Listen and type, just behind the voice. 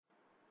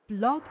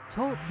Blog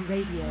Talk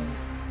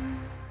Radio.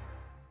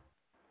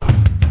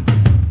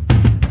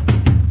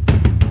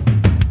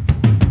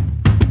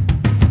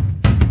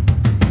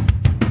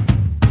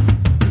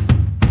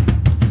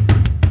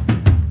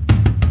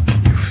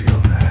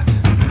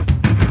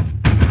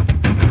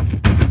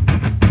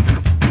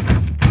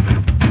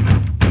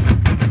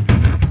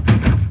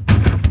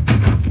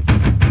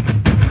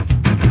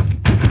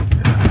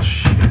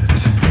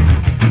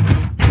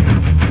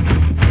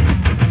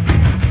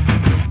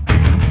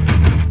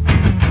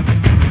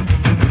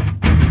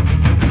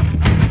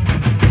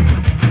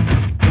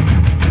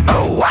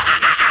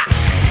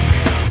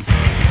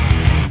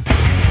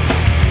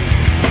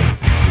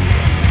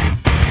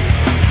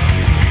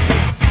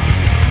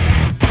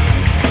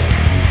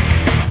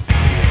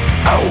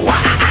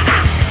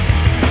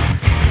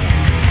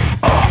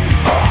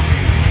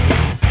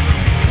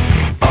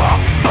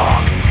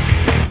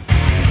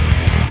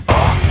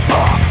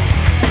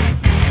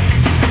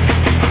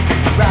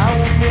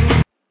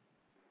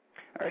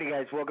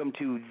 Welcome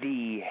to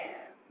the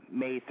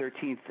May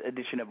 13th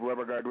edition of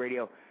Rubber Guard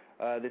Radio.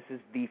 This is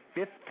the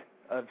fifth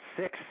of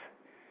six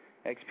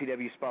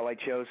XPW Spotlight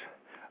shows.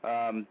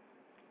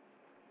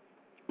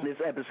 This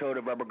episode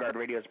of Rubber Guard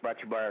Radio is brought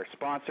to you by our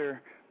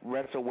sponsor,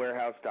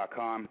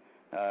 WrestleWarehouse.com.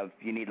 If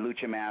you need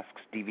lucha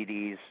masks,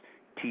 DVDs,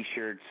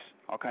 T-shirts,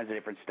 all kinds of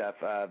different stuff.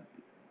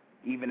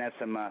 Even has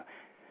some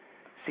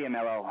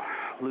CMLL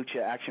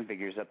lucha action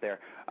figures up there.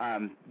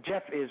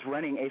 Jeff is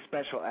running a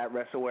special at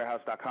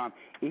WrestleWarehouse.com.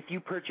 If you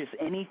purchase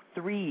any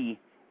 3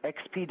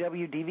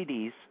 XPW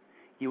DVDs,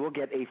 you will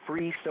get a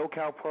free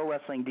SoCal Pro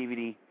Wrestling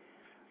DVD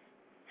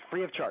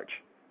free of charge,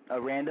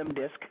 a random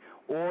disc,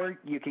 or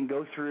you can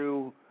go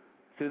through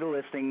the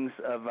listings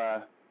of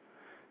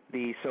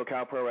the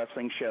SoCal Pro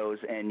Wrestling shows,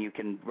 and you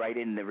can write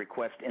in the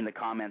request in the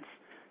comments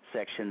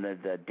section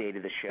the date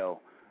of the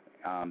show.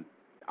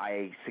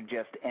 I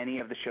suggest any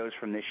of the shows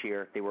from this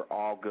year. They were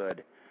all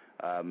good.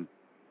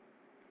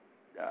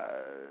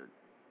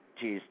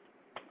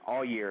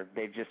 All year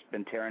they've just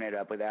been tearing it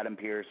up with Adam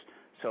Pearce,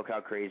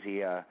 SoCal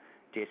Crazy,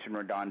 Jason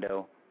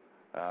Redondo,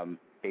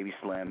 Baby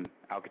Slim,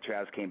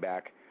 Alcatraz came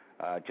back.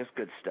 Just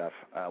good stuff.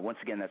 Once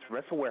again, that's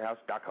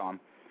WrestleWarehouse.com.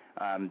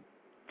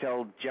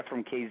 Tell Jeff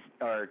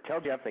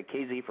that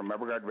KZ from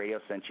Rubber Guard Radio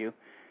sent you,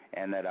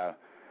 and that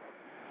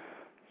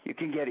you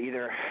can get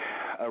either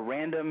a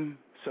random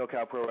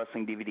SoCal Pro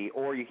Wrestling DVD,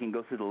 or you can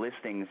go through the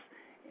listings,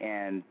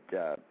 and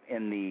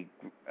in the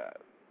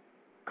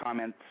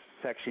comments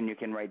section you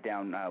can write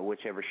down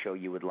whichever show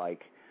you would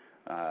like.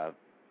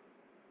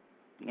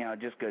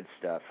 Just good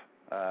stuff.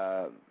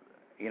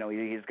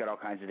 He's got all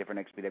kinds of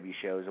different XPW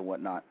shows and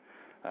whatnot.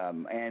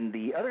 And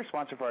the other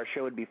sponsor for our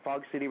show would be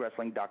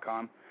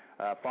FogCityWrestling.com.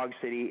 Fog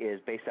City is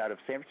based out of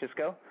San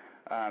Francisco.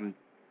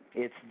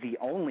 It's the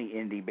only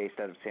indie based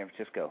out of San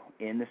Francisco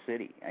in the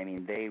city. I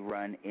mean, they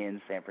run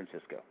in San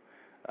Francisco.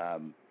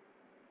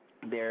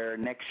 Their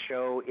next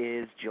show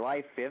is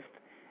July 5th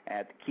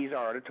at the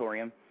Kezar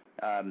Auditorium.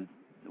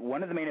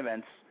 One of the main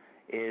events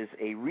is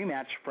a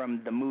rematch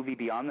from the movie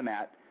Beyond the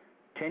Mat,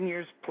 10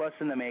 years plus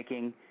in the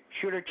making,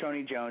 Shooter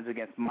Tony Jones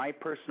against my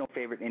personal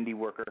favorite indie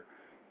worker,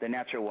 the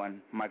natural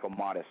one, Michael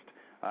Modest.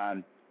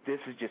 This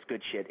is just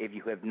good shit. If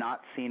you have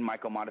not seen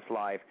Michael Modest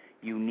live,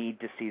 you need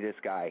to see this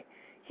guy.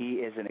 He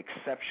is an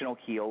exceptional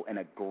heel and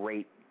a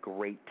great,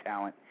 great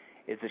talent.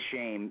 It's a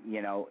shame,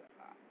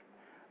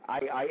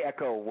 I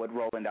echo what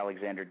Roland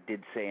Alexander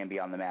did say in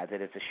Beyond the Mat,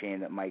 that it's a shame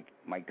that Mike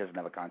doesn't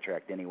have a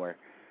contract anywhere.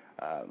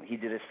 He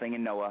did his thing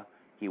in Noah.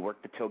 He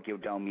worked the Tokyo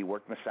Dome. He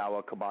worked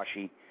Misawa,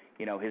 Kobashi.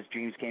 His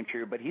dreams came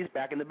true, but he's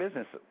back in the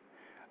business.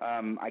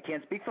 I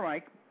can't speak for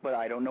Mike, but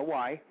I don't know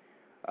why.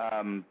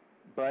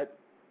 But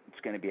it's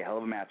going to be a hell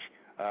of a match.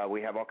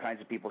 We have all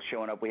kinds of people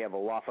showing up. We have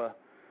Olafa,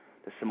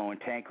 the Samoan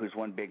Tank, who's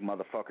one big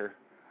motherfucker.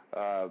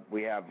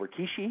 We have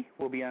Rikishi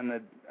will be on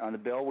the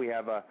bill. We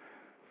have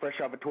fresh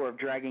off a tour of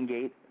Dragon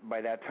Gate.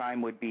 By that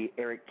time would be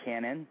Eric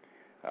Cannon.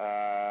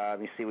 Let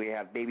me see. We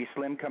have Baby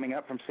Slim coming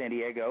up from San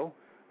Diego.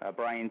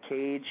 Brian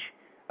Cage.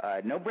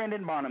 No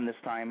Brandon Bonham this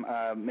time.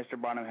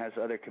 Mr. Bonham has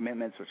other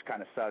commitments, which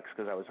kind of sucks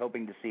because I was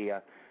hoping to see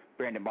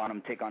Brandon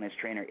Bonham take on his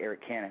trainer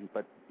Eric Cannon.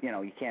 But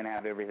you can't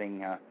have everything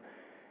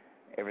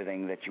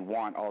that you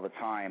want all the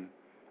time.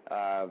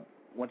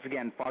 Once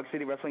again,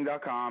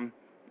 FogCityWrestling.com.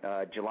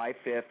 July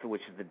 5th,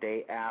 which is the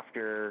day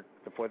after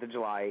the 4th of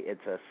July.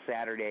 It's a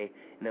Saturday,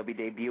 and they'll be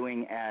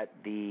debuting at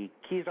the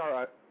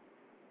Kezar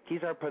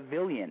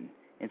Pavilion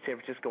in San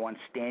Francisco on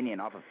Stanion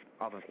off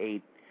of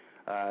 8th.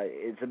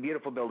 It's a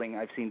beautiful building.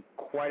 I've seen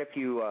quite a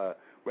few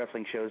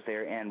wrestling shows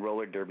there and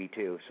roller derby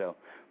too.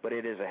 But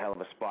it is a hell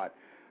of a spot.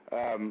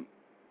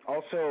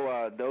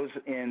 Also, those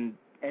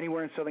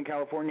anywhere in Southern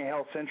California,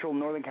 hell, Central,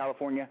 Northern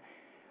California,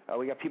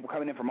 we got people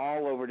coming in from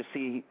all over to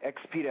see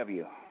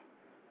XPW.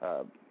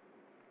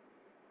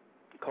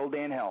 Cold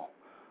Day in Hell.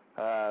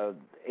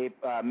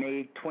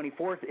 May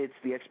 24th, it's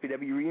the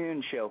XPW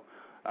Reunion Show.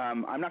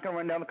 I'm not going to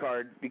run down the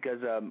card because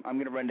I'm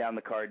going to run down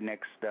the card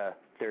next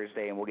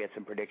Thursday, and we'll get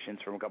some predictions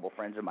from a couple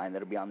friends of mine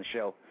that'll be on the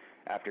show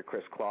after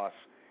Chris Kloss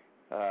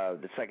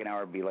The second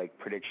hour will be like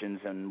predictions,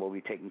 and we'll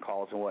be taking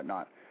calls and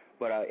whatnot.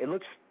 But it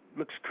looks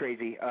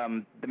crazy.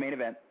 The main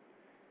event,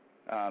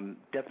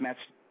 deathmatch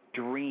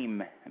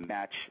dream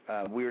match.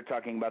 We were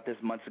talking about this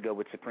months ago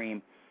with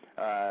Supreme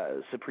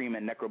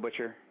and Necro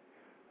Butcher.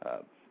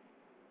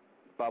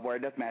 Barbed wire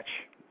deathmatch.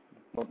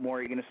 What more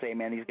are you going to say,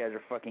 man? These guys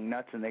are fucking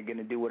nuts, and they're going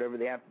to do whatever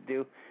they have to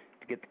do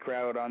to get the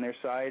crowd on their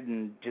side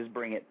and just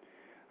bring it.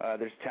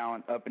 There's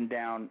talent up and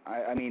down.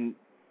 I mean,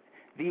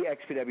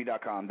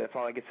 thexpw.com. That's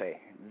all I could say.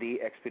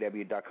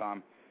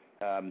 Thexpw.com.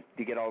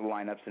 You get all the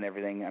lineups and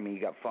everything. I mean,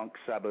 you got Funk,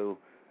 Sabu,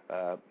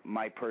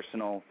 my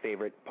personal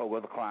favorite,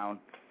 Pogo the Clown.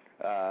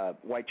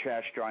 White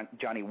Trash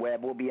Johnny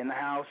Webb will be in the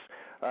house.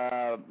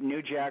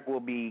 New Jack will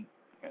be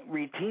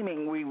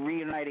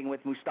reuniting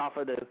with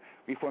Mustafa to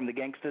reform the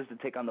Gangsters to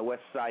take on the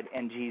West Side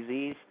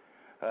NGZs.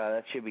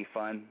 That should be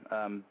fun.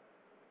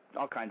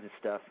 All kinds of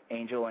stuff.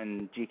 Angel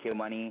and GK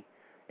Money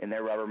in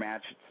their rubber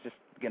match. It's just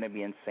going to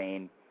be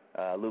insane.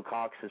 Luke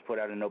Hawx has put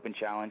out an open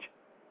challenge.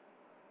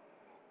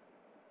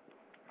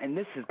 And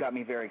this has got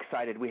me very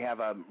excited. We have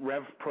a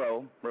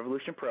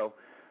Revolution Pro,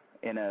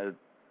 in a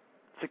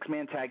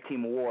six-man tag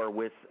team war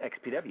with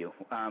XPW.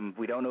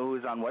 We don't know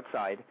who's on what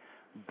side,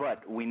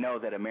 but we know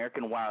that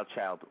American Wild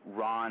Child,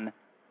 Ron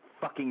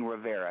fucking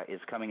Rivera, is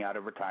coming out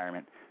of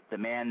retirement. The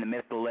man, the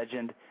myth, the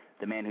legend,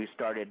 the man who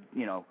started,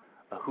 a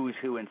who's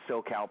who in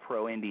SoCal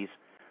Pro Indies.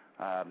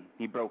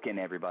 He broke in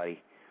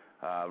everybody.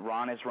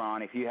 Ron is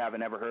Ron. If you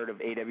haven't ever heard of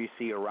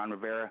AWC or Ron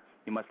Rivera,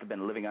 you must have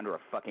been living under a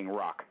fucking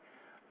rock.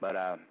 But,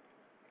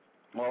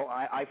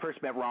 I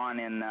first met Ron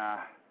in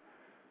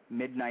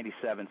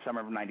mid-'97,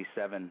 summer of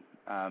 '97.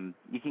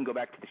 You can go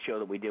back to the show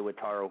that we did with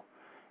Taro,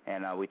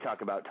 and we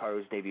talk about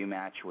Taro's debut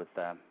match with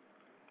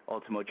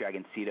Ultimo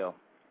Dragoncito.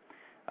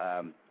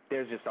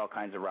 There's just all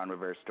kinds of Ron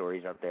Rivera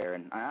stories out there,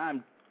 and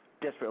I'm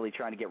desperately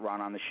trying to get Ron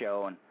on the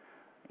show, and,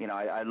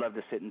 I'd love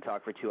to sit and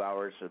talk for 2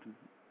 hours with,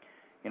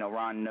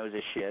 Ron knows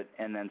his shit,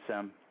 and then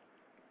some.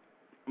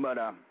 But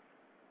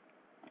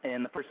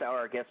in the first hour,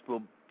 our guest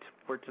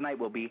for tonight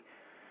will be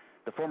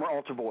the former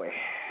Altar Boy,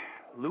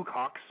 Luke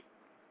Hawx.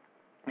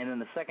 And in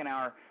the second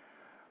hour,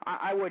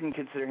 I wouldn't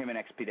consider him an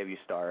XPW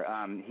star.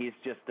 He's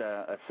just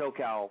a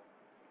SoCal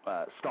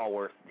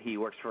stalwart. He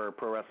works for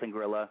Pro Wrestling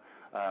Guerrilla,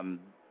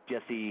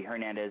 Jesse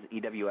Hernandez,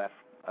 EWF,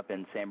 up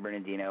in San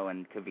Bernardino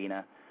and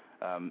Covina.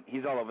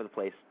 He's all over the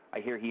place. I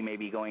hear he may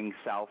be going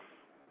south,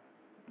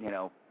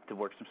 to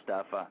work some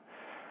stuff.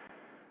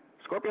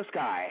 Scorpio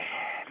Sky,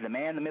 the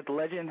man, the myth, the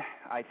legend.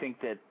 I think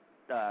that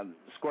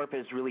Scorp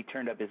has really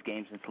turned up his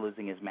game since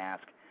losing his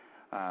mask,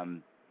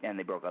 and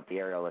they broke up the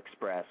Aerial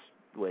Express,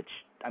 which,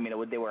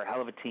 they were a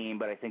hell of a team,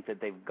 but I think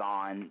that they've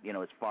gone,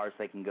 as far as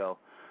they can go.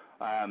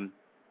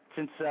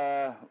 Since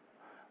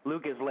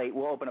Luke is late,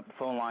 we'll open up the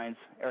phone lines,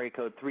 area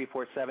code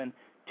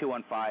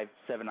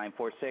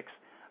 347-215-7946.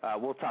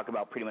 We'll talk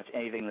about pretty much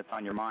anything that's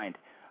on your mind.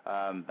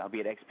 I'll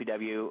be at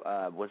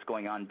XPW, what's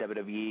going on in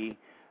WWE,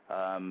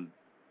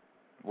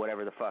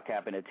 whatever the fuck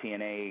happened at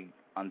TNA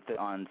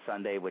on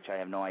Sunday, which I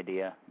have no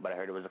idea, but I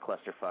heard it was a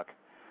clusterfuck.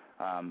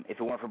 If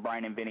it weren't for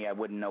Brian and Vinny, I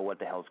wouldn't know what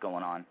the hell's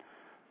going on.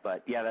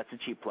 But, yeah, that's a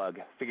cheap plug,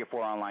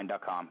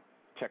 figure4online.com.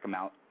 Check them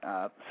out.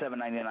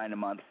 $7.99 a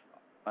month.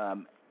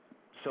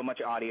 So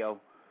much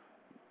audio.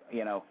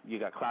 You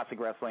got classic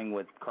wrestling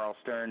with Carl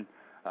Stern.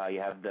 You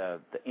have the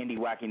indie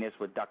wackiness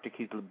with Dr.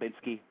 Keith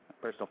Lubinsky, a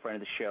personal friend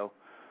of the show.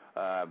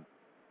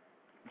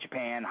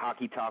 Japan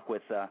hockey talk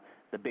with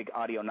the big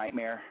audio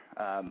nightmare,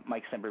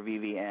 Mike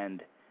Sempervive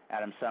and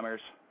Adam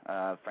Summers,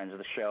 friends of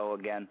the show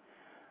again,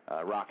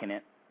 rocking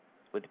it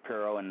with the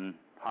Puro and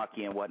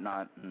hockey and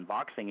whatnot, and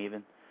boxing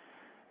even.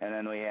 And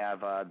then we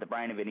have the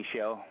Brian and Vinny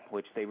Show,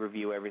 which they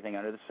review everything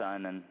under the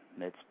sun, and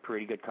it's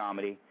pretty good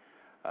comedy.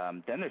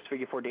 Then there's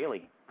Figure 4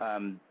 Daily.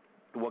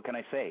 What can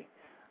I say?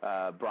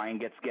 Brian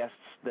gets guests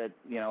that,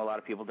 a lot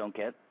of people don't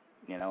get.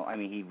 He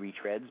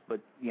retreads, but,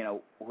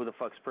 who the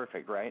fuck's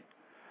perfect, right?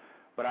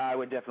 But I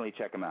would definitely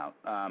check him out.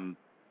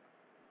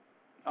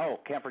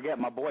 Can't forget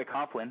my boy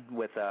Coughlin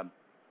with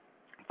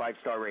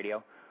 5-Star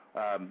Radio.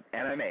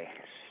 MMA,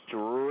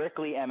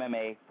 strictly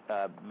MMA,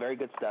 very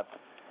good stuff.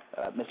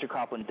 Mr.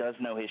 Coughlin does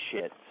know his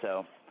shit,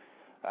 so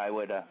I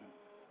would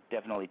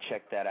definitely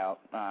check that out.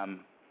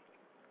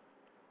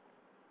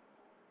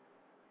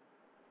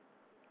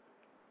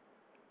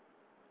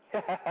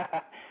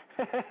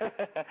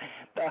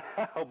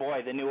 Oh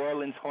boy, the New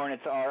Orleans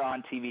Hornets are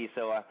on TV,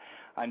 so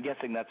I'm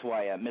guessing that's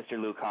why Mr.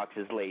 Luke Hawx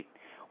is late.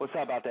 What's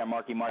up out there,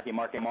 Marky?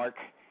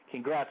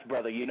 Congrats,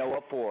 brother. You know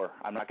what for.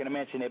 I'm not going to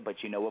mention it,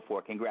 but you know what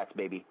for. Congrats,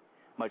 baby.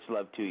 Much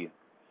love to you.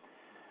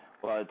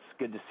 Well, it's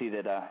good to see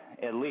that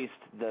at least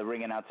the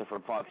ring announcer for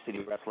Fog City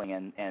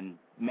Wrestling and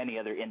many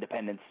other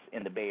independents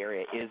in the Bay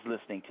Area is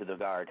listening to the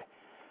Guard.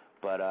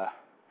 But,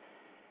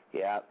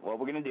 yeah, what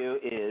we're going to do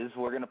is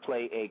we're going to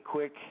play a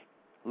quick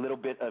little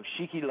bit of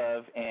Sheiky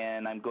Love,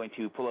 and I'm going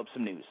to pull up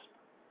some news.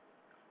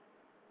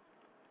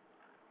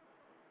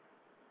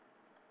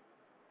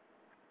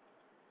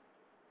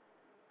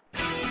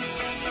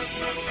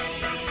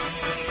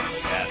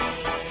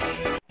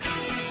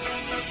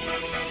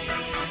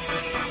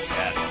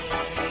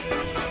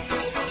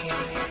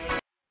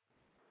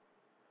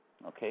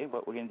 Okay,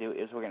 what we're going to do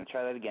is we're going to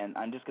try that again.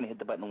 I'm just going to hit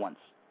the button once,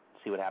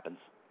 see what happens.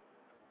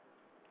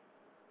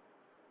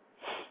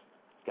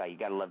 God, you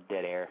got to love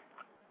dead air.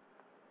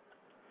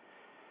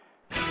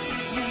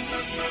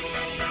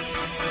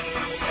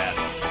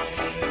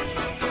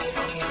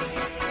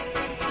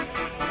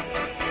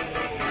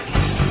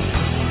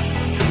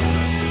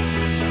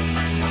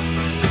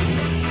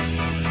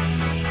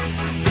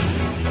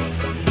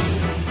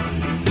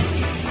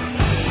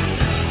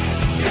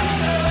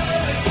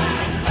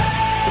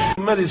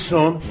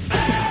 Medicine.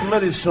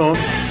 Medicine.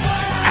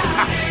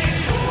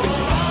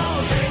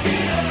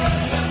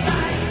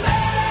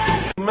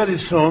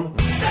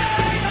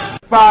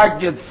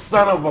 Faggot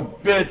son of a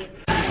bitch.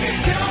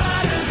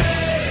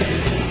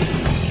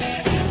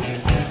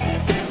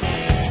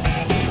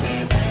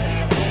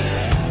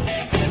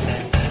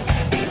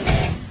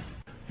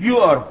 You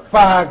are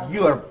fag,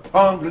 you are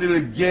punk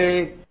little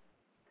gay.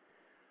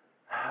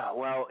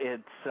 Well,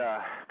 it's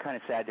kind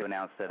of sad to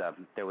announce that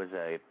there was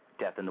a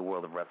death in the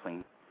world of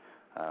wrestling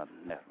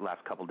the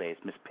last couple days.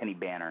 Miss Penny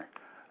Banner,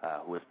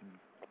 who was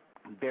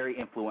very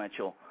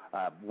influential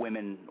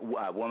woman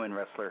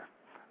wrestler.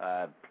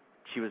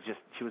 She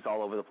was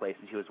all over the place,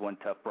 and she was one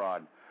tough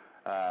broad.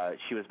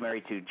 She was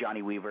married to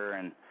Johnny Weaver,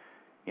 and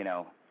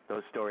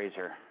those stories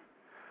are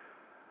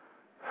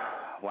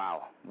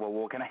wow. Well,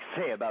 what can I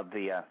say about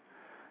the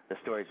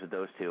stories with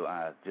those two?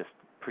 Just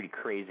pretty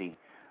crazy.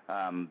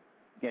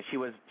 She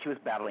was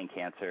battling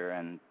cancer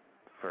and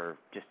for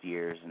just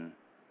years, and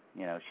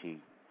she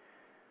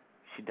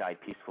died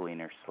peacefully in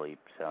her sleep.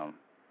 So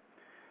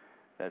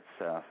that's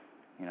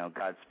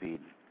Godspeed.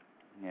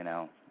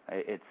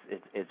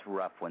 It's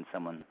rough when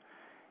someone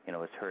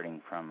is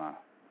hurting from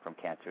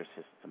cancer. It's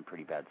just some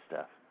pretty bad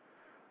stuff.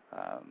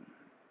 Let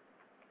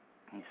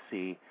me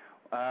see.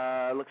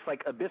 Looks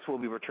like Abyss will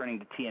be returning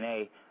to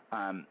TNA.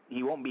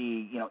 He won't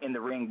be in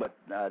the ring, but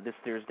this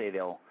Thursday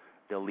they'll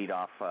lead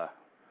off.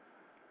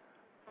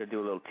 They'll do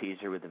a little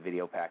teaser with the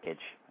video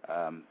package.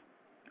 On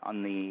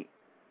the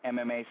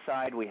MMA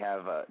side, we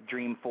have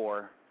Dream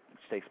 4,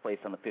 which takes place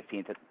on the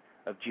 15th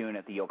of June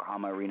at the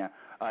Yokohama Arena.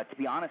 To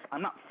be honest,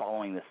 I'm not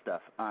following this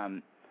stuff.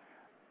 I'm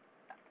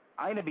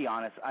going to be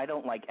honest, I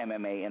don't like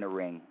MMA in a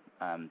ring.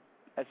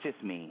 That's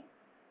just me.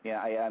 Yeah,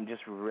 I'm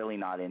just really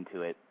not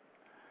into it.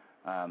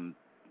 That,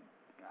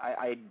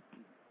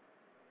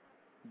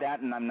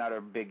 and I'm not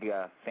a big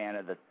fan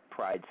of the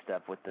Pride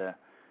stuff with the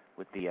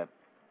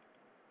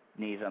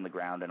knees on the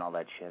ground and all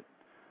that shit.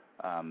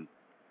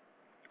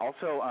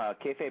 Also,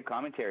 Kayfabe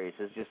Commentaries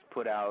has just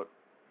put out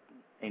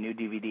a new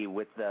DVD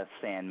with the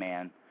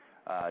Sandman.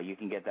 You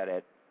can get that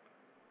at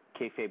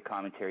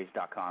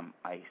kayfabecommentaries.com.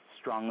 I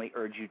strongly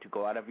urge you to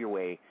go out of your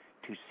way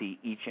to see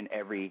each and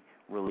every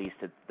release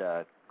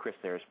that Chris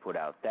there has put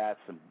out. That's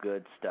some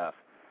good stuff.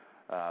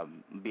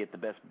 Be it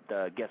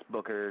the guest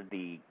booker,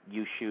 the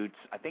U-shoots.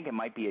 I think it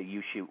might be a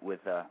U-shoot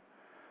with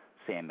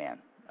Sandman.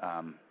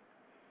 Let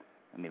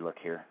me look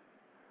here.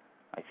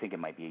 I think it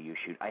might be a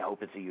U-shoot. I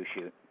hope it's a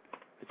U-shoot.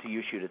 If it's a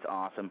U-shoot, it's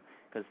awesome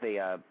because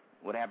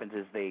what happens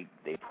is they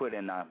put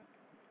in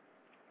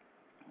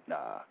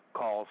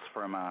calls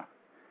from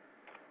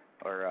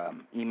or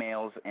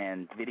emails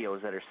and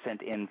videos that are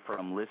sent in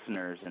from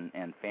listeners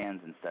and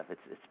fans and stuff.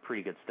 It's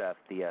pretty good stuff.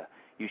 The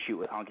U-shoot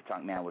with Honky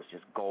Tonk Man was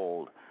just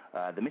gold.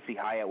 The Missy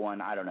Hyatt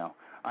one, I don't know.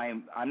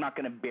 I'm not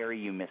going to bury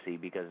you, Missy,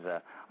 because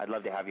I'd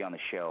love to have you on the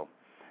show.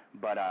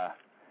 But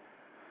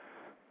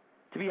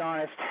to be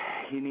honest,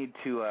 you need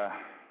to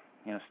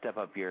step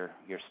up your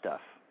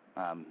stuff.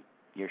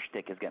 Your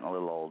shtick is getting a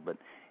little old, but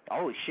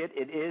holy shit,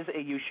 it is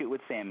a U-shoot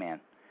with Sandman.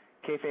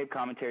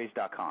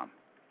 kayfabecommentaries.com.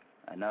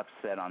 Enough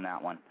said on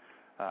that one.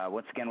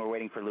 Once again, we're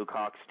waiting for Luke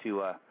Hawx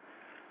to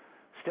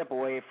step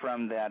away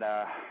from that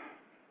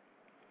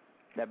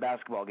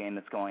basketball game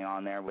that's going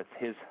on there with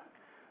his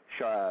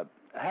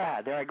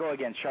there I go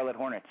again, Charlotte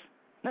Hornets.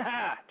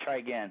 Try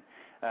again.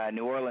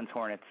 New Orleans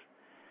Hornets.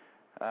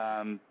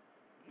 I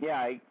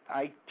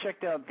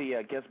checked out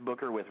the guest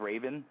booker with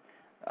Raven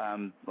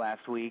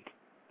last week,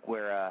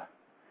 where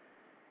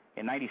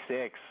in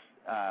 '96,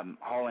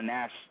 Hall and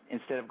Nash,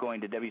 instead of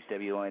going to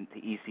WCW, went to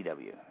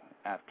ECW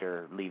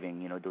after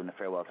leaving, doing the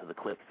farewell to the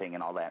Clip thing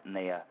and all that, and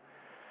they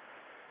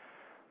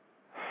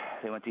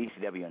went to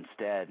ECW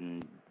instead,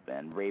 and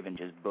Raven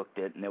just booked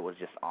it, and it was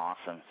just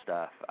awesome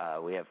stuff.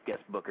 We have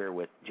guest booker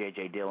with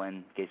J.J.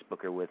 Dillon, guest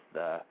booker with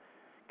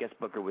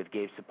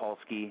Gabe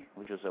Sapolsky,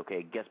 which was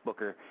okay. Guest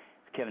booker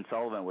Kevin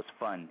Sullivan was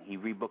fun. He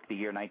rebooked the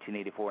year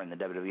 1984 in the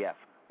WWF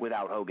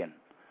without Hogan.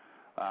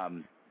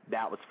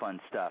 That was fun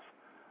stuff.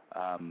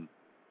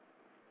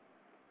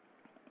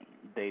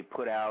 They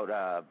put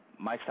out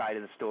my side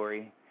of the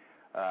story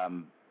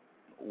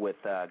with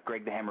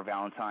Greg the Hammer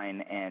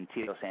Valentine and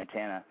Tito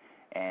Santana,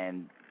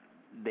 and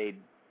they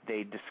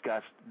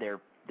discussed their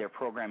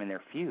program and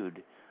their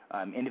feud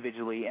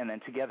individually and then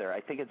together.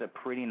 I think it's a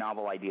pretty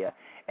novel idea.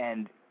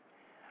 And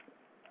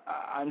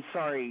I'm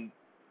sorry,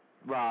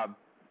 Rob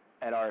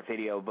at RF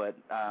Video, but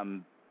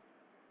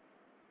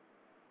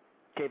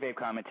Kayfabe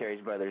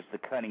Commentaries brothers, the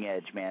cutting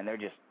edge, man.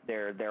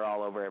 They're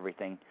all over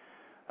everything.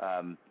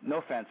 No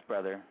offense,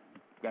 brother.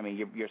 I mean,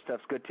 your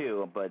stuff's good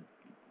too, but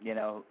you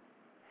know,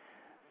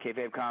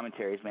 kayfabe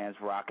commentaries, man, is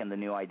rocking the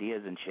new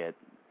ideas and shit.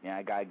 Yeah,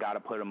 I got to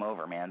put them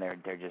over, man. They're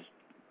just,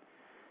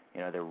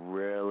 you know, they're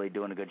really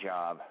doing a good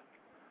job,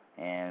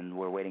 and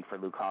we're waiting for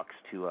Luke Hawks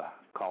to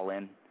call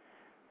in.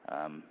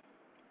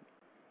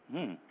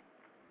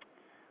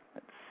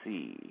 Let's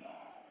see.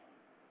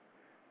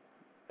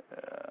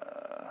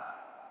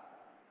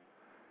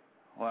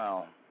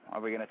 Well,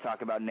 are we going to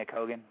talk about Nick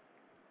Hogan?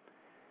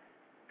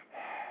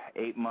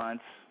 8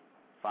 months,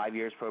 5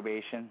 years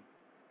probation.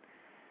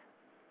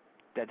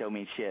 That don't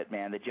mean shit,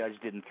 man. The judge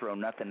didn't throw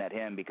nothing at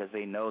him because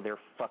they know they're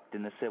fucked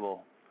in the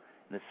civil.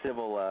 In the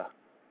civil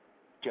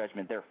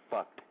judgment, they're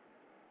fucked.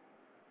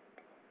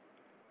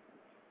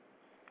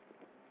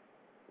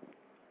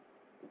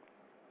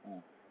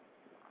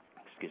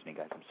 Excuse me,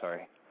 guys. I'm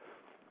sorry.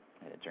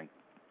 I had to drink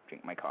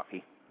my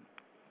coffee.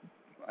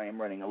 I am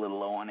running a little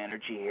low on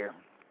energy here.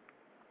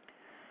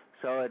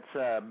 So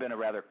it's been a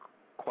rather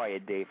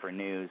quiet day for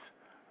news.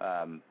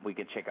 We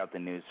can check out the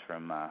news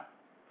from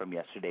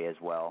yesterday as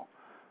well.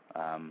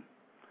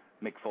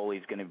 Mick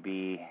Foley's going to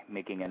be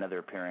making another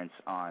appearance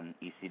on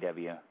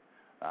ECW.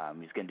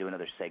 He's going to do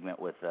another segment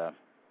with the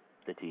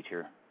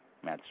teacher,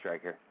 Matt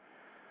Stryker.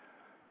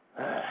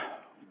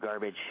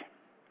 Garbage.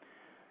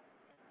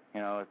 You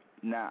know,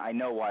 now I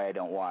know why I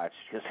don't watch,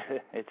 because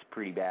it's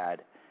pretty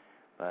bad.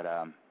 But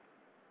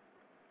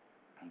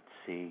let's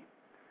see.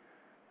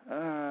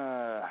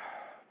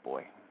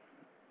 Boy.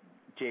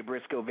 Jay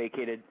Briscoe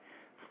vacated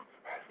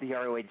the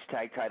ROH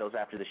tag titles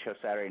after the show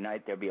Saturday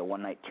night. There'll be a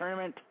one-night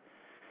tournament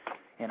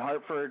in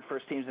Hartford.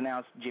 First teams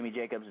announced: Jimmy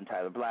Jacobs and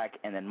Tyler Black.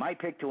 And then my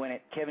pick to win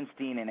it, Kevin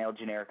Steen and El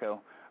Generico.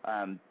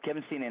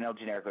 Kevin Steen and El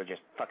Generico are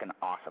just fucking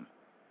awesome.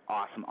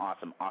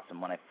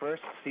 Awesome. When I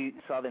first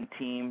saw them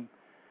team,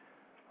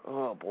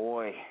 oh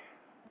boy,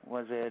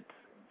 was it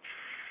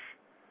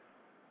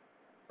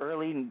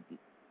early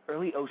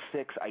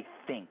 06, I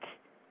think,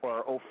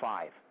 or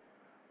 05.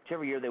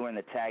 Whichever year they were in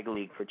the tag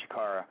league for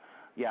Chikara.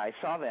 Yeah, I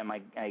saw them.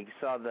 I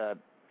saw the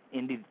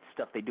indie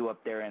stuff they do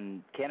up there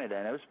in Canada,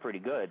 and it was pretty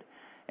good.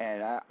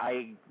 And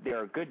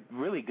they're a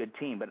really good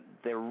team, but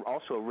they're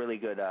also a really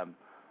good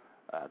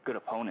good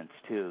opponents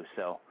too.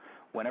 So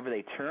whenever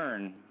they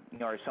turn, you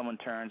know, or someone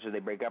turns or they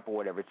break up or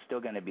whatever, it's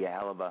still going to be a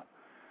hell of a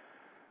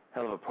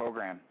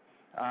program.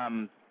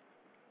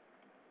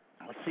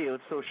 Let's see.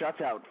 Let's throw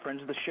shots out.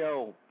 Friends of the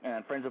show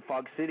and friends of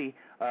Fog City,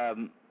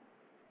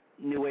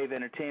 New Wave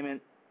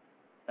Entertainment.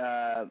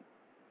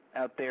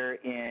 Out there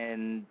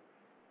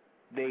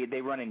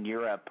they run in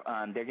Europe.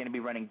 They're going to be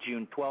running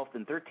June 12th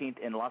and 13th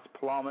in Las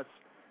Palmas,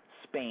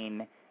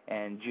 Spain,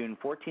 and June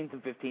 14th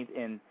and 15th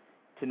in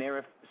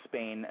Tenerife,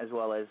 Spain, as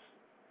well as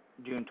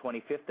June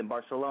 25th in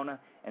Barcelona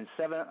and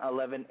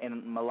 7-11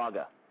 in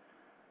Malaga.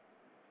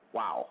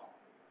 Wow.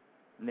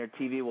 And their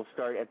TV will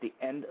start at the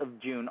end of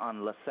June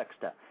on La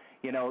Sexta.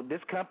 You know,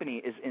 this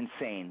company is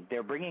insane.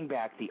 They're bringing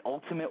back the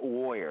Ultimate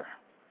Warrior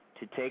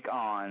to take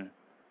on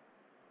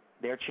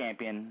their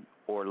champion,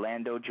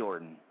 Orlando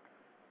Jordan.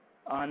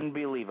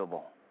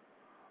 Unbelievable.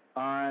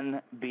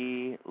 And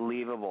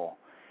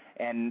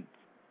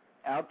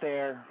out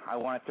there, I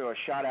want to throw a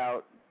shout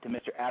out to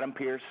Mr. Adam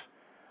Pierce,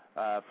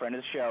 friend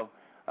of the show.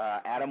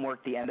 Adam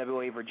worked the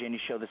NWA Virginia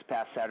show this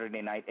past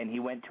Saturday night, and he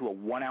went to a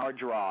 1-hour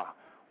draw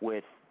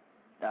with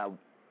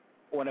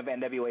one of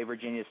NWA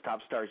Virginia's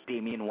top stars,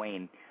 Damian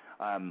Wayne.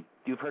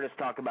 You've heard us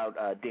talk about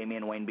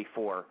Damian Wayne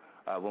before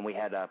when we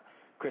had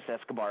Chris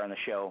Escobar on the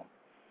show.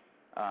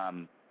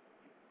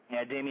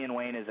 Yeah, Damian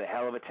Wayne is a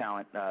hell of a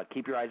talent.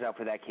 Keep your eyes out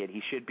for that kid.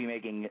 He should be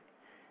making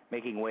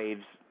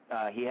waves.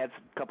 He had a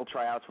couple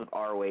tryouts with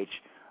ROH.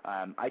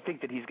 I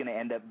think that he's going to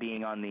end up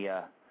being on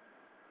the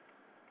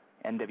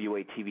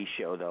NWA TV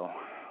show, though.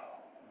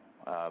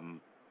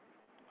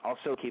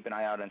 Also, keep an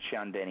eye out on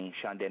Sean Denny.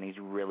 Sean Denny's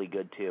really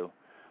good, too.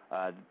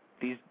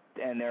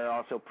 And there are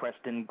also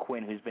Preston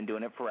Quinn, who's been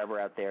doing it forever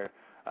out there.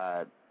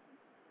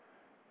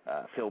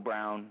 Phil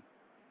Brown,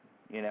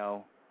 you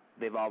know.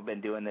 They've all been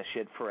doing this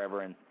shit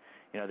forever, and,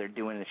 you know, they're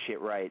doing this shit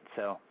right.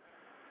 So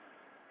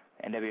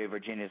NWA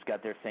Virginia's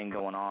got their thing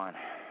going on,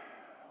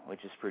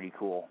 which is pretty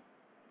cool.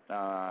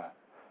 Let's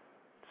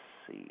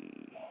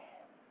see.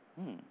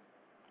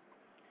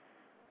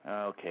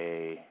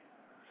 Okay.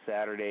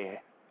 Saturday,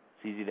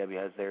 CZW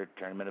has their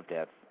Tournament of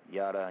Death.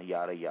 Yada,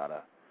 yada,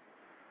 yada.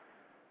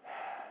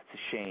 It's a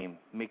shame.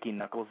 Mickey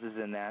Knuckles is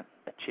in that.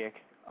 A chick.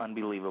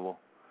 Unbelievable.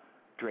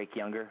 Drake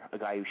Younger, a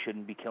guy who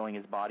shouldn't be killing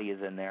his body,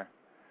 is in there.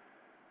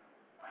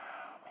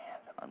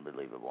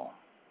 Unbelievable.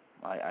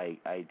 I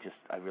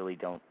really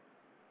don't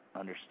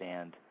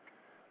understand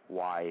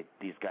why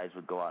these guys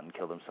would go out and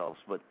kill themselves,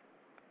 but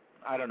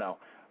I don't know.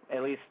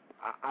 At least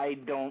I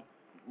don't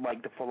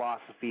like the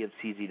philosophy of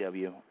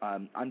CZW.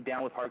 I'm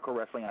down with hardcore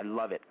wrestling. I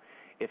love it.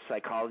 If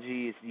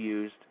psychology is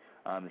used,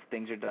 if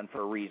things are done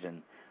for a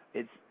reason,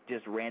 it's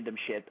just random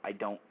shit I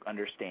don't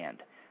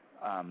understand.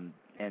 And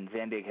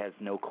Zandig has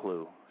no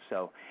clue.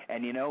 So,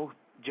 and you know,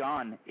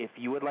 John, if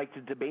you would like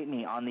to debate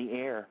me on the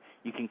air,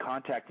 you can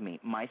contact me,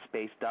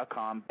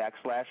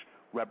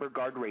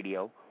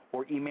 myspace.com/rubberguardradio,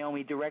 or email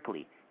me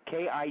directly,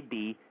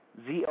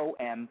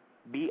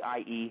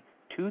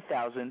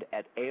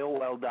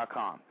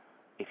 KIDZOMBIE2000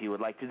 If you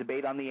would like to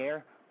debate on the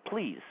air,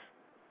 please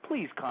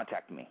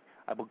contact me.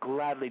 I will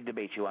gladly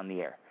debate you on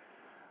the air.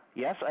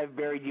 Yes, I've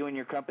buried you in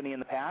your company in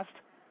the past,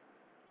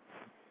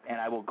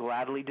 and I will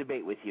gladly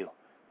debate with you,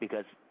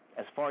 because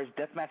as far as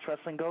deathmatch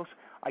wrestling goes,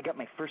 I got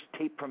my first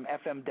tape from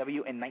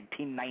FMW in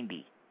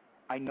 1990.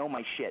 I know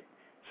my shit.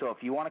 So if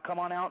you want to come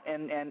on out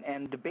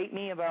and debate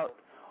me about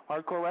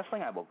hardcore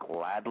wrestling, I will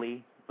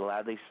gladly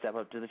step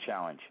up to the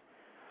challenge.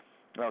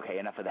 Okay,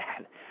 enough of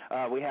that.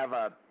 We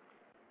have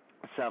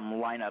some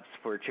lineups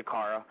for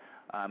Chikara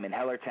in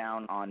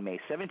Hellertown on May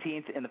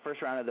 17th in the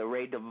first round of the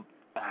Rey de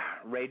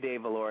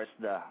Valores,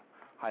 the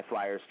High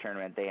Flyers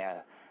tournament. They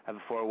have a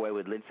four-way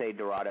with Lindsay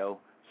Dorado,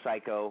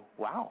 Psycho.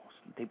 Wow,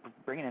 they're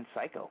bringing in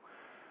Psycho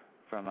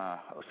from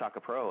Osaka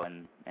Pro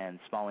and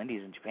Small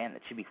Indies in Japan.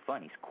 That should be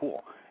fun. He's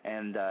cool.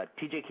 And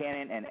TJ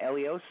Cannon and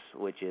Elios,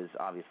 which is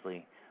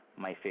obviously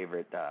my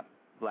favorite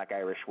Black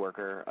Irish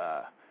worker,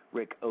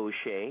 Rick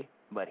O'Shea,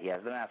 but he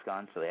has the mask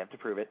on, so they have to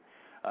prove it.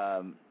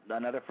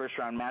 Another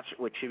first-round match,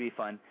 which should be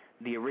fun.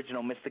 The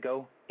original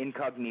Mystico,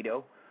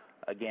 Incognito,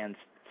 against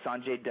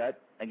Sanjay Dutt,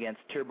 against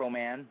Turbo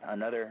Man,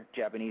 another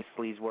Japanese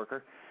sleaze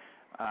worker,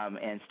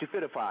 and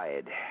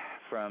Stupidified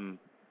from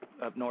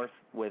up north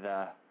with,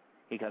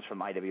 he comes from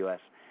IWS.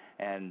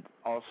 And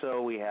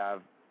also we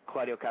have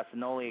Claudio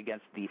Castagnoli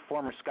against the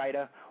former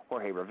Skida,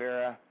 Jorge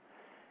Rivera,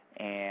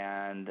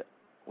 and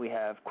we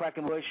have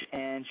Quackenbush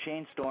and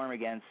Shane Storm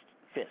against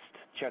Fist,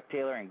 Chuck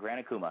Taylor and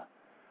Grant Akuma.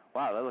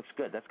 Wow, that looks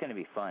good. That's going to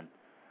be fun.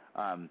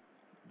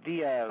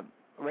 The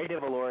Rey de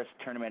Valores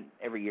tournament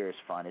every year is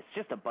fun. It's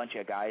just a bunch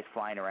of guys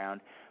flying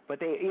around, but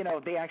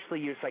they actually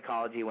use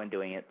psychology when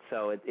doing it,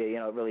 so it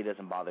really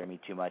doesn't bother me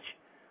too much.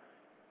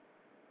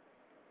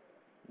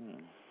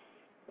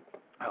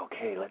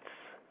 Okay, let's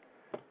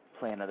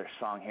play another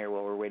song here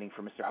while we're waiting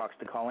for Mr. Hawks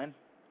to call in.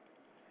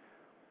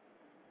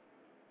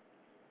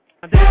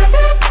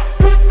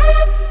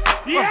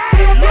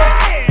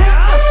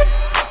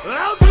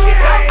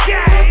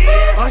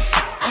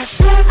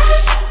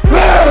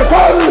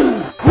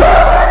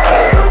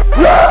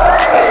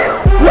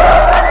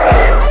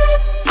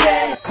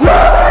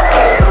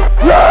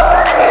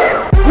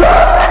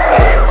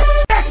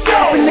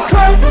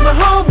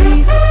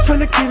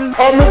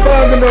 I'm not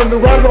banging on the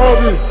right all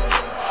this.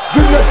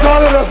 Give me a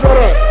dollar, that's what I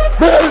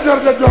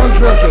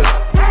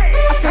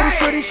started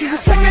shorty, she was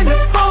checking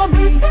it for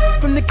me.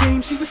 From the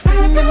game, she was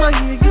sitting in my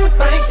ear. You would think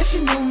that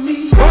she knew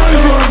me.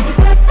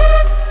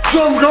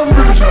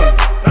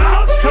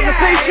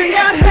 Conversation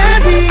got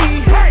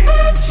heavy.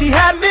 She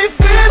had me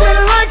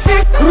feeling like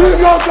she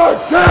walk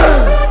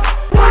down.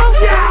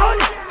 She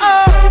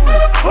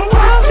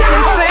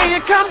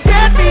saying, come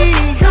get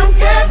me.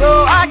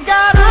 So I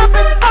got up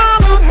and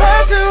followed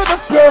her to the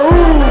floor.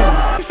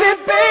 She said,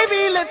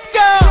 baby, let's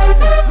go.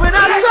 When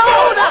I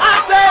told her, I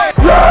said,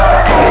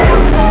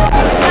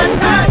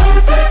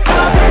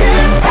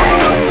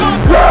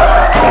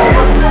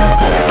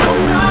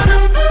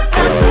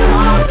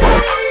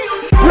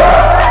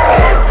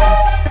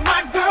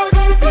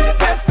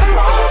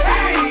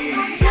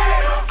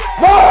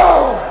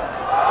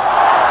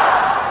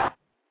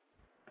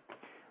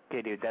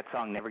 Okay, dude, that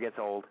song never gets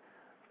old.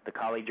 The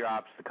Kali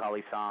drops, the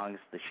Kali songs,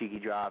 the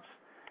Shiki drops.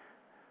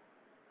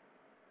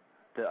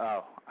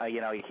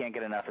 You can't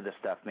get enough of this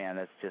stuff, man.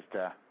 It's just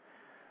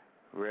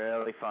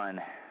really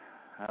fun.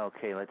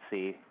 Okay, let's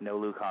see. No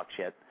Luke Hawks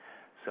yet.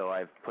 So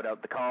I've put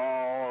out the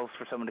calls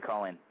for someone to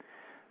call in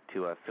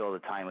to fill the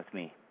time with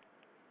me.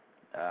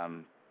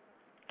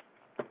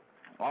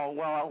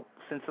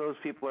 Since those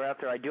people are out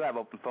there, I do have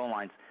open phone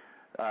lines.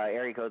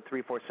 Area code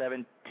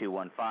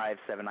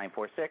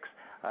 347-215-7946.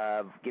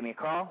 Give me a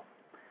call.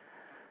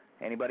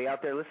 Anybody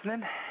out there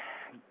listening,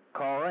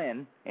 call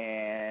in,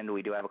 and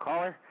we do have a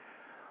caller.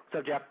 What's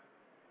up, Jeff?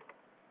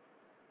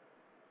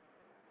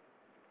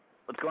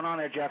 What's going on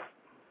there, Jeff?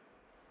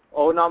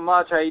 Oh, not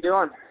much. How you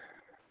doing?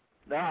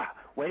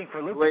 Waiting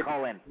for Luke to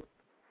call in.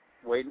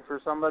 Waiting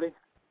for somebody?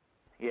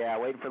 Yeah,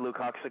 waiting for Luke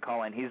Hawks to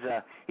call in. He's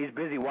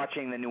busy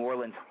watching the New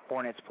Orleans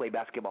Hornets play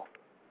basketball.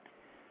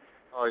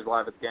 Oh, he's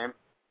live at the game?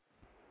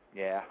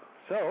 Yeah.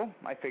 So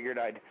I figured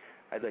I'd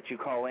let you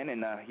call in,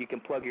 and you can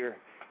plug your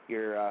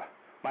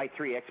buy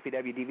 3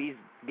 XPW DVDs,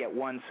 get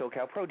 1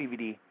 SoCal Pro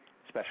DVD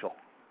special.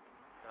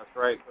 That's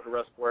right. Go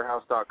to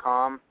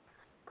WrestleWarehouse.com,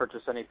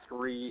 purchase any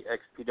 3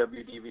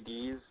 XPW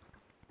DVDs,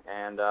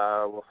 and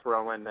we'll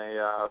throw in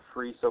a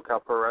free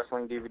SoCal Pro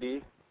Wrestling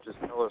DVD. Just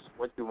tell us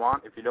what you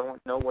want. If you don't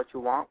know what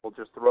you want, we'll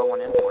just throw one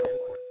in for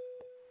you.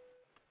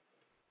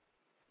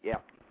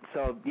 Yeah.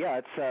 So, yeah,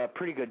 it's a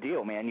pretty good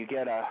deal, man. You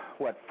get,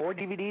 4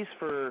 DVDs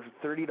for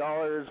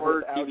 $30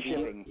 without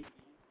shipping?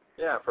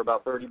 Yeah, for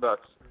about $30.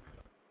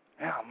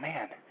 Oh,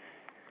 man.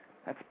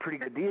 That's a pretty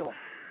good deal.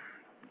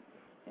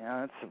 Yeah,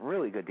 that's a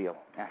really good deal,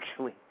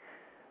 actually.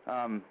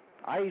 When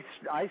I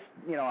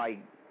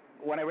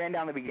ran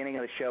down the beginning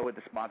of the show with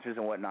the sponsors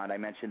and whatnot, I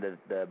mentioned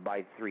the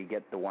buy 3,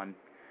 get the 1.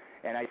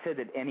 And I said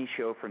that any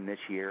show from this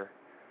year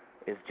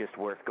is just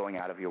worth going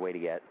out of your way to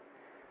get.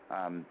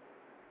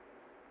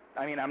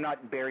 I'm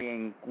not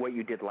burying what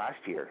you did last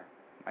year.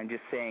 I'm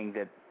just saying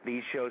that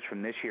these shows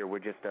from this year were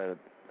just a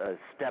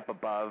step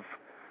above.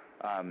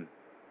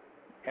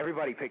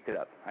 Everybody picked it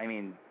up. I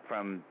mean,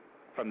 from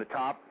the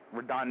top,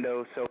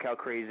 Redondo, SoCal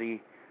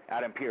Crazy,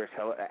 Adam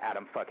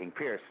fucking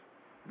Pierce,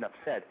 enough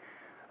said.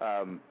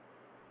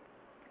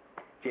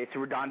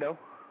 Jason Redondo,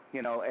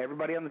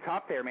 everybody on the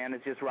top there, man,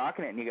 is just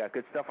rocking it, and you got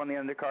good stuff on the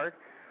undercard.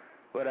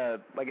 But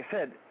like I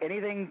said,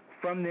 anything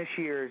from this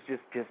year is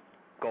just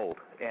gold.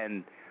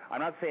 And I'm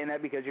not saying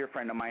that because you're a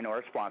friend of mine or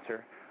a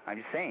sponsor. I'm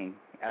just saying,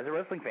 as a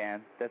wrestling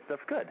fan, that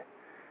stuff's good.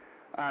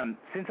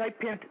 Since I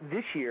pimped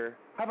this year,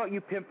 how about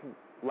you pimp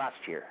last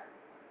year?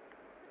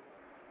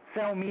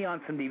 Sell me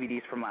on some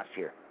DVDs from last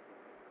year.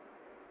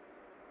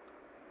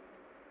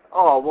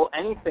 Oh, well,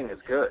 anything is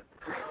good.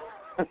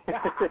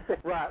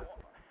 Right.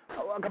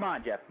 Oh, come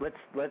on, Jeff. Let's.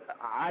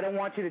 I don't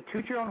want you to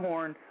toot your own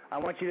horn. I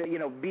want you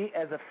to, be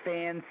as a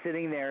fan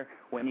sitting there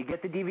when you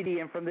get the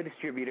DVD in from the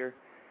distributor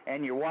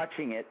and you're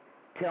watching it.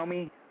 Tell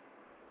me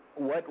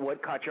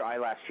what caught your eye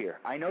last year.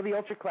 I know the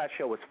Ultra Clash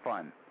show was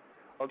fun.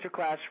 Ultra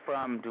Clash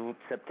from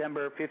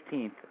September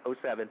 15th,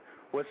 2007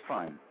 was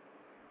fun.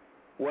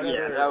 What yeah,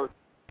 other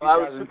that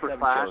was Super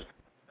Clash. shows?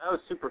 That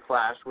was Super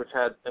Clash, which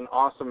had an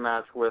awesome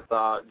match with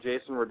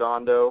Jason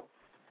Redondo,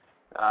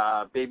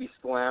 Baby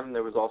Slim.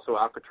 There was also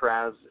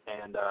Alcatraz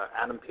and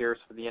Adam Pearce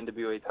for the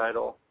NWA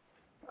title.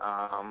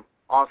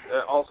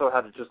 Also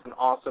had just an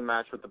awesome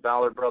match with the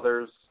Ballard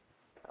Brothers,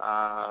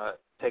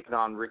 taking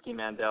on Ricky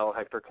Mandel,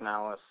 Hector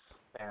Canales,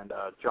 and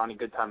Johnny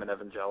Goodtime and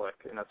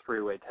Evangelic in a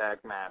three-way tag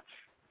match,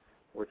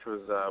 which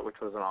was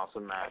an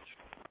awesome match.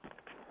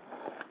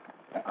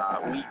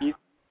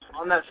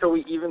 On that show,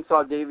 we even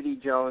saw David E.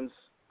 Jones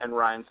and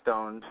Ryan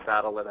Stone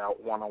battle it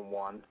out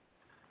one-on-one.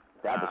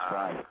 That was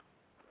fun.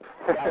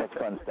 That was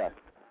fun stuff.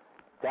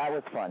 That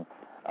was fun.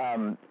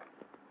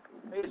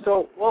 Hey,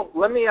 so,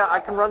 let me, I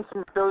can run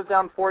some shows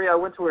down for you. I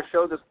went to a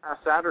show this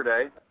past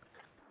Saturday.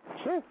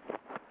 Sure.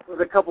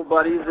 With a couple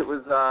buddies. It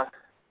was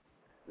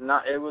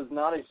not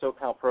a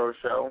SoCal Pro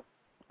show,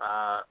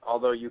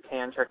 although you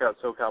can check out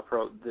SoCal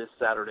Pro this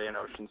Saturday in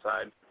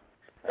Oceanside.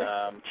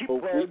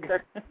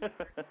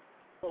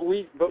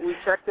 We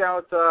checked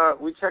out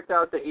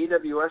the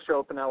AWS show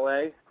up in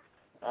LA,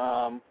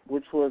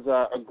 which was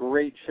a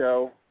great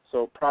show.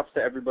 So props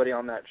to everybody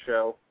on that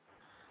show.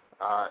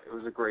 It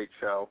was a great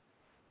show.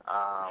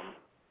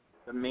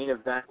 The main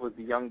event was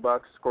the Young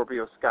Bucks,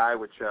 Scorpio Sky,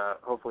 which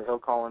hopefully he'll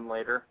call in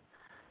later,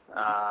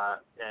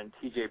 and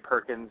T.J.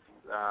 Perkins.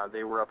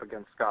 They were up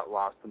against Scott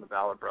Lost and the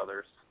Ballard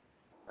Brothers,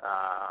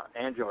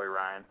 and Joey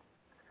Ryan,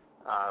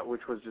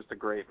 which was just a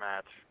great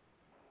match.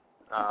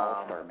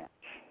 All-star match.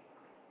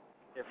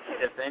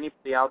 If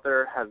anybody out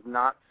there has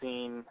not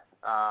seen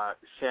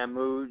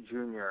Shamu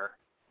Jr.,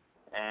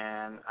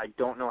 and I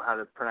don't know how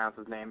to pronounce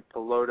his name,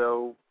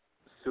 Piloto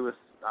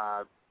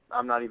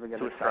I'm not even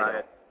going to try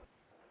it.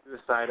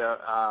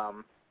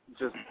 Suicida.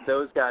 Just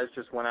those guys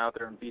just went out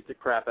there and beat the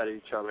crap out of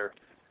each other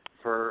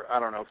for,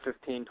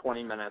 15,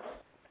 20 minutes.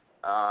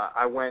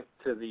 I went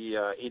to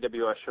the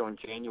AWS show in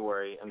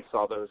January and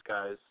saw those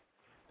guys,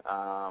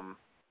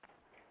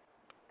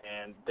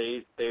 and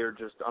they are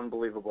just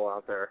unbelievable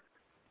out there.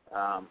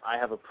 I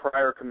have a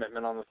prior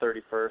commitment on the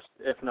 31st.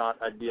 If not,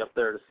 I'd be up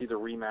there to see the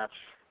rematch.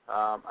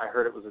 I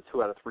heard it was a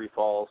 2 out of 3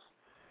 falls.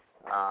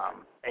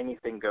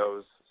 Anything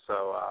goes.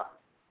 So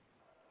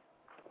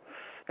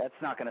that's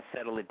not going to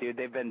settle it, dude.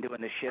 They've been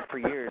doing this shit for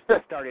years.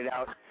 They started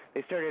out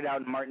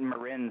in Martin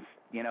Marin's,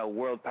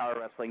 World Power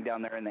Wrestling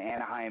down there in the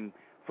Anaheim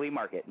flea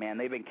market. Man,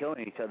 they've been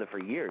killing each other for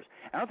years.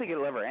 I don't think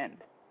it'll ever end.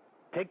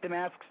 Take the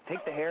masks,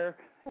 take the hair.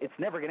 It's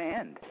never going to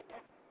end.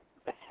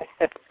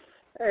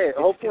 Hey,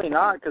 hopefully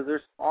not, because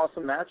there's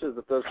awesome matches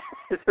that those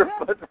guys are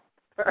putting.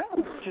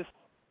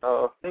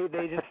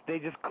 They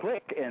just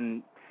click,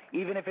 and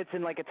even if it's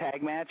in like a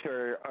tag match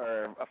or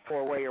a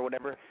 4-way or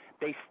whatever,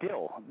 they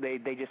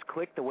just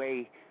click the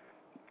way.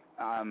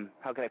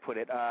 How can I put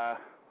it?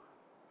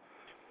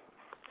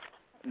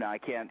 No, I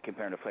can't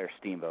compare them to Flair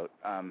Steamboat.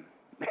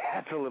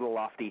 That's a little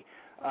lofty.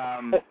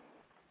 That's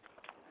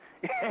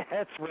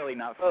really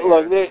not fair.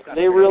 Look,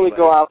 they really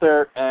go out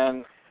there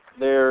and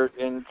they're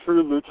in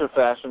true lucha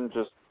fashion,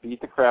 just beat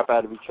the crap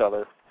out of each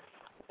other,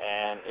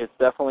 and it's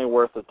definitely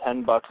worth the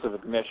 $10 of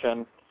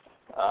admission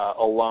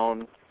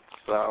alone.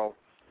 So,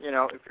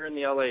 if you're in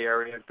the LA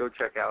area, go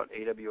check out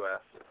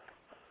AWS.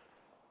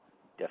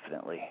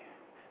 Definitely.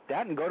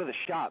 That and go to the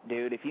shop,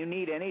 dude. If you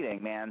need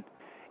anything, man,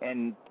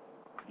 and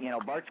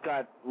Bart's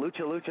got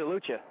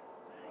lucha.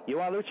 You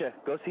want lucha?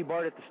 Go see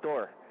Bart at the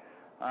store.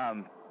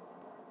 I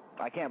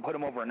can't put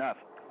him over enough.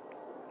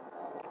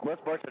 Plus,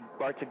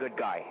 Bart's a good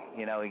guy.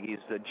 He's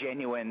a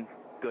genuine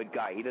good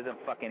guy. He doesn't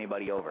fuck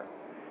anybody over.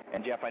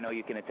 And, Jeff, I know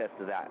you can attest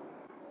to that.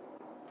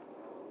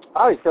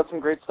 Oh, he's got some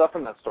great stuff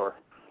in that store.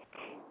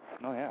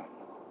 Oh, yeah.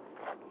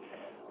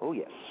 Oh,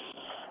 yes.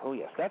 Oh,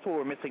 yes. That's what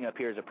we're missing up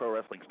here is a pro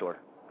wrestling store.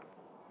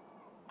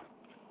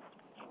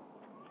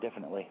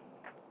 Definitely.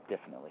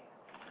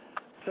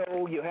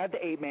 So you had the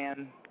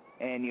 8-man,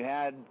 and you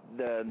had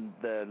the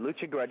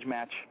Lucha Grudge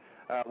match.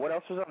 What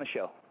else was on the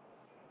show?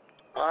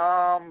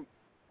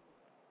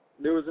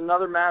 There was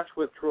another match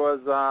which was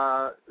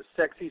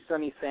Sexy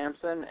Sonny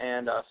Sampson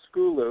and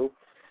Skulu,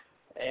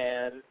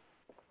 and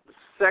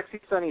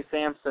Sexy Sonny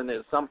Sampson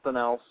is something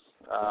else.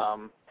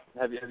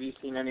 Have you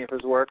seen any of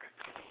his work?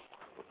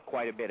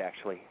 Quite a bit,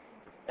 actually.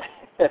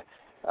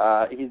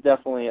 He's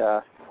definitely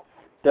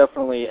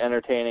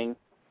entertaining,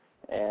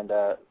 and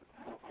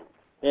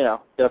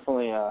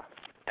definitely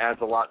adds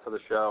a lot to the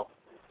show.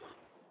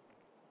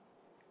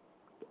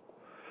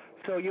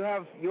 So you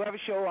have a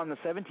show on the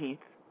 17th.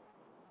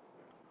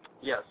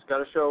 Yes, got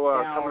a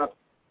show coming up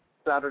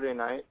Saturday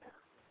night.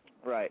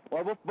 Right.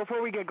 Well,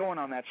 before we get going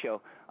on that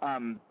show,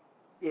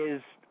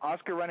 is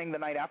Oscar running the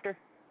night after?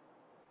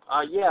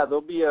 Yeah,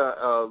 there'll be a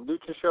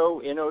lucha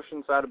show in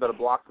Oceanside, about a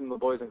block from the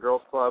Boys and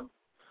Girls Club,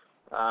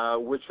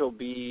 which will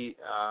be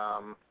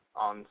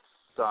on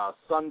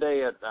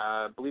Sunday at,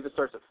 I believe it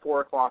starts at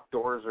 4 o'clock.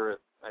 Doors are at,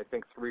 I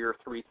think, 3 or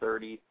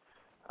 3:30.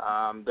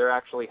 They're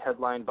actually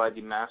headlined by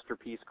the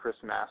Masterpiece Chris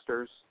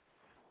Masters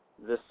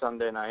this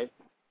Sunday night.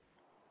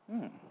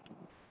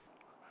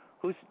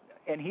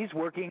 He's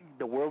working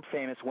the world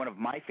famous, one of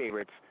my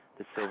favorites,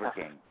 the Silver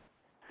King.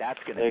 That's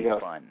going to be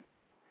fun.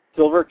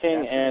 Silver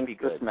King and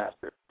Chris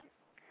Masters.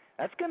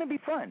 That's going to be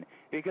fun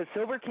because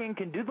Silver King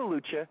can do the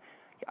lucha.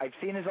 I've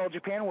seen his All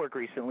Japan work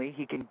recently.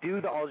 He can do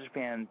the All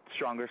Japan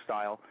stronger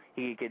style.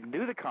 He can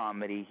do the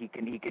comedy. He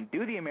can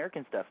do the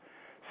American stuff.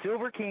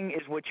 Silver King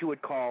is what you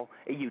would call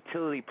a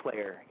utility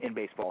player in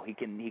baseball. He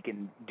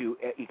can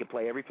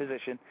play every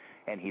position,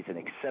 and he's an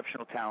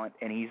exceptional talent,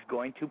 and he's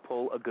going to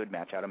pull a good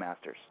match out of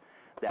Masters.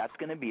 That's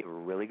going to be a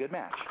really good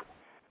match.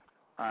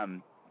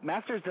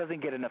 Masters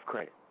doesn't get enough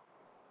credit.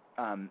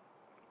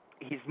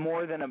 He's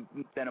more than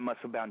a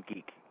muscle-bound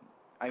geek.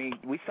 I mean,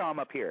 we saw him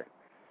up here.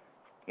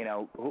 You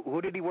know,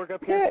 who did he work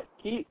up here?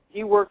 Yeah,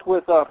 he worked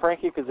with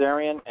Frankie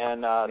Kazarian,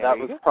 and that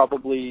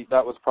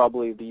was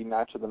probably the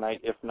match of the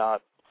night, if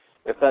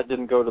that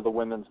didn't go to the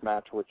women's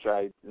match, which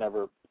I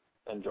never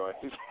enjoy.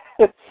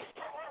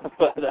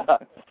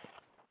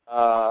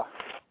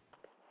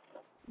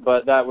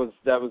 But that was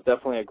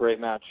definitely a great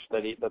match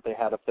that they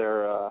had up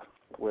there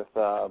with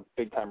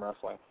Big Time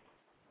Wrestling.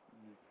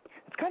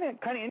 It's kind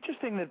of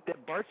interesting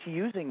that Bart's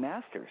using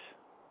Masters.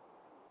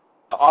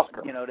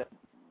 Oscar. You know,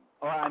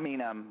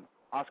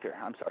 Oscar.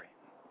 I'm sorry.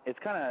 It's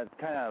kind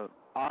of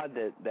odd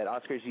that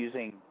Oscar's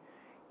using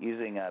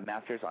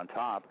Masters on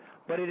top,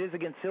 but it is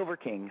against Silver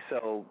King,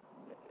 so.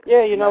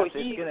 Yeah, you're gonna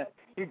see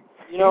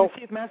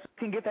if Masters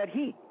can get that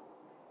heat.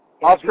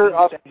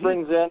 Oscar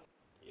brings in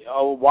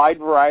a wide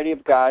variety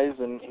of guys,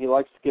 and he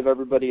likes to give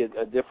everybody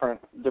a different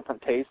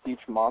taste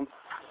each month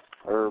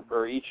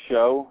or each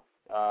show.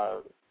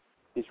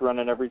 He's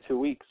running every 2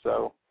 weeks,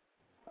 so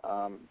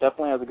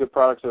definitely has a good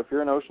product. So if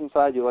you're in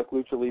Oceanside, you like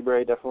Lucha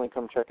Libre, definitely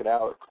come check it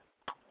out.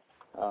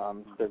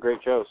 They're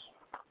great shows.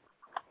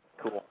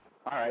 Cool.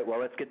 All right, well,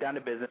 let's get down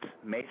to business.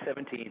 May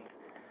 17th,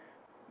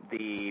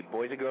 the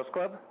Boys and Girls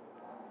Club.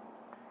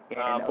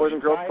 Boys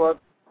and Girls Club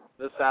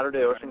this Saturday,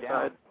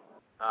 Oceanside.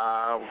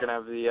 We're going to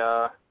have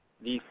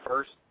the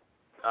first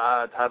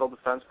title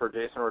defense for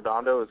Jason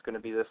Redondo is going to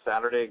be this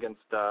Saturday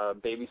against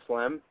Baby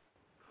Slim.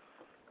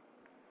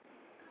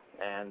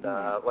 And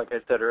like I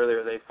said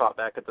earlier, they fought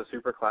back at the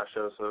Superclass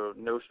show, so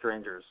no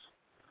strangers.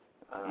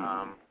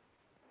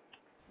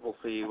 We'll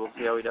see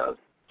how he does.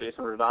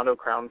 Jason Redondo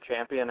crowned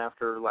champion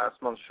after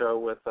last month's show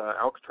with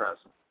Alcatraz.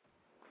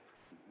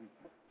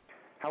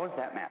 How was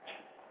that match?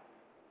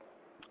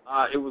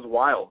 It was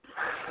wild.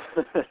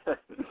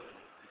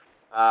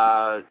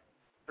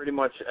 Pretty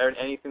much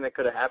anything that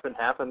could have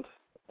happened,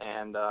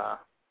 and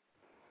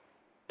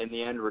in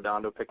the end,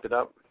 Redondo picked it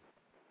up.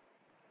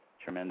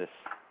 Tremendous.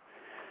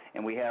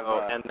 And we have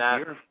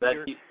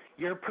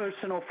your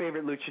personal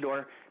favorite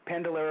luchador,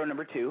 Pandalero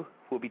number 2,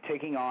 will be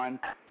taking on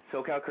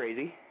SoCal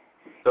Crazy.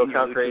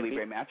 SoCal Crazy.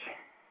 Libre match.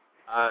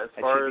 As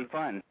far as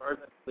I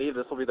believe,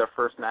 this will be their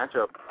first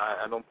matchup.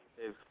 I don't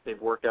think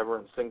they've worked ever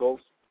in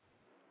singles.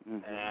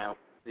 And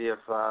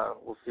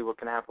we'll see what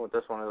can happen with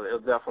this one. It'll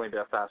definitely be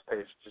a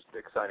fast-paced, just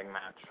exciting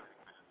match.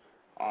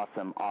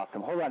 Awesome.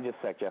 Hold on just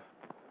a sec, Jeff.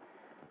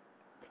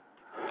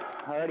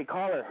 Alrighty,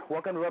 caller.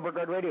 Welcome to Rubber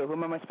Guard Radio.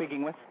 Who am I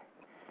speaking with?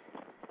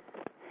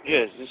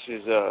 Yes, this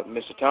is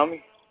Mr.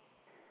 Tommy.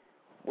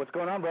 What's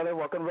going on, brother?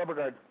 Welcome to Rubber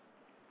Guard.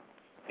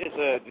 Yes,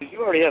 did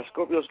you already have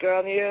Scorpio Sky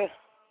on the air?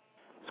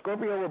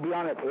 Scorpio will be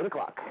on at 8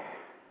 o'clock.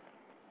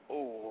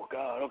 Oh,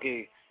 God,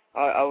 okay.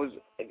 I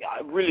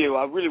really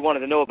wanted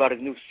to know about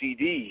his new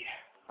CD.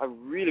 I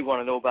really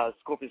want to know about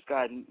Scorpio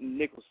Sky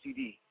Nickel's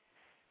CD.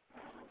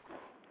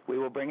 We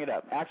will bring it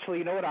up. Actually,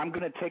 you know what? I'm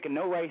going to take a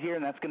note right here,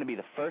 and that's going to be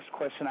the first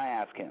question I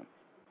ask him.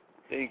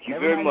 Thank you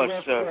very much,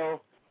 sir.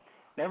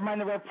 Never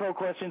mind the Rev Pro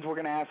questions. We're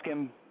going to ask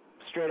him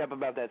straight up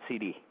about that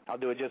CD. I'll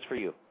do it just for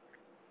you.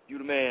 You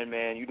the man,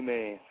 man. You the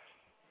man.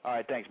 All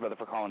right. Thanks, brother,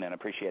 for calling in. I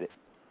appreciate it.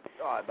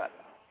 All right, bye.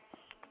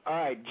 All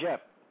right,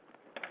 Jeff.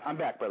 I'm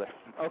back, brother.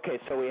 Okay,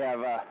 so we have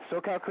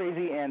SoCal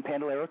Crazy and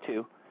Pandalero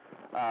 2.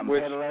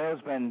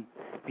 Pandalero's been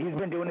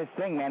doing his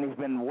thing, man. He's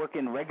been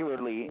working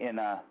regularly in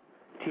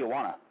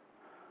Tijuana.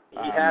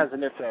 He has,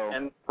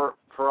 and for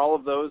all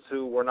of those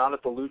who were not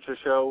at the Lucha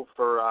show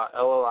for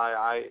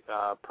LLII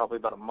probably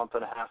about a month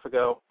and a half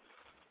ago,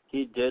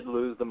 he did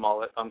lose the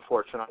mullet,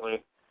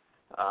 unfortunately.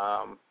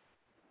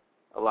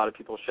 A lot of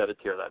people shed a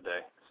tear that day.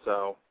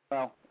 So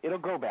well, it'll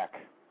grow back.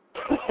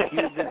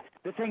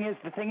 the thing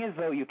is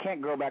though, you can't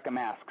grow back a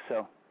mask.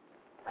 So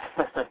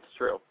that's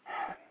true.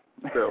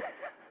 True.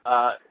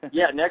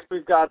 Next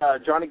we've got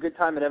Johnny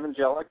Goodtime and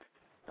Evangelic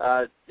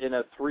in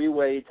a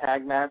 3-way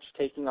tag match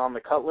taking on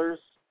the Cutlers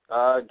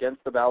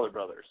against the Ballard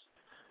Brothers.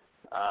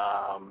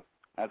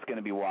 That's going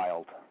to be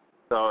wild.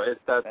 So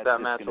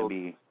that match it'll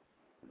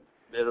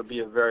be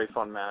a very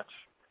fun match.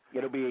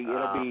 It'll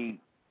be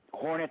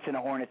hornets in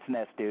a hornet's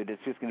nest, dude.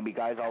 It's just going to be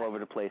guys all over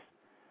the place.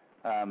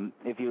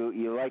 If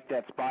you like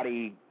that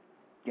spotty,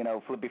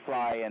 flippy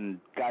fly and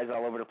guys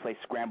all over the place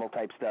scramble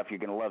type stuff, you're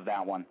going to love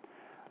that one.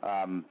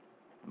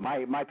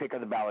 My pick are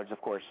the Ballards,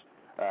 of course,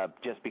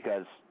 just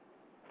because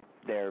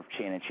they're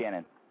Shane and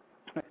Shannon.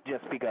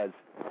 Just because.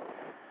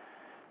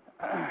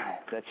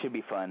 That should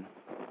be fun.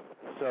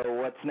 So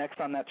what's next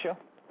on that show?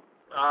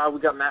 We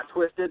got Matt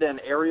Twisted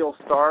and Aerial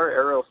Star.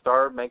 Aerial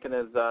Star making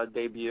his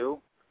debut.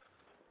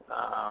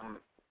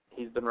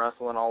 He's been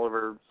wrestling all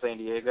over San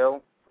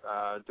Diego,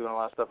 doing a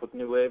lot of stuff with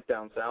New Wave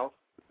down south.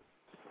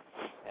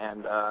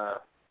 And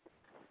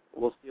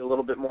we'll see a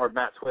little bit more of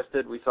Matt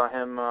Twisted. We saw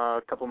him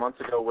a couple months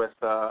ago with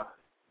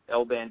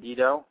El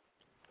Bandito,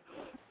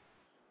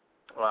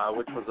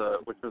 which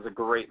was a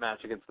great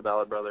match against the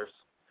Ballard Brothers.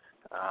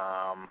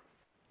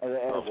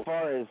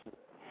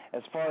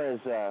 As far as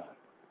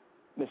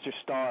Mr.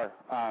 Starr,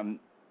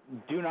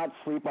 do not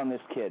sleep on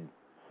this kid.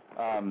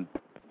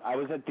 I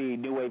was at the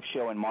New Wave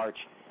show in March,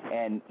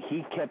 and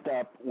he kept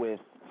up with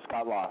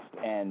Scott Lost,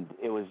 and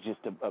it was just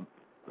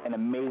an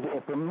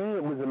amazing. For me,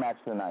 it was the match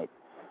of the night.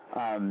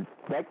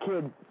 That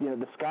kid,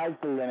 the sky's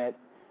the limit.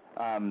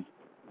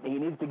 He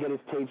needs to get his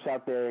tapes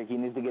out there. He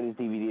needs to get his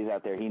DVDs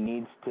out there. He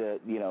needs to,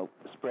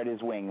 spread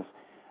his wings.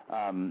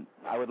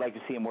 I would like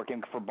to see him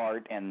working for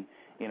Bart and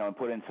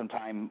put in some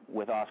time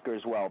with Oscar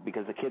as well,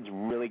 because the kid's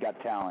really got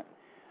talent.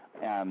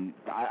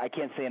 I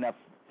can't say enough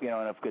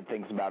good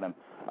things about him.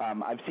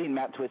 I've seen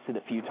Matt Twisted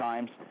a few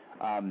times.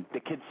 The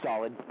kid's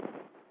solid.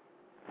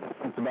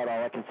 That's about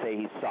all I can say.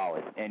 He's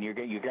solid, and you're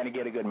going to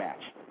get a good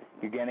match.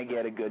 You're going to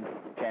get a good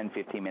 10,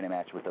 15-minute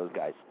match with those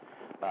guys.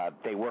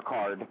 They work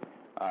hard,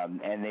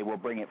 and they will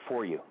bring it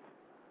for you.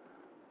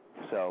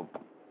 So,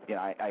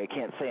 I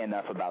can't say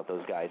enough about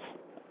those guys.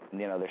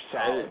 They're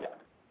solid.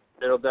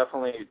 It'll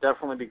definitely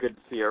be good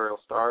to see Aerial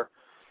Star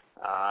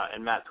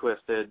and Matt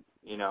Twisted.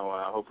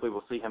 Hopefully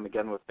we'll see him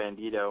again with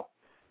Bandito.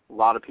 A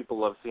lot of people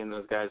love seeing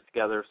those guys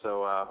together,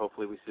 so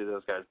hopefully we see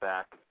those guys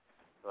back.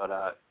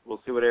 But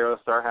we'll see what Aerial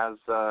Star has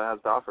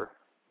to offer.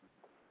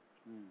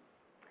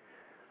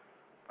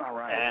 All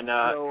right. And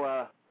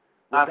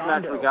last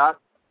match we got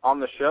on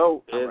the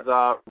show is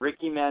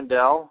Ricky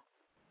Mandel.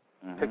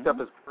 Picked up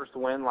his first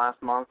win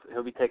last month.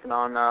 He'll be taking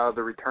on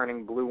the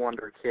returning Blue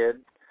Wonder Kid.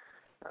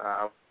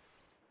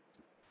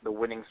 The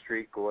winning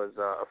streak was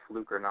a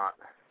fluke or not.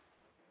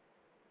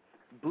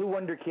 Blue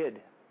Wonder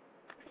Kid.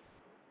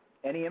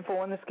 Any info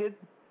on this kid?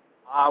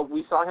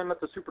 We saw him at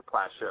the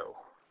Superclass show.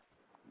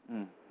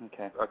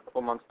 Okay. A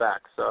couple months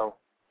back. So.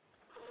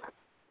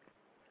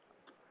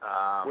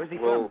 Where's he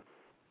from?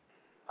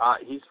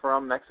 He's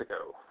from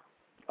Mexico.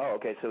 Oh,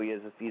 okay. So he's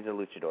a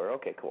luchador.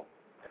 Okay, cool.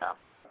 Yeah.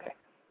 Okay.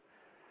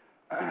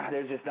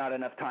 There's just not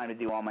enough time to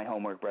do all my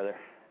homework, brother.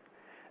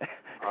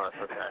 Oh,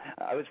 that's okay.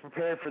 I was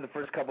prepared for the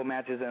first couple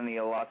matches, and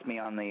you lost me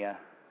on the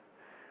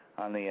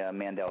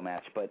Mandel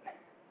match, but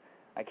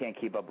I can't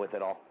keep up with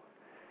it all.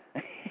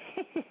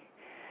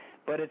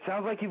 But it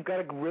sounds like you've got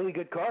a really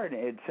good card.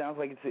 It sounds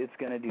like it's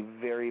going to do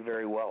very,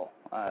 very well.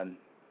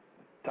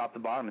 Top to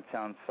bottom, it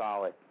sounds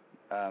solid.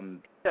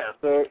 Yeah.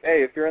 So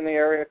hey, if you're in the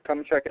area,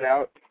 come check it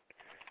out.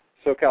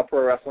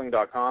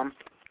 SoCalProWrestling.com.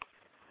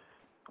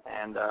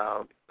 And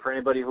for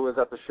anybody who was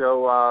at the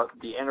show,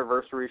 the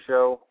anniversary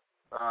show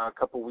a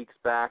couple weeks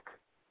back,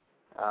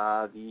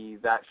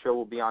 that show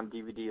will be on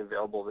DVD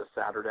available this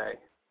Saturday.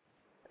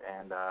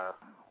 And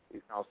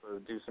you can also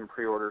do some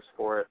pre-orders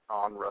for it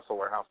on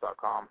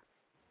WrestleWarehouse.com.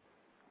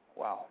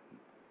 Wow.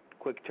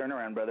 Quick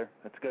turnaround, brother.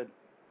 That's good.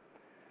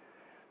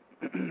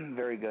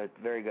 Very good.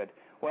 Very good.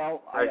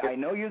 Well, I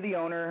know you're the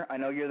owner. I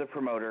know you're the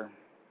promoter.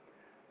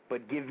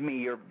 But give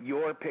me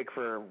your pick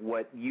for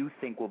what you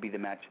think will be the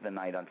match of the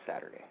night on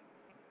Saturday.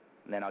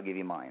 And then I'll give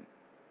you mine.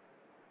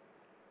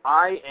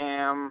 I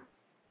am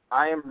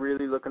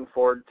really looking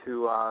forward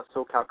to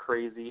SoCal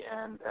Crazy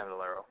and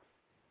Bandolero.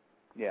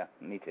 Yeah,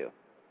 me too.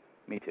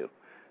 Me too.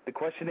 The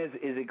question is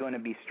it going to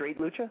be straight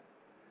lucha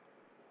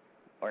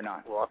or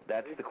not? Well,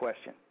 that's the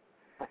question.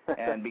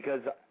 And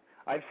because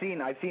I've seen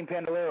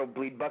Pandolero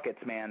bleed buckets,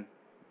 man.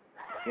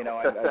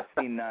 I've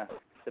seen the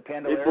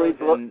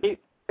Pandoleros. He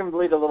can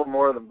bleed a little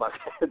more than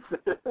buckets.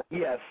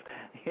 Yes,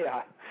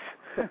 yeah,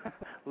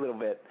 a little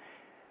bit.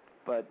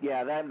 But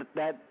yeah,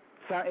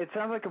 it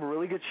sounds like a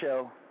really good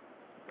show.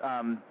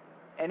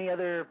 Any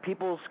other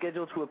people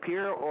scheduled to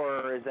appear,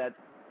 or is that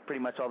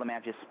pretty much all the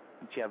matches?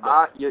 What you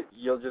have?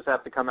 You'll just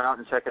have to come out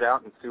and check it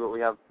out and see what we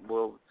have.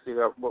 We'll see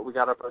what we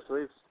got up our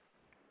sleeves.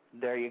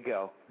 There you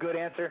go. Good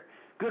answer.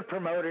 Good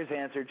promoter's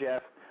answer,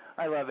 Jeff.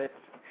 I love it.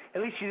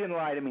 At least you didn't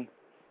lie to me.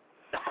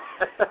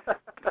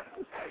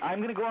 I'm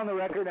going to go on the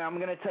record, and I'm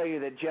going to tell you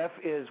that Jeff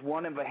is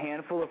one of a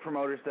handful of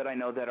promoters that I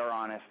know that are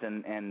honest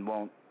and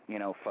won't,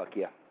 fuck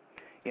you.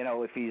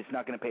 If he's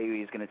not going to pay you,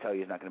 he's going to tell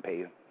you he's not going to pay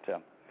you.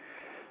 So,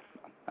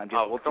 I'm just.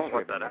 Oh, well, don't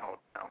let that out.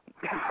 No.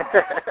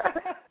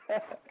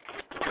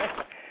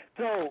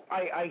 So,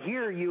 I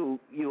hear you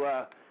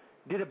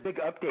did a big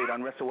update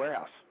on Wrestle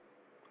Warehouse.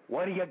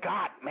 What do you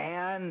got,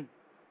 man?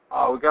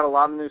 Oh, we got a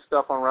lot of new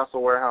stuff on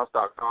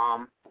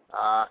WrestleWarehouse.com.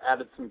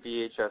 Added some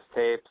VHS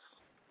tapes.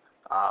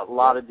 A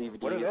lot of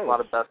DVDs. A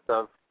lot of best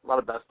of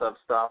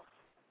stuff.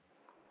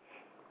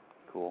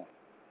 Cool.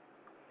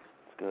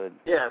 It's good.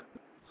 Yeah.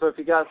 So if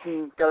you got a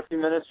few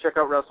minutes, check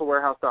out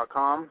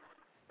WrestleWarehouse.com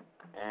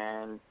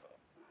and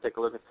take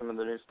a look at some of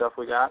the new stuff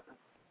we got.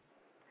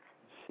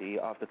 See,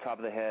 off the top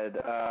of the head,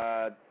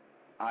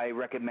 I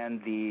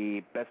recommend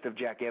the Best of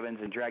Jack Evans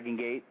and Dragon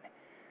Gate.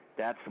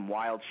 That's some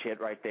wild shit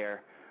right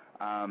there.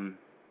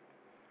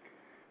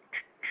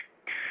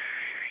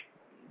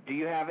 Do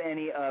you have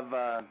any of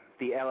the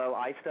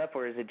LLI stuff,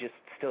 or is it just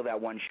still that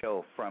one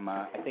show from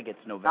I think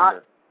it's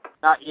November?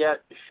 Not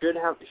yet. Should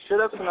have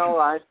some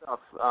LLI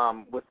stuff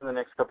within the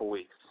next couple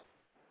weeks.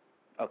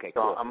 Okay,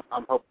 so cool.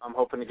 I'm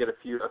hoping to get a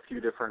few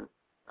different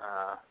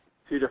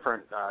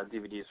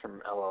DVDs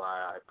from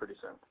LLI pretty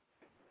soon.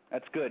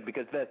 That's good,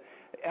 because the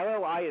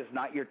LLI is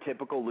not your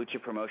typical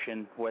lucha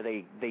promotion where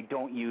they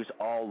don't use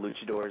all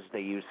luchadors. They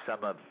use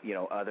some of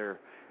other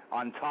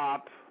on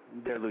top.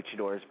 They're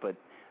luchadors, but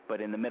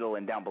in the middle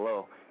and down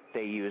below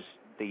they use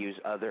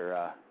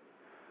other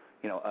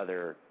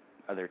other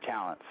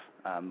talents.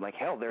 Like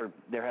hell, they're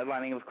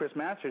headlining with Chris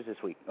Masters this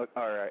week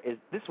or is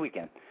this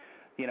weekend.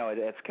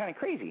 It's kind of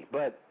crazy,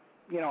 but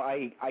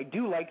I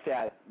do like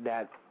that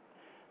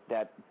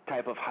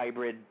type of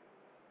hybrid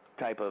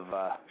type of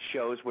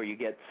shows where you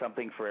get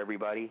something for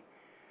everybody.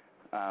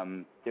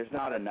 There's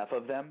not enough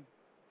of them.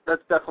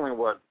 That's definitely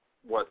what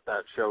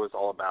that show is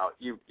all about.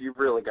 You've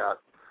really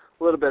got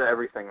a little bit of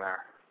everything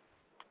there.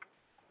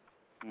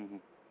 Mm-hmm.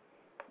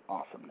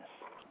 Awesomeness.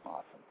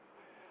 Awesome.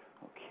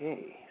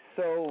 Okay.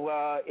 So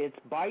it's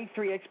buy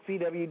 3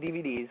 XPW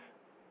DVDs,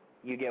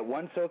 you get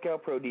 1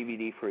 SoCal Pro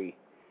DVD free.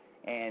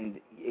 And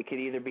it could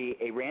either be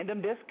a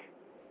random disc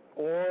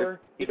or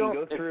you can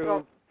go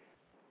through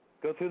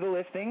the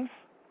listings.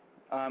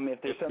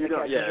 If there's something that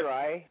catches your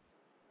eye.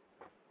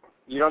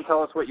 You don't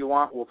tell us what you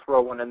want, we'll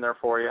throw one in there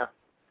for you.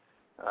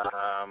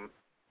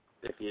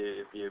 If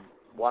you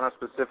want a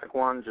specific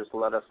one, just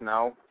let us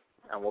know,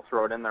 and we'll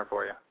throw it in there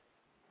for you.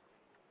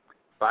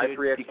 Buy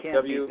 3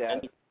 XPW,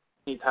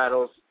 any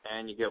titles,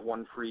 and you get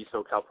 1 free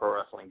SoCal Pro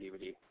Wrestling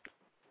DVD.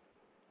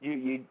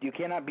 You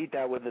cannot beat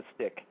that with a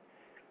stick.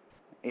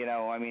 You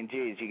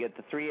get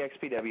the 3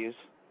 XPWs,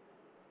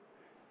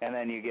 and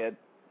then you get,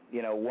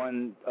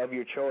 one of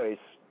your choice,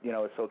 a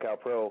SoCal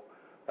Pro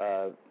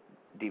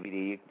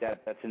DVD.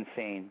 That's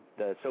insane.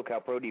 The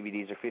SoCal Pro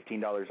DVDs are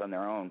 $15 on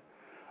their own.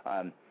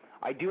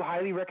 I do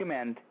highly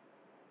recommend,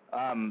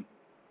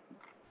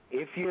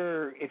 if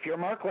you're a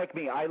mark like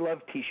me, I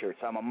love T-shirts.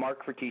 I'm a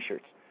mark for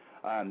T-shirts.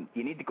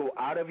 You need to go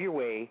out of your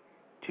way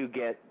to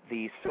get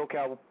the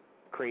SoCal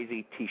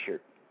Crazy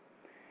T-shirt.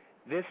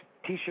 This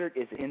T-shirt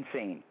is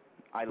insane.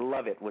 I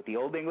love it with the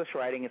Old English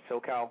writing and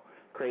SoCal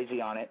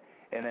Crazy on it,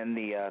 and then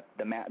the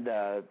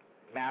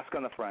mask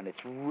on the front.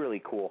 It's really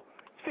cool.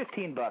 It's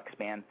 $15,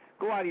 man.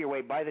 Go out of your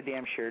way, buy the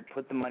damn shirt,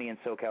 put the money in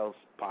SoCal's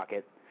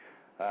pocket.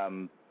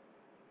 It's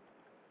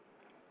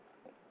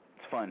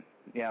fun.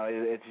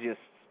 It's just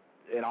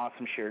an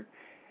awesome shirt.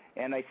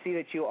 And I see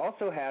that you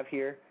also have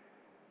here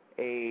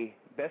a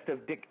Best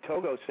of Dick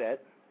Togo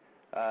set.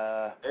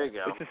 There you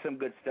go. This is some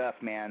good stuff,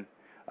 man.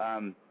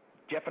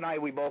 Jeff and I,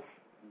 we both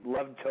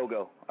loved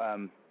Togo.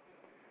 I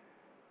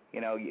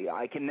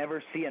can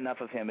never see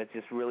enough of him. It's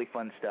just really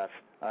fun stuff.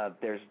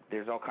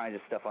 There's all kinds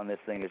of stuff on this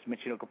thing. There's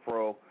Michinoku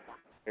Pro.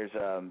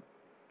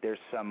 There's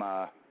some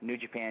New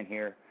Japan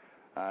here.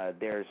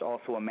 There's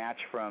also a match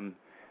from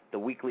the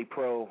Weekly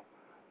Pro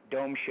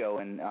Dome show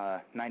in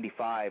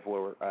 '95,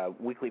 where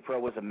Weekly Pro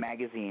was a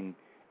magazine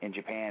in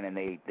Japan, and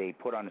they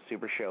put on a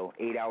super show,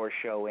 8-hour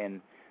show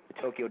in the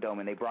Tokyo Dome,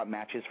 and they brought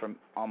matches from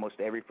almost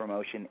every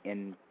promotion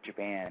in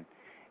Japan.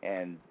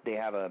 And they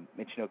have a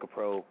Michinoku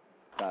Pro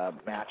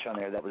match on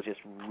there that was just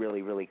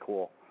really, really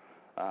cool.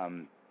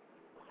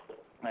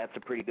 That's a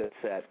pretty good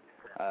set.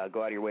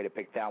 Go out of your way to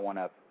pick that one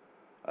up.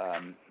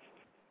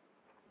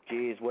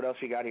 Geez, what else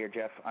you got here,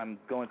 Jeff? I'm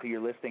going through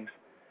your listings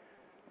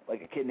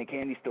like a kid in a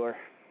candy store.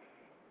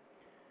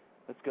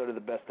 Let's go to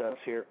the best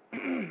ofs here.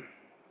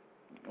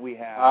 We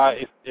have...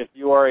 if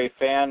you are a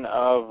fan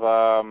of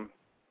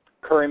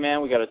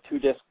Curryman, we got a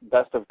 2-disc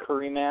best of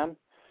Curryman,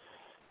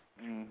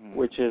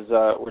 which is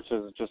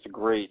just a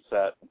great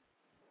set.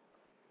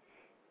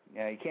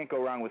 Yeah, you can't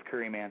go wrong with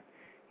Curryman.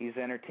 He's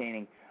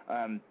entertaining.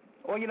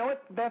 Well, you know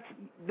what?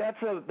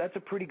 That's a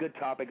pretty good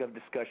topic of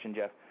discussion,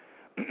 Jeff.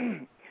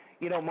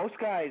 Most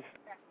guys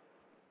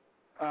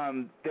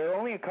there are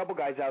only a couple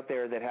guys out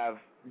there that have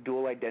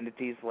dual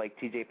identities like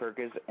T.J.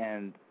 Perkins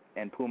and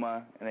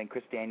Puma, and then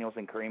Chris Daniels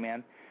and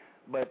Curryman.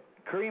 But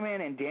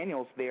Curryman and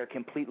Daniels, they are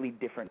completely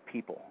different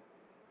people.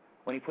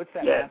 When he puts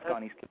that mask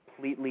on, he's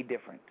completely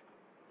different.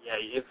 Yeah,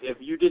 if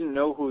you didn't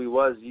know who he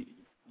was, you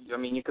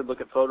could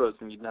look at photos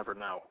and you'd never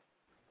know.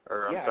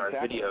 Or,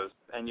 exactly. Videos,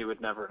 and you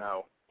would never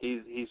know.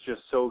 He's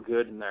just so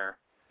good in there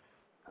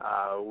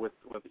with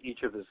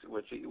each of his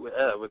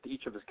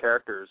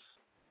characters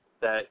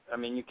that,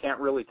 you can't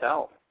really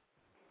tell.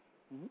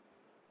 Mm-hmm.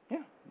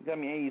 Yeah,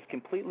 he's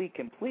completely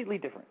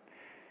different.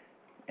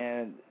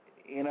 And,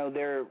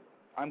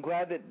 I'm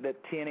glad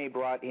that TNA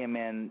brought him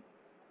in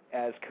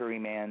as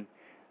Curryman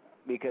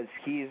because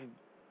he's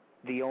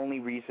the only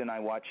reason I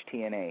watch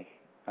TNA.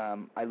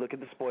 I look at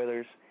the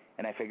spoilers,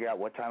 and I figure out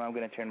what time I'm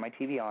going to turn my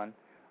TV on.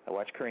 I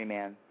watch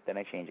Curryman, then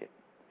I change it.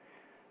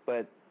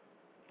 But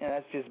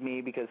that's just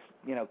me because,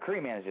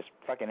 Curryman is just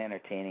fucking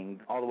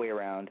entertaining all the way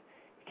around.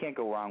 You can't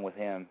go wrong with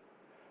him.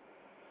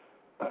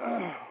 Let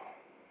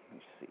me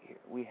see here.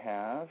 We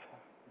have...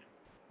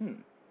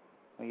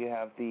 You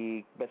have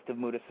the Best of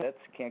Muda sets.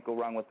 Can't go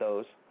wrong with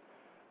those.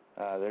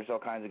 There's all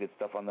kinds of good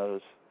stuff on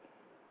those.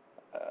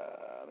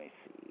 Let me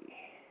see.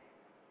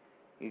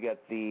 You got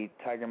the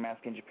Tiger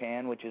Mask in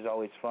Japan, which is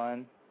always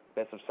fun.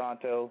 Best of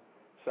Santo,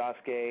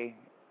 Sasuke.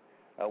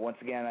 Once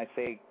again, I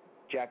say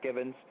Jack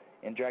Evans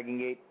in Dragon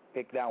Gate.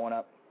 Pick that one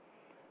up.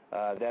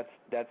 That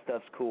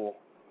stuff's cool.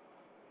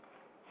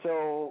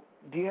 So,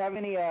 do you have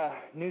any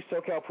new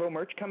SoCal Pro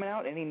merch coming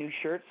out? Any new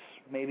shirts?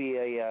 Maybe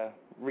a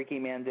Ricky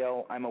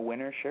Mandel I'm a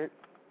Winner shirt?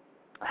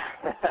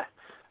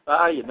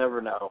 You never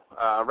know.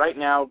 Right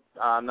now,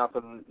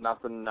 nothing.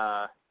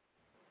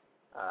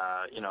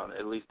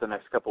 At least the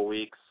next couple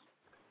weeks.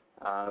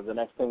 The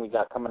next thing we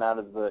got coming out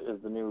is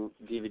the new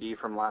DVD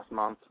from last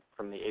month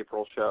from the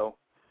April show.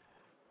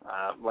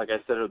 Like I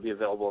said, it'll be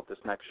available at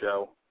this next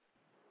show.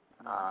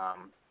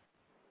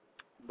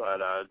 But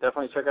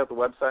definitely check out the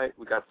website.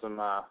 We got some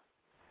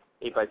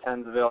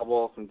 8x10s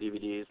available, some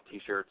DVDs,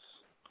 T-shirts.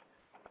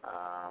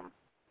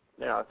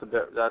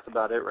 That's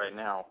about it right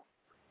now.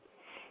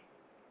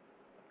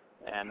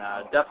 And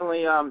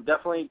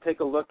definitely take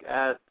a look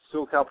at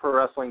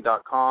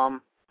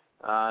SoCalProWrestling.com.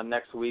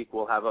 Next week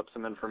we'll have up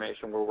some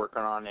information. We're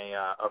working on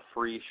a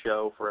free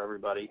show for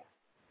everybody.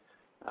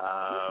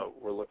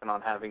 We're looking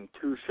on having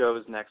 2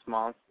 shows next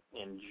month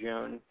in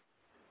June,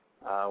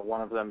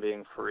 one of them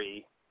being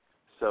free.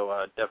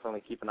 So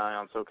definitely keep an eye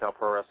on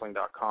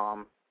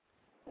SoCalProWrestling.com,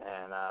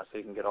 and so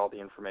you can get all the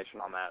information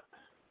on that.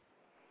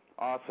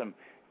 Awesome.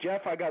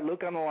 Jeff, I got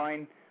Luke on the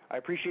line. I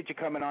appreciate you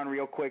coming on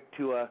real quick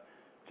to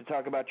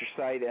talk about your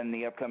site and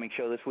the upcoming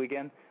show this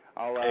weekend.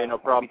 No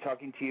problem. I'll be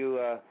talking to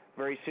you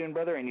very soon,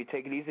 brother, and you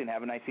take it easy and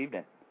have a nice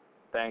evening.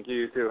 Thank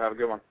you, too. Have a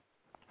good one.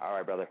 All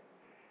right, brother.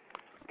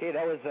 Okay,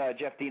 that was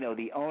Jeff Dino,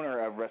 the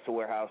owner of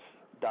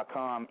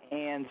WrestleWarehouse.com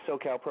and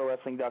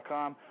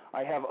SoCalProWrestling.com.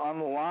 I have on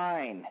the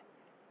line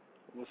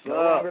no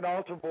longer an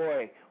altar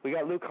boy. We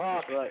got Luke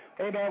Hawk. Right.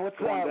 Hey, man, what's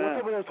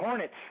up with those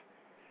Hornets?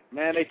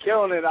 Man, they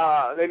killing it.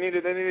 They need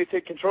to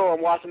take control.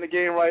 I'm watching the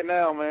game right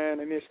now, man.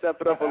 They need to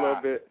step it up a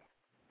little bit.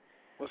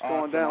 What's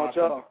going down with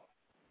y'all?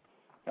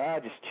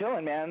 Just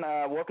chilling, man.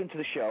 Welcome to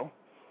the show.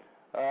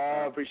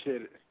 I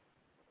appreciate it.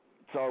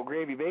 It's all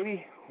gravy,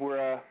 baby.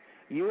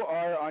 You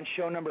are on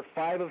show number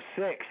 5 of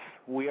 6.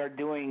 We are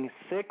doing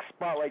 6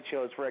 spotlight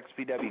shows for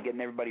XPW,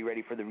 getting everybody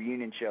ready for the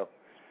reunion show.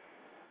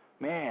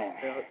 Man.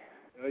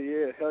 Hell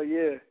yeah.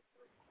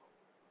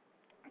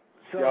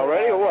 So, y'all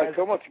ready or what?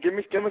 Come on, give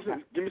me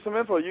some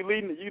info. You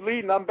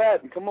leading, I'm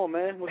batting. Come on,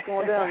 man. What's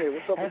going down here?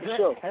 What's up with the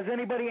show? Has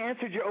anybody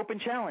answered your open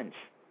challenge?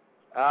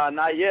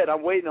 Not yet.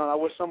 I'm waiting on it. I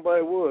wish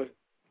somebody would.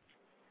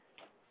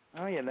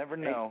 Oh, you never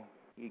know.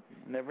 You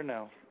never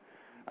know.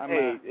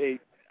 Hey,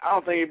 I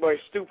don't think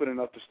anybody's stupid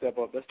enough to step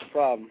up. That's the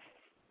problem.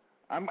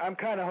 I'm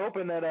kind of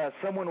hoping that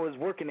someone was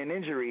working an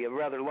injury, a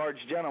rather large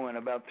gentleman,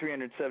 about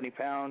 370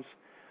 pounds.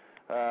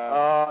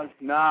 Nah,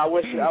 I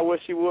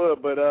wish he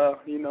would, but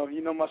you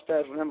know my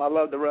stats with him. I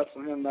love to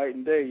wrestle him night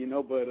and day,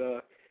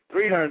 but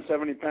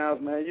 370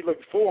 pounds, man. You look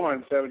at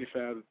 470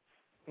 pounds.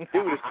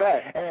 Dude is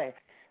fat. Hey,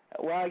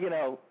 well,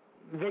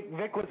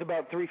 Vic was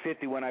about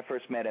 350 when I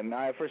first met him.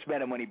 I first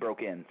met him when he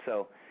broke in,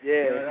 so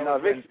yeah,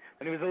 when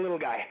he was a little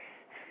guy.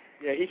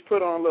 Yeah, he's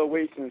put on a little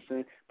weight since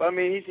then. But I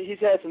mean, he's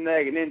had some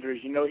nagging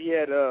injuries. He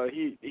had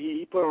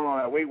he put on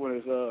that weight when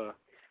his I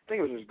think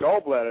it was his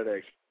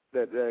gallbladder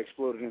that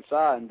exploded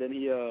inside, and then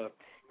it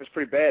was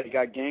pretty bad. He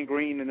got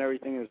gangrene and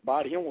everything in his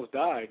body. He almost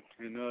died,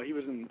 and he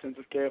was in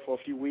intensive care for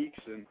a few weeks,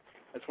 and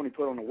that's when he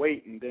put on the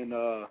weight. And then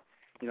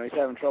he's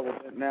having trouble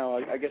now.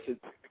 I guess it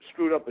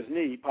screwed up his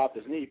knee. He popped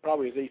his knee,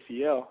 probably his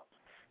ACL.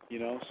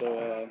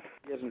 So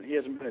he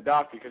hasn't been a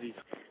doctor because he's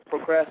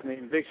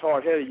procrastinating. Vic's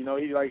hard-headed. He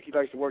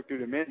likes to work through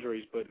them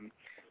injuries, but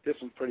this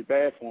one's pretty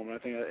bad for him. And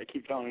I think I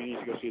keep telling him he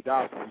needs to go see a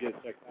doctor and get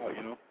it checked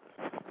out.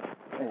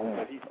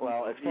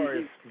 Well, as far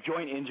as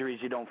joint injuries,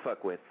 you don't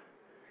fuck with.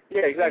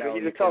 Yeah, exactly.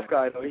 You know, he's a tough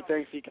guy, though. He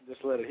thinks he can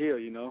just let it heal,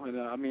 you know. And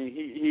I mean,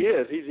 he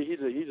is.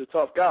 He's a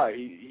tough guy.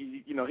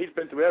 He you know, he's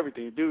been through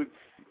everything, dude.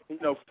 You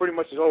know, pretty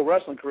much his whole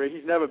wrestling career,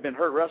 he's never been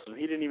hurt wrestling.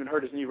 He didn't even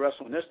hurt his knee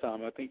wrestling this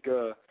time. I think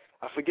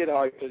I forget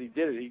how he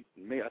did it.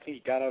 I think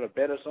he got out of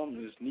bed or something,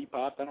 and his knee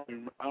popped. I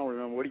don't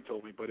remember what he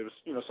told me, but it was,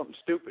 you know, something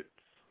stupid.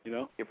 You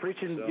know. You're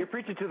preaching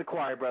to the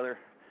choir, brother.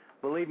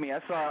 Believe me, I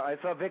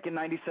saw Vic in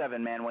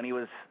 '97, man, when he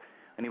was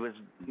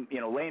you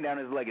know, laying down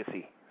his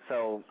legacy.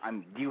 So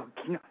you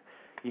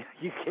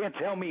can't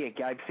tell me.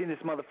 I've seen this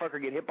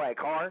motherfucker get hit by a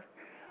car.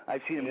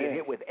 I've seen him get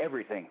hit with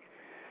everything.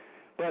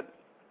 But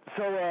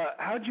so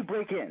how'd you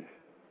break in?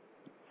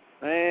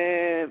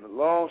 Man,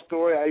 long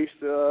story. I used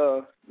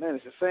to man,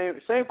 it's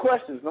the same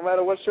questions no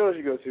matter what shows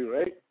you go to,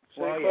 right?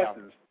 Same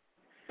questions.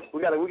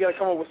 We gotta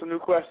come up with some new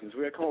questions.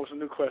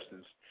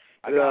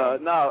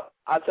 No,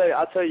 I'll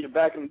tell you,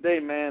 back in the day,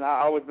 man,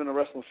 I always been a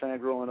wrestling fan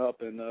growing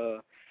up, and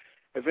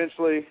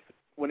eventually,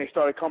 when they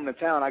started coming to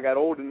town, I got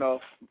old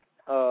enough.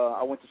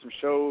 I went to some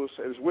shows.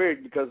 It was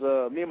weird because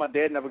me and my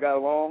dad never got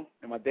along,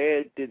 and my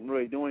dad didn't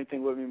really do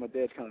anything with me. My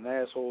dad's kind of an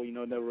asshole, you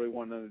know, never really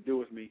wanted nothing to do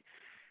with me.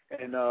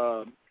 And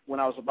when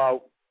I was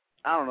about,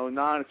 I don't know,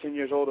 9 or 10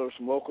 years old, there were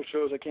some local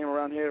shows that came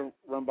around here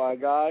run by a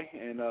guy,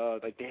 and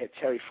like they had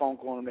Terry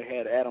Funk on them. They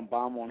had Adam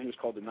Bomb on. He was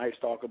called the Night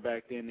Stalker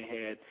back then. They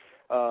had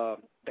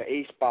the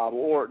Ace Bob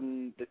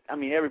Orton,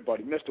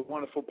 everybody, Mr.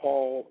 Wonderful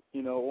Paul,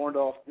 you know,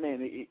 Orndorff, man,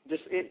 the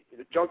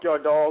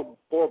Junkyard Dog,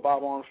 poor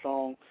Bob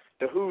Armstrong,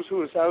 the Who's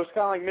Who. So it was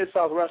kind of like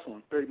Mid-South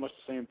Wrestling, pretty much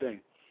the same thing.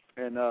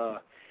 And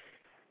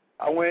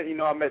I went, you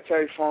know, I met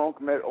Terry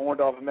Funk, met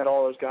Orndorff, I met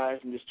all those guys,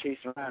 and just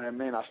chasing around, and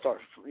man, I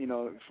started, you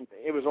know,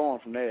 it was on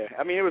from there.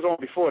 I mean, it was on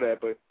before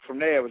that, but from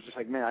there it was just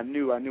like, man, I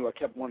knew, I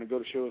kept wanting to go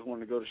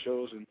to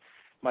shows, and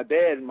my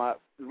dad,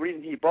 the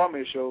reason he brought me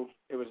to the show,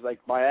 it was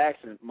like by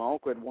accident. My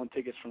uncle had won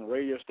tickets from the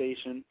radio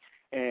station,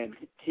 and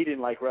he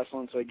didn't like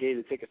wrestling, so he gave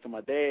the tickets to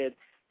my dad.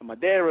 And my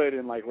dad really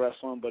didn't like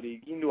wrestling, but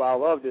he knew I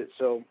loved it,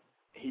 so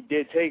he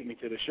did take me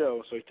to the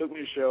show. So he took me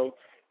to the show,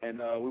 and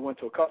we went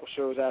to a couple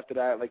shows after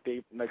that. Like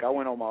I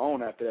went on my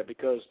own after that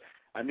because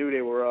I knew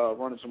they were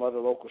running some other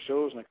local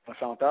shows, and I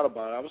found out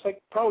about it. I was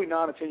like probably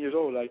 9 or 10 years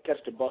old. I'd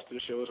catch the bus to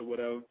the shows or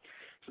whatever.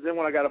 So then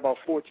when I got about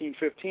 14,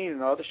 15,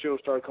 and the other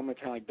shows started coming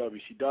to town like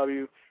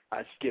WCW,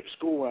 I'd skip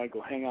school and I'd go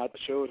hang out at the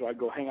shows, or I'd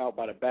go hang out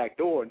by the back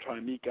door and try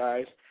to meet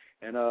guys.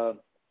 And I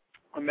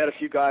met a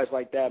few guys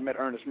like that. I met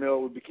Ernest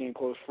Mill. We became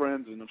close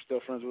friends, and I'm still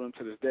friends with him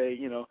to this day,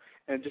 you know.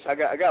 And just I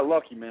got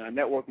lucky, man. I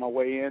networked my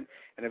way in,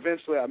 and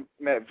eventually I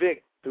met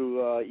Vic through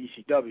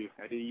ECW.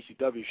 I did an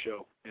ECW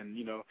show, and,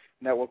 you know,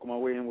 networked my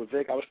way in with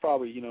Vic. I was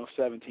probably, you know,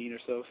 17 or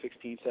so,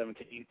 16,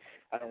 17.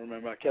 I don't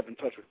remember. I kept in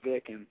touch with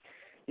Vic, and,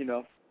 you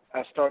know,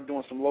 I started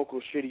doing some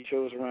local shitty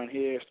shows around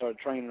here, started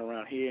training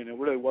around here, and it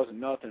really wasn't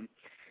nothing.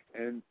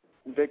 And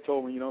Vic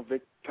told me, you know,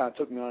 Vic kind of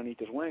took me underneath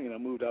his wing, and I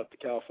moved out to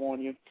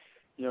California.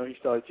 You know, he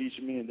started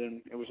teaching me, and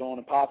then it was on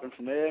and popping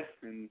from there.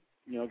 And,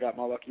 you know, got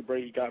my lucky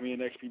break. He got me in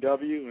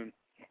XPW, and,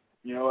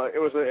 you know, it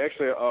was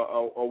actually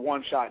a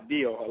one-shot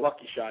deal, a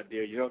lucky shot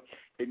deal, you know.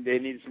 They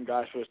needed some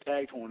guys for his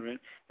tag tournament.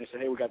 They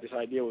said, hey, we got this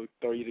idea. We'll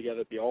throw you together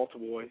at the Altar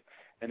Boy.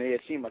 And they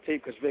had seen my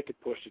tape because Vic had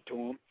pushed it to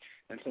them.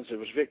 And since it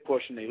was Vic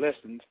pushing, they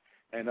listened.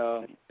 And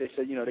they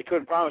said, you know, they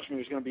couldn't promise me there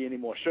was going to be any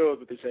more shows,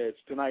 but they said, it's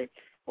tonight.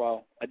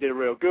 Well, I did it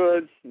real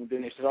good. And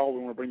then they said, oh, we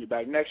want to bring you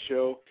back next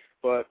show,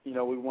 but, you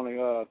know, we want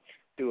to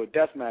do a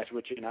death match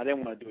with you. And I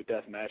didn't want to do a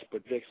death match,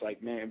 but Vic's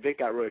like, man, Vic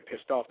got really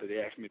pissed off that they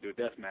asked me to do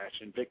a death match.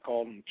 And Vic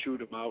called him,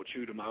 chewed him out,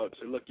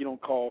 said, look, you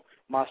don't call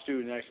my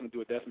student and ask him to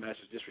do a death match.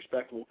 It's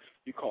disrespectful.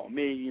 You call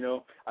me, you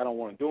know. I don't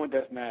want him doing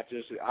death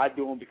matches. I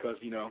do them because,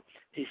 you know,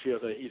 he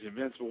feels that he's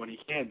invincible and he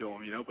can do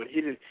them, you know. But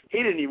he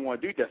didn't even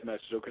want to do death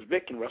matches, though, because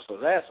Vic can wrestle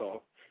his ass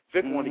off.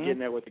 Vic wanted to get in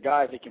there with the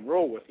guys he can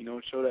roll with, you know,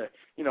 and show that,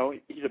 you know,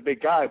 he's a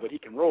big guy, but he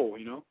can roll,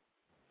 you know.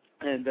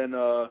 And then,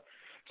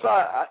 so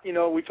I you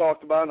know, we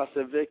talked about it, and I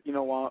said, Vic, you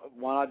know,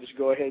 why not just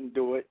go ahead and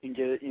do it and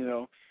get it, you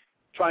know,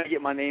 trying to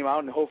get my name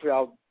out, and hopefully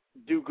I'll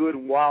do good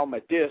while I'm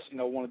at this, you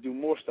know, want to do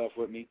more stuff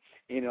with me,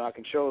 you know, I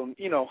can show them,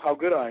 you know, how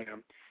good I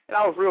am. And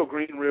I was real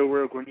green,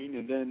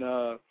 and then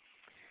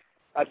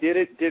I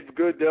did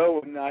good,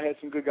 though, and I had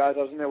some good guys.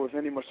 I was in there with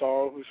Vinny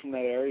Massaro, who's from that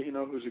area, you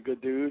know, who's a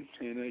good dude,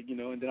 and, you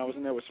know, and then I was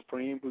in there with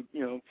Supreme, who,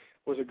 you know,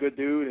 was a good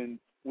dude, and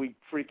we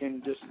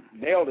freaking just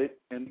nailed it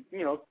and,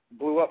 you know,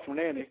 blew up from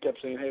there, and they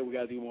kept saying, hey, we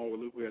got to do more with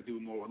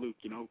Luke,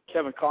 you know.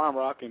 Kevin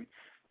Conrock and,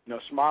 you know,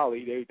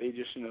 Smiley, they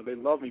just, you know, they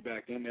loved me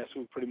back then. That's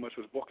who pretty much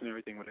was booking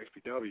everything with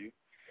XPW.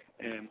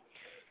 And,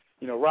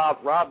 you know,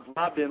 Rob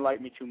didn't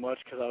like me too much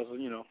because I was,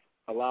 you know,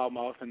 a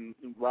loudmouth, and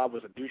Rob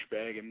was a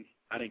douchebag, and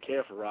I didn't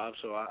care for Rob,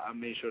 so I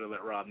made sure to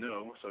let Rob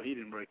know. So he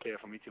didn't really care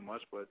for me too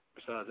much, but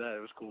besides that,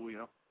 it was cool,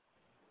 you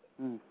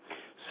know.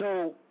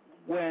 So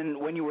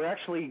when you were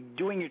actually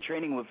doing your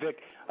training with Vic,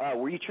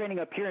 were you training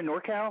up here in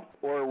NorCal,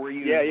 or were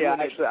you? Yeah.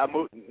 Actually, I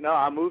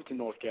moved to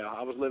NorCal.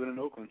 I was living in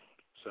Oakland,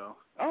 so.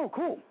 Oh,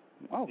 cool.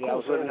 Oh, yeah, cool. I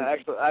was living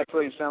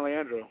actually in San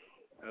Leandro.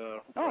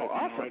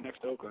 Awesome. Right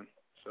next to Oakland.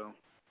 So.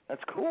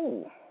 That's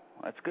cool.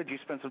 That's good. You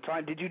spent some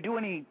time. Did you do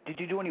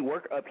any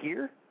work up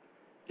here?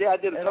 Yeah, I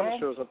did a At ton all? of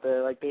shows up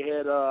there. Like they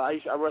had, I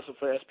wrestled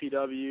for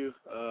SPW,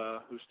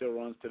 who still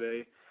runs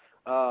today.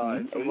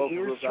 And some 8 local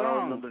years groups. strong. I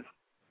don't remember.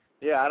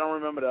 Yeah, I don't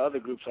remember the other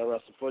groups I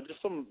wrestled for.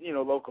 Just some,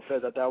 local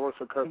feds out there. I worked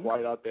for Kirk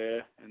White out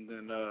there, and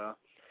then,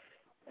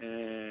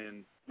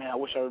 and man, I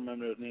wish I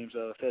remember the names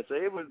of the feds.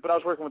 But I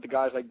was working with the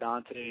guys like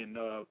Dante and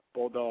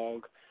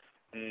Bulldog,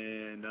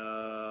 and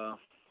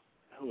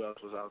who else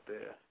was out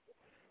there?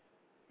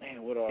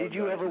 Man, what are Did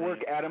you ever work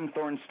names? Adam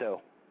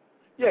Thornstowe?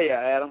 Yeah,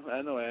 Adam.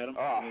 I know Adam.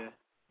 Oh, yeah.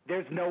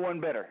 There's no one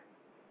better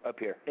up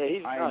here. Yeah,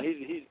 he's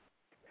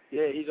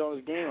on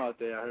his game out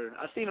there. I heard.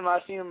 I seen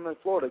him in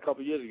Florida a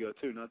couple years ago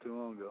too, not too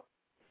long ago.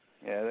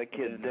 Yeah, that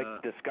kid.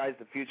 The sky's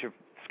the future.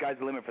 Sky's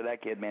the limit for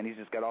that kid, man. He's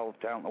just got all the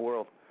talent in the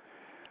world.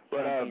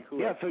 But cool.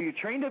 yeah, so you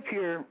trained up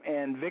here,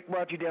 and Vic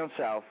brought you down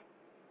south,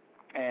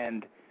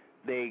 and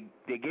they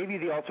gave you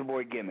the altar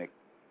boy gimmick.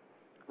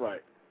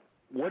 Right.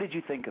 What did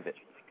you think of it?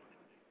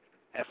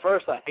 At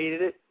first, I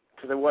hated it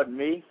because it wasn't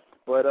me.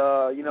 But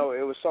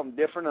it was something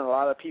different, and a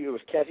lot of people. It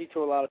was catchy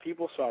to a lot of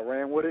people, so I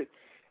ran with it.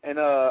 And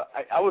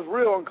I was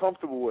real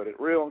uncomfortable with it,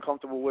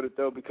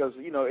 though, because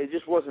it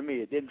just wasn't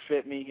me. It didn't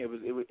fit me.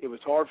 It was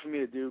hard for me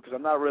to do because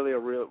I'm not really a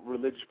real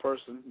religious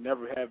person,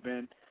 never have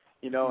been,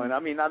 And I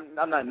mean,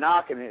 I'm not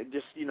knocking it.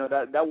 Just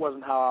that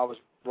wasn't how I was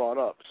brought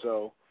up.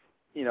 So,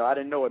 I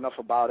didn't know enough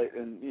about it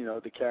and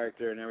the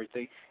character and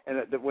everything.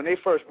 And when they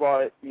first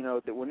brought it,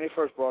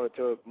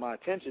 to my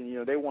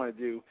attention, they wanted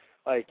to do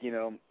like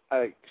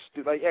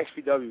like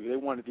XPW. They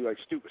wanted to do like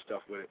stupid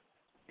stuff with it,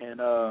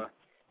 and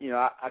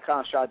I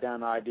kind of shot down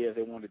the ideas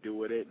they wanted to do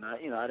with it, and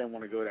I didn't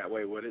want to go that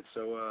way with it.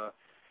 So,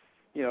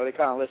 they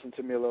kind of listened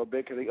to me a little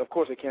bit because, of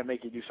course, they can't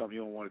make you do something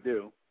you don't want to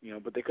do,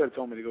 but they could have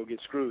told me to go get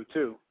screwed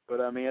too.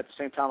 But I mean, at the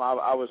same time,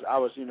 I was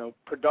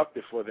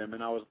productive for them,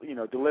 and I was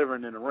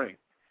delivering in the ring.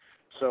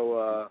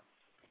 So,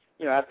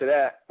 after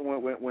that,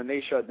 when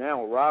they shut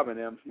down with Rob and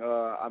them,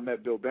 I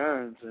met Bill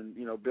Behrens, and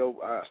Bill,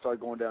 I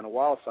started going down the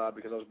wild side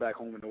because I was back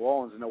home in New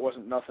Orleans, and there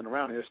wasn't nothing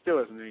around here. There still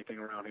isn't anything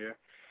around here.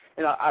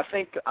 And I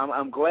think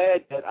I'm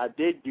glad that I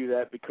did do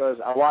that because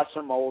I watched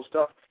some old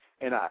stuff,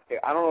 and I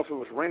don't know if it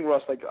was ring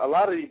rust. Like a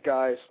lot of these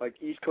guys, like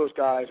East Coast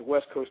guys,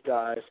 West Coast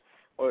guys,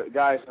 or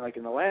guys like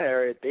in the Atlanta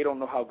area, they don't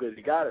know how good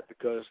they got it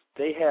because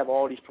they have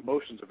all these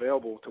promotions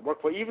available to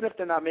work for. Even if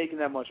they're not making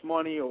that much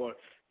money or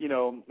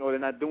or they're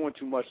not doing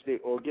too much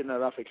or getting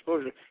enough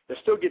exposure, they're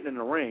still getting in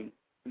the ring.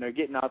 And they're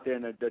getting out there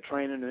and they're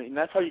training, and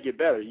that's how you get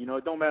better.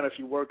 It don't matter if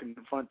you're working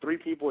in front of 3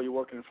 people or you're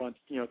working in front,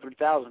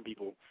 3,000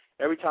 people.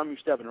 Every time you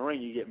step in the ring,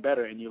 you're getting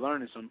better and you're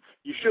learning something.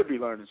 You should be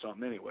learning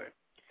something anyway.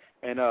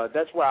 And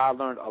that's where I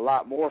learned a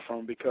lot more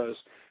from because,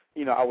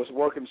 I was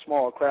working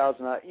smaller crowds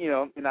and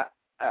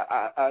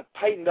I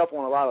tightened up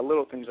on a lot of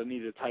little things I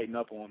needed to tighten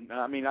up on.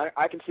 I mean,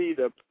 I can see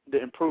the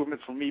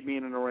improvement from me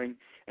being in the ring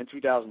in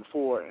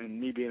 2004 and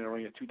me being in the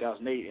ring in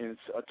 2008, and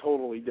it's a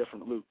totally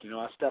different loop.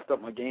 I stepped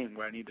up my game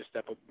where I need to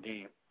step up the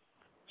game.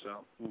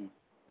 So.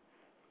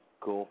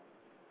 Cool.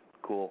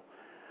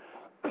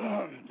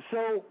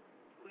 So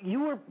you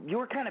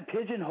were kind of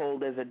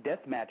pigeonholed as a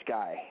deathmatch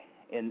guy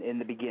in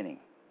the beginning.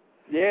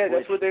 Yeah,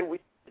 that's what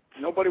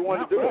nobody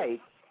wanted to do.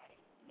 Right.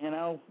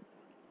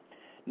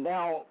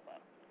 Now,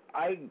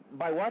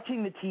 by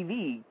watching the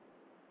TV,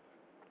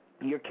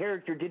 your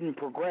character didn't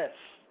progress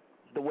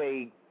the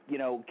way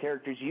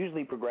characters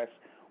usually progress.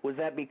 Was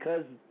that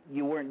because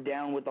you weren't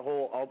down with the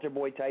whole altar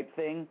boy type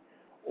thing,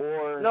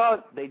 or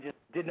no, they just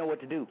didn't know what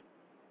to do?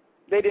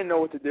 They didn't know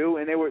what to do,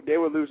 and they were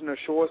losing their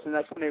shorts, and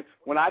that's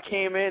when I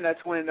came in.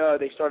 That's when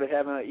they started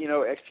having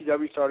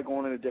XPW started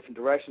going in a different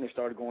direction. They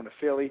started going to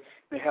Philly.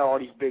 They had all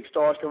these big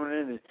stars coming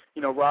in,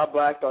 and Rob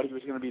Black thought he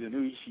was going to be the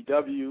new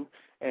ECW,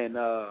 and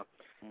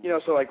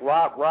so like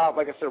Rob,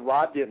 like I said,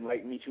 Rob didn't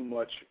like me too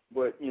much,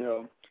 but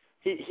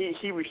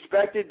he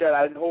respected that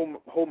I didn't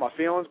hold my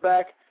feelings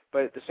back,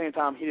 but at the same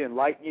time he didn't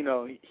like he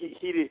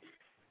did.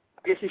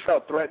 I guess he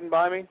felt threatened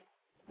by me.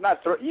 Not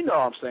what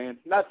I'm saying.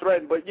 Not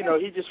threatened, but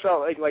he just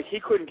felt like he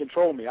couldn't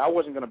control me. I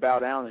wasn't going to bow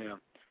down to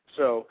him.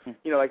 So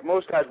like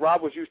most guys,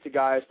 Rob was used to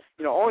guys,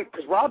 only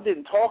because Rob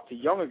didn't talk to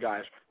younger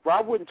guys.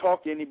 Rob wouldn't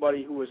talk to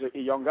anybody who was a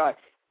young guy.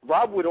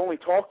 Rob would only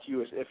talk to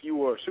you if you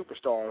were a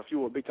superstar, if you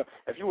were a big time.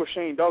 If you were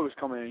Shane Douglas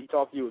coming in, he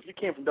talked to you. If you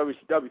came from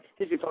WCW,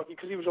 he's going to talk to you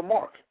because he was a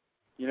mark.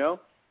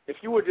 If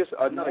you were just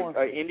an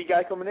indie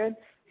guy coming in,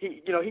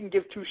 he can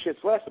give 2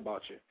 shits less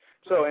about you.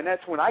 So, and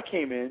that's when I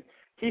came in.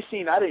 He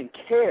seen I didn't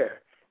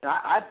care. And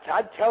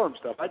I'd tell him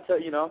stuff. I'd tell,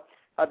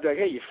 I'd be like,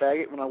 hey, you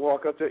faggot, when I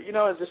walk up there.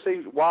 And just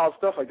say wild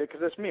stuff like that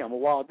because that's me. I'm a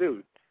wild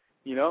dude,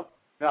 And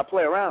I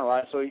play around a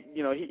lot. So,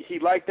 he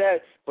liked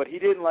that, but he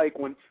didn't like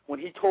when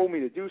he told me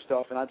to do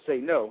stuff and I'd say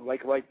no.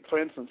 Like for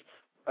instance,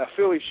 a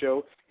Philly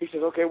show, he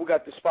says, okay, we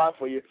got this spot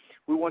for you.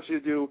 We want you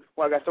to do,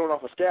 I got thrown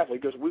off a scaffold.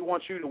 He goes, we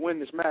want you to win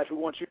this match. We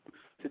want you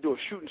to do a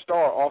shooting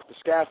star off the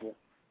scaffold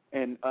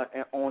and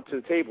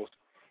onto the tables.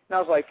 And I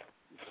was like,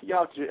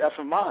 y'all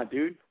effing mind,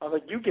 dude. I was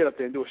like, you get up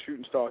there and do a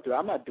shooting star, dude.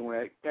 I'm not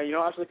doing that. I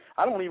was like,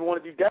 I don't even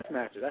want to do death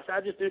matches.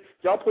 I just did.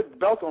 Y'all put the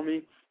belt on me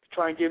to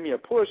try and give me a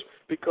push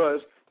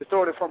because to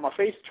throw it in front of my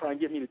face to try and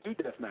get me to do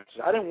death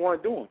matches. I didn't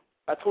want to do them.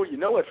 I told you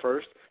no at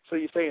first. So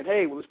you're saying,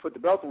 hey, well, let's put the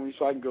belt on me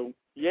so I can go,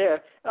 yeah.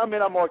 I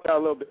mean, I marked out a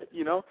little bit,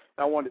 you know.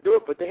 I wanted to do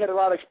it, but they had a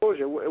lot of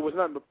exposure. It was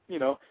nothing but, you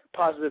know,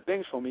 positive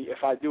things for me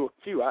if I do a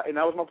few. And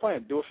that was my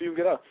plan, do a few and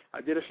get out.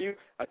 I did a few.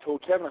 I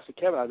told Kevin, I said,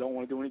 Kevin, I don't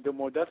want to do any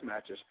more death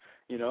matches,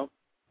 you know.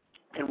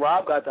 And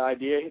Rob got the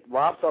idea.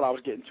 Rob thought I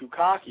was getting too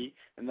cocky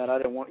and that I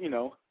didn't want, you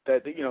know,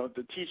 that, you know,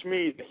 to teach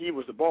me that he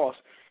was the boss.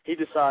 He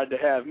decided to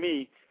have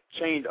me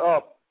chained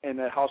up in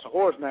that House of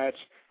Horrors match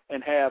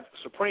and have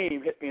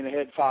Supreme hit me in the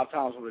head 5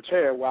 times with a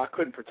chair where I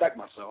couldn't protect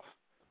myself,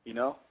 you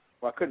know,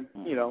 where I couldn't,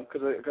 you know,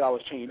 because I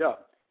was chained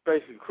up,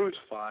 basically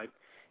crucified,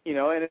 you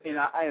know, and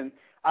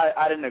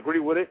I didn't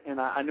agree with it,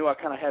 and I knew I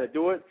kind of had to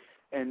do it,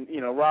 and,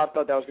 you know, Rob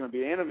thought that was going to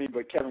be an enemy,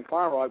 but Kevin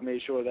Kleinrock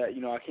made sure that,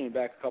 you know, I came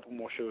back a couple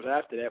more shows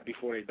after that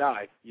before they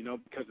died, you know,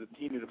 because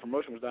he knew the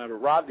promotion was dying,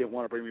 but Rob didn't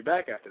want to bring me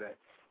back after that.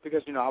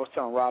 Because, you know, I was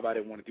telling Rob I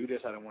didn't want to do this,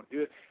 I didn't want to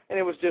do it, and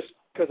it was just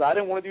because I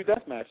didn't want to do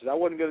death matches. I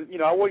wasn't going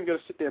to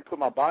sit there and put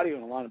my body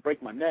on the line and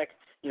break my neck,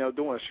 you know,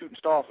 doing a shooting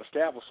star off a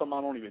scaffold, something I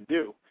don't even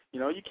do.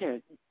 You know, you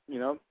can't, you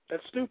know,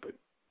 that's stupid.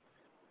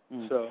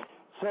 So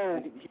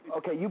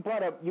okay, you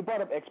brought up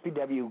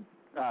XPW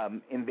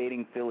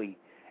invading Philly,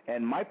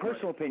 and my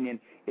personal opinion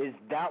is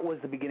that was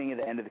the beginning of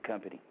the end of the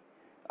company.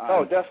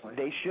 Oh, definitely.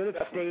 They should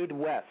have stayed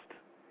west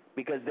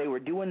because they were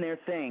doing their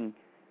thing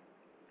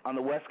on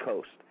the West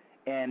Coast.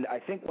 And I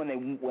think when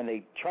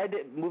they tried to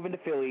move into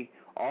Philly,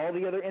 all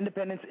the other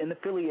independents in the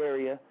Philly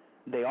area,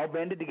 they all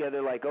banded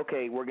together like,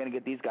 okay, we're going to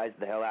get these guys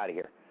the hell out of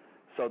here.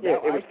 So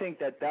I think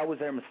that was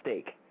their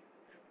mistake.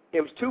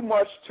 It was too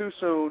much too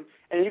soon,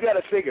 and you got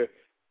to figure,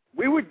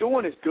 we were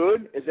doing as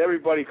good as every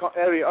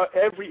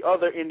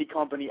other indie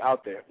company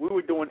out there. We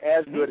were doing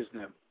as good as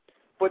them.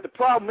 But the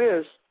problem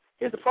is,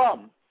 here's the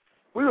problem.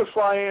 We were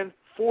flying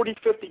 40,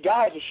 50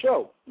 guys a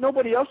show.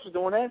 Nobody else was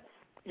doing that.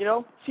 You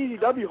know,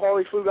 CZW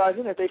hardly flew guys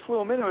in. If they flew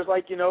them in, it was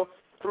like, you know,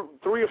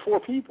 3 or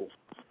 4 people.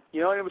 You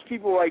know, and it was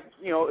people like,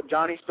 you know,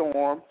 Johnny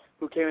Storm,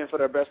 who came in for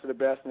their best of the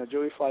best, and a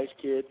Joey Fleiss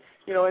kid.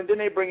 You know, and then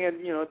they bring in,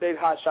 you know, they'd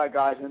hotshot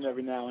guys in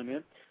every now and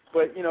then.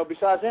 But, you know,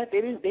 besides that,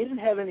 they didn't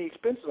have any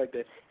expenses like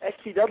that.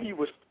 XPW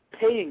was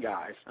paying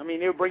guys. I mean,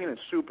 they were bringing in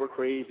Super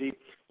Crazy.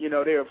 You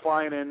know, they were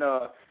flying in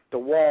The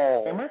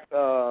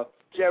Wall,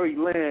 Jerry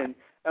Lynn.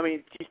 I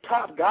mean, these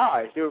top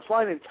guys. They were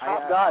flying in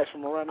top guys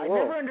from around the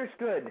world.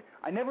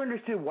 I never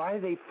understood why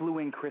they flew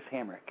in Chris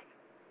Hamrick.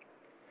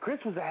 Chris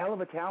was a hell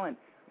of a talent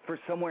for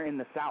somewhere in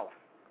the South,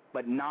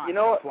 but not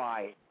to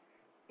fly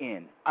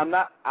in. I'm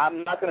not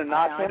going to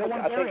knock him. I don't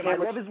want to bury him. I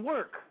love his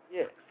work.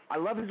 Yeah. I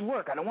love his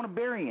work. I don't want to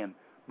bury him.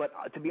 But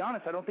to be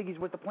honest, I don't think he's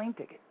worth the plane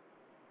ticket.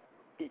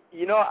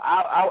 You know,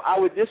 I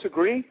would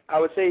disagree. I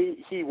would say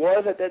he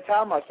was at that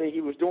time. I'd say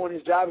he was doing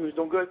his job. He was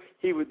doing good.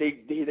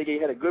 They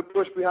had a good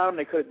push behind him.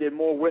 They could have did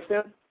more with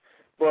him.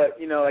 But,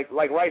 you know,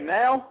 like right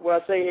now,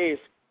 what I say is,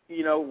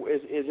 you know,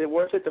 is it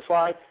worth it to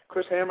fly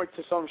Chris Hamrick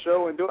to some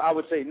show and do it? I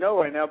would say no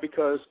right now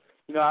because,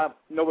 you know,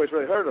 nobody's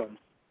really heard of him.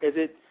 Is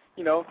it,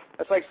 you know,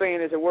 that's like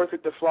saying, is it worth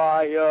it to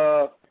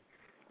fly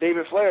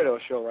David Flair to a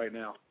show right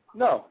now?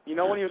 No. You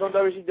know, when he was on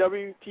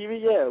WCW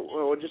TV, yeah,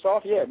 or just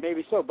off, yeah,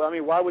 maybe so. But, I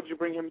mean, why would you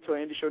bring him to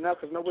an indie show now?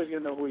 Because nobody's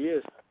going to know who he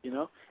is, you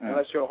know,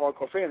 unless you're a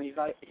hardcore fan.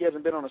 He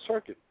hasn't been on a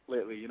circuit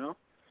lately, you know.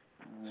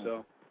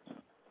 So,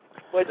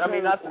 but, I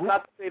mean, not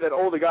to say that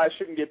older guys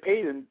shouldn't get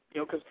paid, and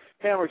you know, because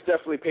Hamrick's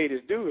definitely paid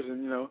his dues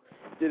and, you know,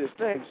 did his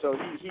thing. So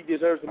he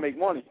deserves to make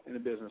money in the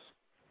business.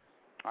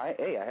 I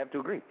have to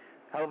agree.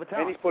 Hell of a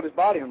talent. And he's put his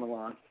body on the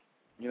line,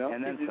 you know.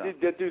 And then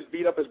that dude's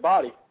beat up his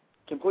body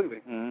completely.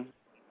 Mm-hmm.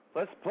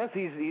 Plus,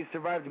 he's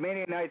survived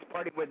Mania Nights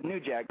party with New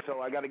Jack,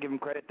 so I got to give him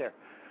credit there.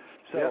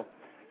 So,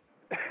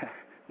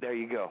 there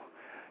you go.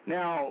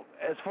 Now,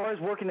 as far as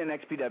working in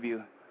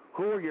XPW,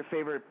 who are your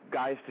favorite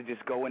guys to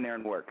just go in there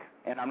and work?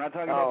 And I'm not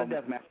talking about the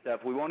deathmatch stuff.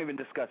 We won't even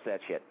discuss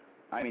that shit.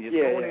 I mean, just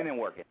going in and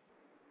working.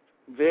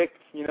 Vic,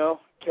 you know,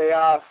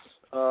 Chaos.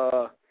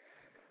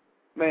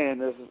 Man,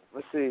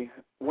 let's see.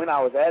 When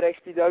I was at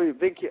XPW,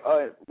 Vic,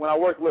 when I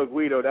worked with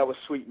Guido, that was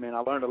sweet, man.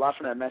 I learned a lot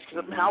from that match.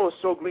 Because I was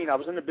so green. I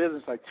was in the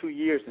business like 2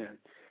 years then.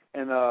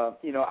 And,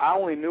 you know, I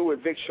only knew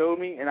what Vic showed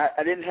me, and I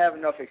didn't have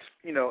enough,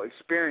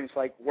 experience,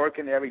 like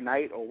working every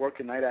night or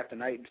working night after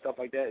night and stuff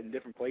like that in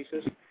different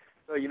places.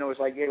 So, you know, it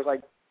was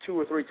like 2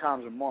 or 3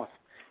 times a month,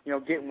 you know,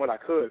 getting what I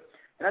could.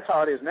 And that's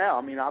how it is now.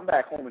 I mean, I'm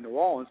back home in New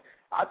Orleans.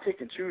 I pick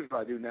and choose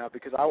what I do now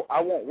because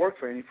I won't work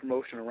for any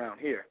promotion around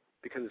here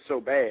because it's so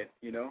bad,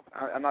 you know.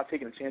 I'm not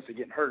taking a chance of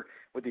getting hurt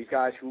with these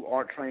guys who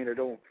aren't trained or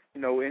don't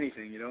know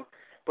anything, you know.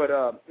 But,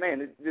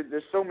 man,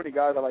 there's so many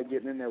guys I like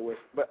getting in there with.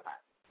 But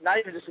not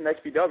even just in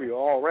XPW,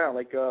 all around.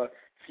 Like, if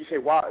you say,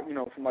 you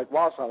know, from like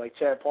Wildside, like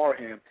Chad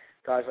Parham,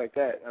 guys like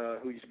that,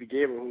 who used to be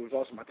Gabriel, who was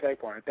also my tag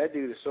partner. That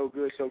dude is so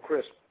good, so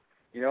crisp,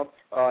 you know.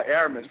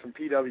 Aramis from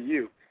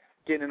PWU,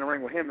 getting in the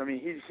ring with him. I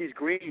mean, he's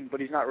green, but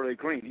he's not really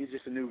green. He's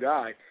just a new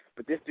guy.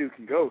 But this dude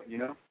can go, you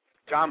know.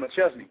 John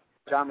McChesney.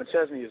 John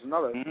McChesney is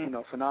another, you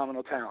know,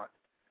 phenomenal talent.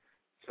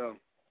 So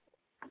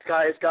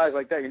it's guys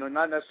like that, you know,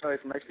 not necessarily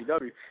from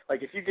XPW.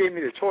 Like, if you gave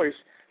me the choice,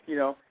 you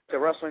know, to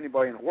wrestle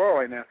anybody in the world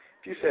right now,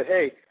 if you said,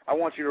 hey, I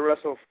want you to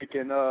wrestle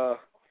freaking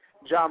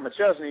John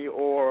McChesney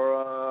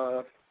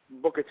or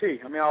Booker T.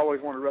 I mean, I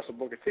always wanted to wrestle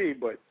Booker T,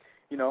 but,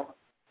 you know,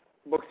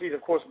 Booker T is,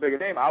 of course, a bigger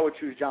name. I would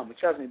choose John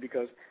McChesney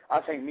because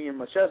I think me and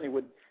McChesney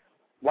would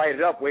light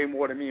it up way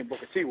more than me and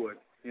Booker T would,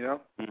 you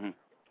know? Mm-hmm.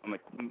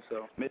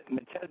 So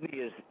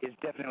McChesney is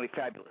definitely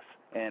fabulous,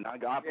 and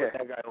I'll put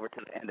that guy over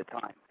to the end of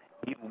time.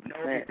 You know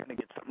you're going to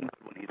get something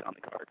good when he's on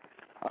the card.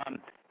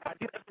 Have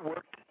you ever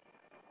worked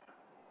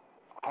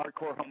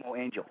Hardcore Homo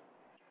Angel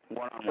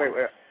one-on-one?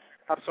 Wait.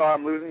 I'm sorry,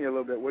 I'm losing you a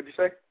little bit. What'd you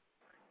say?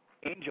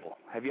 Angel.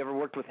 Have you ever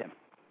worked with him?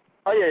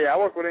 Oh, yeah. I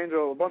worked with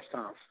Angel a bunch of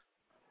times.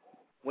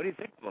 What do you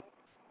think of him?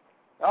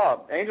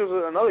 Oh, Angel's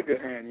another good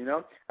hand, you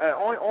know.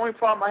 Only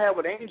problem I had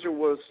with Angel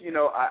was, you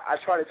know, I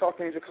tried to talk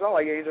to Angel because I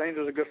like Angel.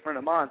 Angel's a good friend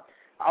of mine.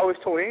 I always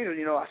told Angel,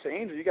 you know, I said,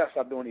 Angel, you got to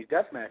stop doing these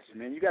death matches,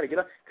 man. You got to get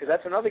up. Because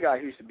that's another guy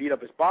who used to beat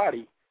up his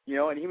body, you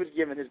know, and he was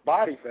giving his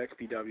body for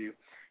XPW.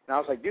 And I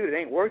was like, dude, it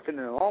ain't worth it in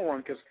the long run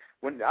because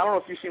I don't know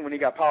if you've seen when he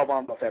got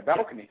powerbombed off that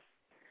balcony.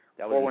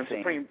 That was insane.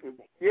 Supreme,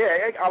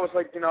 I was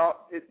like, you know,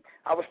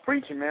 I was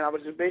preaching, man. I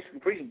was just basically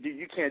preaching, dude,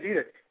 you can't do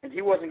that. And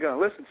he wasn't going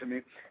to listen to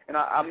me. And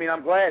I mean,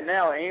 I'm glad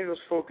now Angel's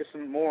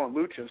focusing more on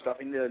lucha and stuff.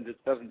 He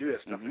doesn't do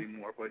that stuff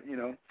anymore. But, you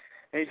know,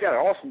 and he's got an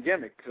awesome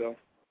gimmick, so.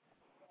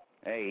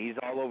 Hey, he's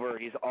all over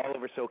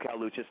SoCal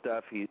lucha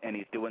stuff. He's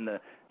doing the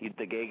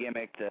gay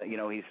gimmick. You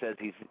know, he says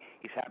he's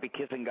happy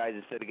kissing guys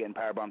instead of getting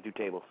powerbombed through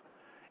tables.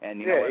 And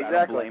you know what? Exactly.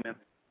 I don't blame him.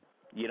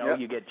 You know,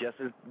 you get just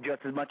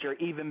as much or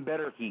even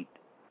better heat.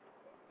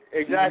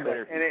 Exactly,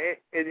 and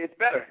it's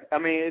better. I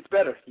mean, it's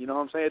better. You know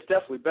what I'm saying? It's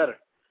definitely better.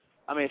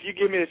 I mean, if you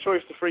give me the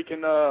choice to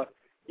freaking,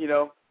 you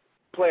know,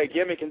 play a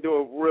gimmick and do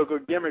a real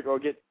good gimmick or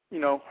get, you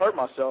know, hurt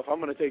myself,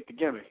 I'm going to take the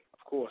gimmick,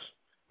 of course.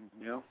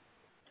 You know?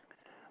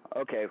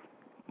 Okay.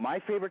 My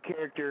favorite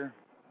character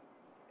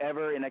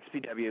ever in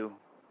XPW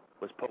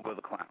was Pogo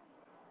the Clown.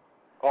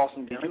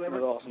 Awesome Did gimmick.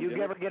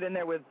 you ever get in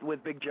there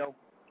with Big Joe?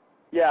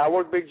 Yeah, I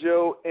worked Big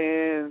Joe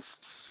in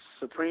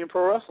Supreme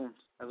Pro Wrestling,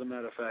 as a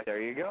matter of fact. There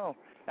you go.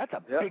 That's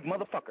a big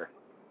motherfucker.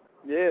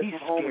 Yeah, he's my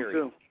homie scary.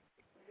 too.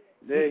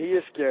 Yeah, he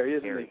is scary,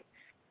 isn't he?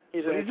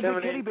 He's an a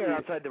big teddy bear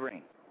outside the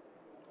ring.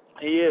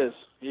 He is.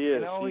 You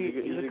know, he's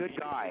a good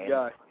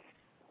guy.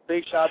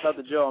 Big shout out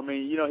to Joe. I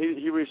mean, you know,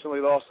 he recently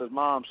lost his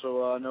mom,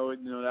 so I know,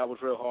 you know, that was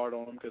real hard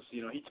on him because,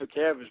 you know, he took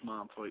care of his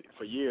mom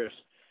for years.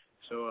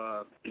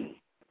 So,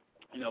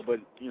 you know, but,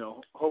 you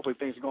know, hopefully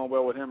things are going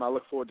well with him. I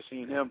look forward to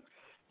seeing him.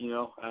 You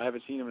know, I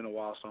haven't seen him in a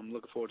while, so I'm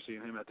looking forward to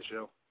seeing him at the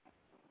show.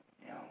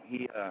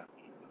 You know,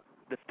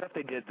 the stuff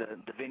they did,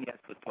 the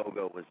vignettes with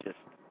Pogo was just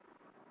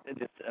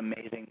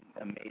amazing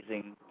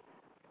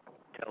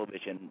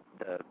television.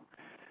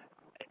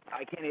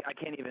 I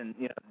can't even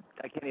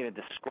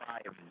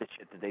describe the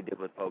shit that they did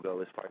with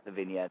Pogo as far as the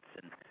vignettes,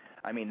 and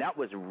I mean that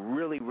was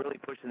really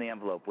pushing the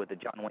envelope with the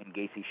John Wayne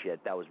Gacy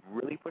shit. That was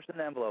really pushing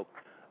the envelope,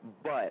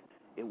 but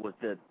it was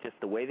just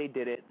the way they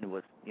did it. And it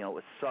was, you know, it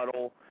was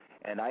subtle,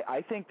 and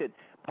I think that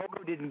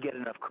Pogo didn't get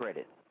enough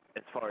credit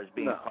as far as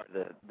being part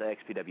of the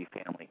XPW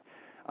family.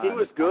 He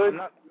was good.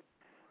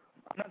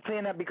 I'm not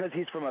saying that because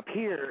he's from up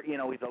here, you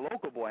know, he's a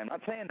local boy. I'm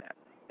not saying that.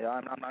 You know,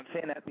 I'm not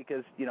saying that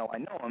because, you know, I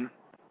know him.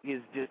 He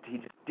just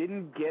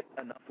didn't get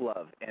enough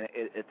love, and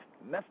it's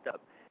messed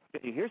up.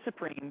 Because you hear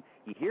Supreme,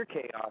 you hear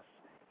Chaos,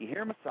 you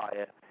hear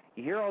Messiah,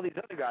 you hear all these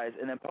other guys,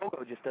 and then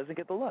Pogo just doesn't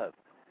get the love.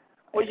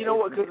 Well, you know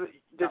what? Because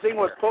the thing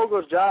was,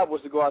 Pogo's job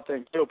was to go out there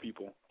and kill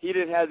people. He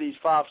didn't have these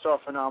 5-star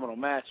phenomenal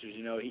matches.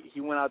 You know,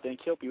 he went out there and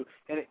killed people,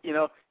 and you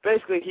know,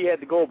 basically he had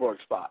the Goldberg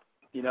spot.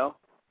 You know,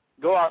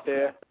 go out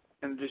there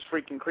and just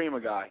freaking cream a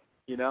guy.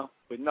 You know,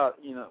 but not,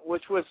 you know,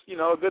 which was, you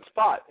know, a good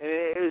spot, and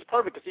it was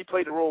perfect because he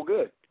played the role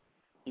good.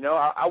 You know,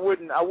 I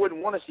wouldn't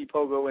want to see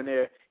Pogo in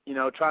there, you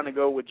know, trying to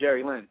go with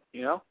Jerry Lynn,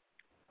 you know?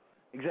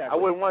 Exactly. I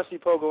wouldn't want to see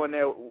Pogo in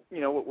there, you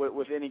know,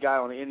 with any guy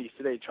on the indies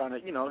today trying to,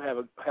 you know, have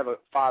a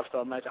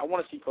 5-star match. I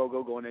want to see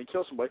Pogo go in there and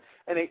kill somebody.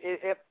 And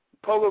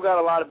Pogo got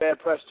a lot of bad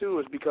press, too,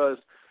 is because,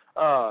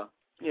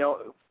 you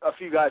know, a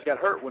few guys got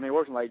hurt when they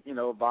worked, like, you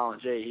know,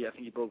 Violent J. I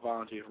think he broke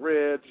Violent J's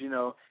ribs, you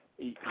know.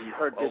 He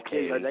hurt this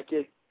kid, he hurt that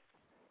kid.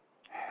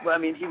 But, I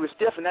mean, he was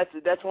stiff, and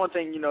that's one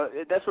thing, you know,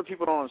 that's what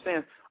people don't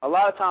understand. A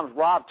lot of times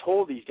Rob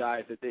told these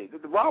guys that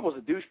Rob was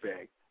a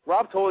douchebag.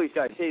 Rob told these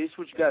guys, hey, this is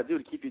what you got to do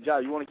to keep your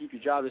job. You want to keep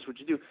your job, this is what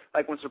you do.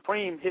 Like when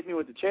Supreme hit me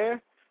with the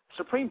chair,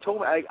 Supreme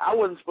told me, I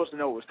wasn't supposed to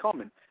know it was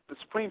coming, but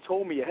Supreme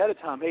told me ahead of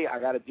time, hey, I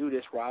got to do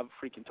this. Rob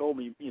freaking told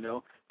me, you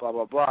know, blah,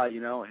 blah, blah,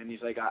 you know, and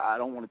he's like, I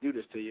don't want to do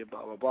this to you,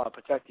 blah, blah, blah.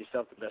 Protect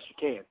yourself the best you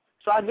can.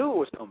 So I knew it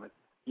was coming,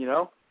 you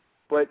know,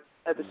 but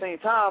at the same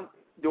time,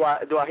 do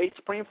I hate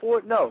Supreme for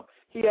it? No.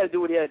 He had to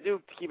do what he had to do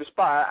to keep his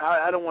spot.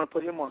 I don't want to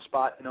put him on the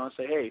spot, you know, and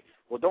say, hey,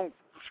 well, don't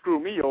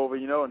screw me over,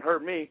 you know, and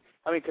hurt me.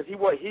 I mean, because he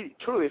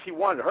truly, if he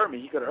wanted to hurt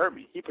me, he could have hurt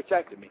me. He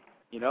protected me,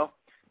 you know.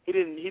 He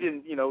didn't,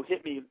 you know,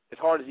 hit me as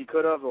hard as he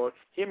could have, or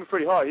he hit me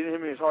pretty hard. He didn't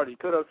hit me as hard as he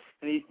could have,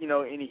 and he, you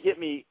know, and he hit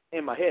me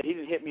in my head. He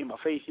didn't hit me in my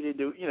face. He didn't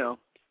do, you know,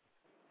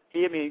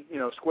 he hit me, you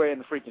know, square in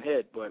the freaking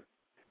head. But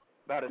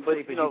about as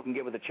safe as you can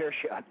get with a chair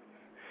shot.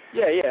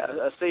 Yeah,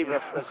 a safe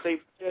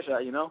chair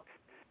shot, you know.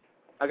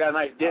 I got a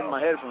nice dent in my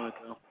head from it,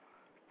 though.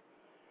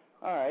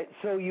 All right.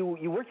 So you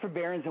worked for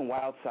Barron's and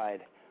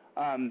Wildside.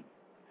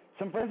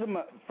 Some friends of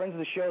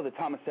the show, the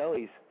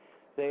Tomasellis,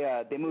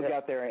 they moved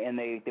out there and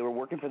they were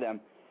working for them,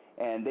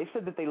 and they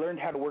said that they learned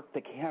how to work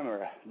the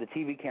camera, the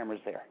TV cameras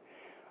there.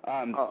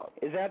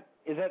 Is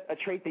that a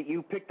trait that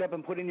you picked up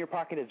and put in your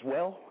pocket as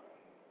well?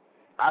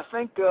 I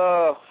think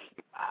I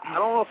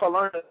don't know if I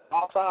learned it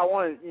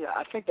outside.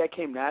 I think that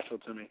came natural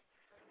to me.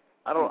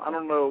 I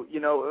don't know. You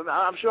know,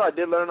 I'm sure I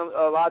did learn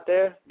a lot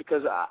there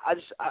because I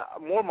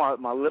more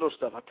my little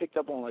stuff. I picked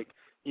up on, like,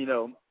 you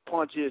know,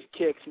 punches,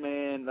 kicks,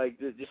 man, like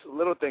just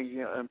little things,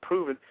 you know,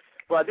 improving.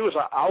 What I do is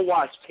I'll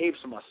watch tapes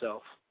of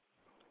myself,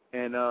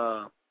 and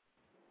I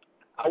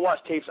watch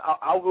tapes.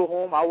 I'll go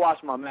home. I'll watch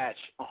my match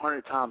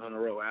 100 times in a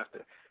row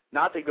after.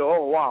 Not to go,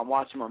 oh wow, I'm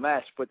watching my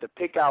match, but to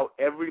pick out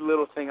every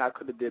little thing I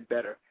could have did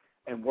better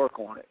and work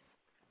on it.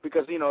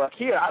 Because, you know, like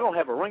here, I don't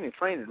have a ring to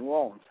train in New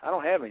Orleans. I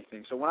don't have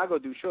anything. So when I go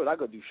do shows, I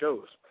go do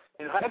shows.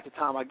 And half the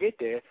time I get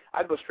there,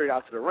 I go straight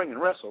out to the ring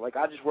and wrestle. Like,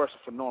 I just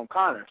wrestled for Norm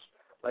Connors,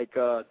 like 2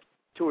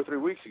 or 3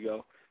 weeks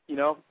ago, you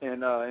know,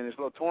 in his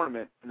little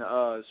tournament,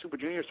 Super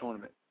Juniors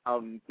tournament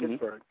out in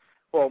Pittsburgh.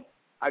 Well,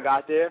 I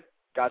got there,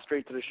 got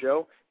straight to the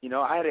show. You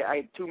know, I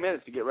had 2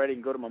 minutes to get ready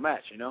and go to my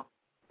match, you know.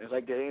 It's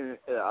like,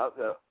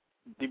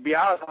 to be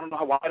honest, I don't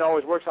know why it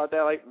always works out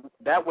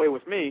that way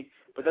with me,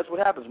 but that's what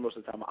happens most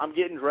of the time. I'm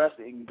getting dressed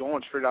and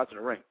going straight out to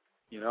the ring,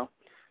 you know.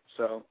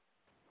 So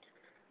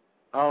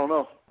I don't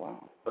know.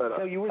 Wow. But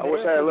so you were I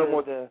wish I had a little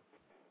more.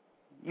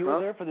 You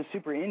were there for the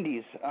Super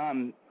Indies.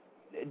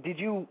 Did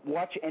you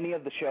watch any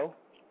of the show?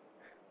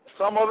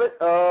 Some of it.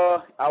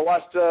 I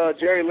watched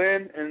Jerry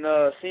Lynn and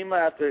SEMA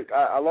after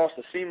I lost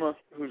to SEMA,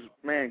 who's,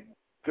 man,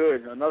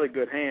 good, another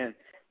good hand.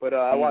 But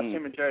I watched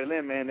him and Jerry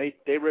Lynn, man.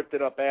 They ripped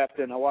it up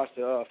after, and I watched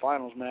the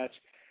finals match.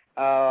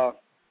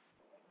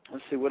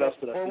 Let's see, what else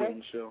did I see on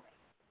the show?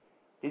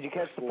 Did you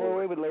catch the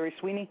four-way with Larry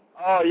Sweeney?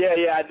 Oh,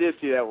 yeah, I did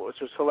see that, which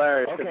was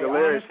hilarious. Okay,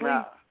 hilarious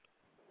honestly,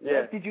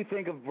 what did you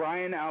think of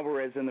Brian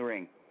Alvarez in the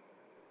ring?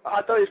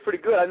 I thought he was pretty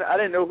good. I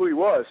didn't know who he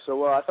was,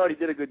 so I thought he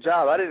did a good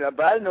job.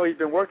 But I didn't know he'd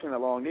been working that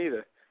long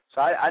either.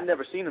 So I'd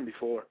never seen him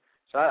before.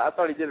 So I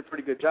thought he did a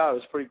pretty good job. It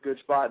was a pretty good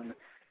spot. And,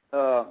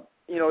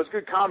 you know, it's a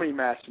good comedy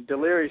match.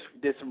 Delirious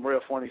did some real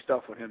funny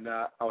stuff with him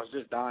that I was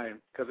just dying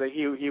because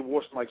he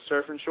wore some, like,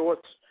 surfing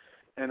shorts.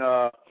 And,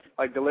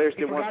 like, Delirious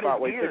did one spot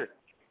where he took...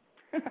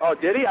 Oh,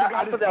 did he?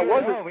 I thought that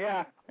was his...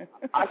 yeah.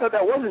 I thought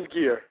that was his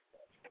gear.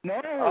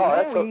 No,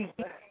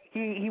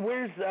 he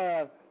wears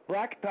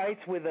black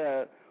tights with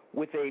a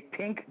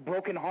pink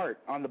broken heart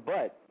on the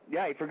butt.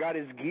 Yeah, he forgot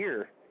his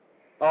gear.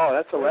 Oh,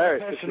 that's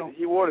hilarious.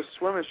 He wore the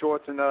swimming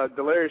shorts, and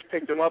Delirious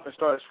picked him up and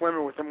started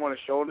swimming with him on his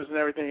shoulders and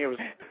everything. It was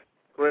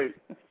great.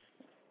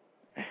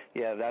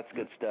 Yeah, that's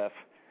good stuff.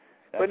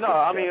 But no,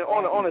 I mean,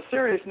 on a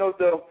serious note,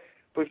 though,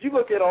 but if you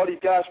look at all these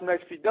guys from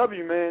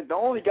XPW, man, the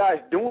only guys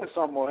doing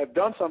something or have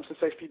done something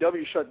since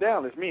XPW shut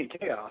down is me and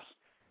Chaos.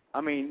 I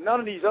mean, none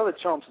of these other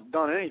chumps have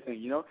done anything,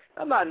 you know.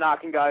 I'm not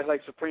knocking guys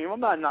like Supreme. I'm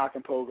not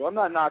knocking Pogo. I'm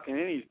not knocking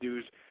any of these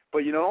dudes.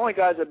 But, you know, the only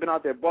guys that have been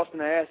out there busting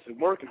their asses and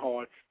working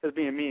hard has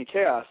been me and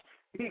Chaos.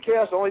 Me and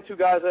Chaos, the only two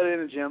guys that are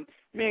in the gym.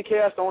 Me and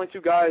Chaos, the only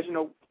two guys, you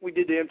know, we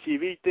did the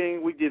MTV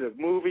thing. We did a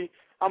movie.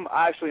 I'm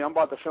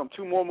about to film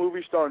 2 more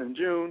movies starting in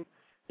June.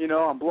 You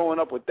know, I'm blowing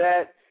up with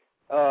that.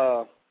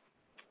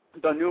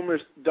 Done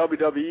numerous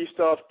WWE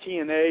stuff,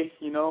 TNA,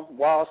 you know,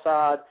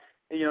 Wildside.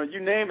 You know, you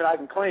name it, I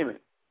can claim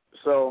it.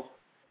 So,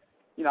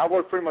 you know, I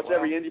work pretty much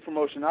every indie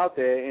promotion out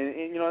there,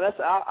 and you know, that's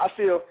I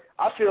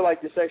feel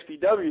like this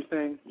XPW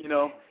thing, you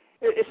know,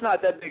 it's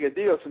not that big a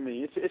deal to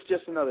me. It's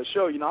just another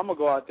show. You know, I'm gonna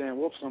go out there and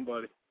whoop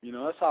somebody. You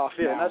know, that's how I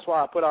feel, and that's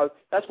why I put out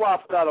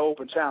an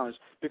open challenge,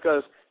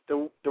 because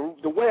the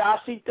way I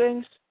see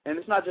things, and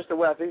it's not just the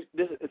way I think,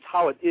 it's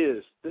how it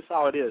is. This is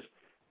how it is.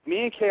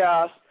 Me and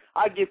Chaos,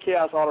 I give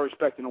Chaos all the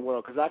respect in the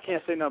world, because I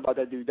can't say nothing about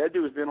that dude. That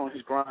dude has been on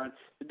his grind.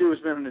 The dude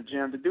has been in the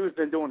gym. The dude has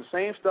been doing the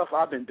same stuff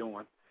I've been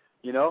doing,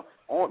 you know,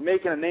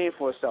 making a name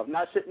for himself,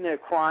 not sitting there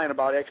crying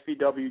about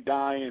XPW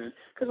dying.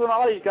 Because when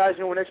all these guys,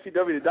 you know, when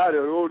XPW died,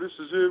 they're like, oh, this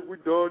is it, we're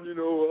done, you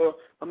know,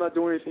 I'm not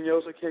doing anything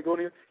else, I can't go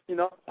anywhere. You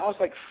know, I was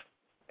like,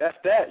 F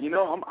that, you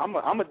know, I'm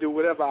gonna do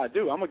whatever I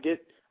do. I'm gonna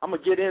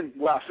get in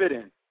where I fit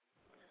in.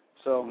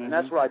 So, and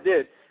that's what I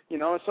did, you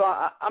know. And so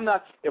I'm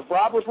not. If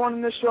Rob was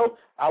running this show,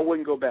 I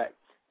wouldn't go back.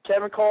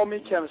 Kevin called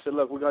me. Kevin said,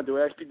 look, we're gonna do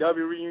an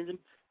XPW reunion.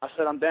 I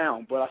said, I'm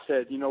down, but I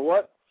said, you know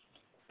what?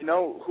 You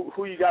know,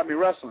 who you got me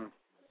wrestling?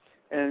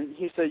 And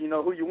he said, you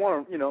know, who you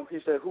want to, you know, he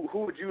said, who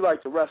would you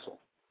like to wrestle?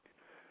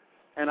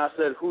 And I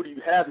said, who do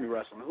you have me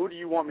wrestling? Who do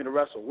you want me to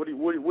wrestle? What are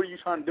you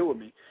trying to do with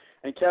me?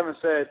 And Kevin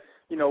said,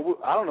 you know,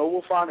 I don't know,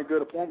 we'll find a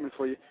good opponent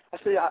for you. I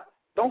said,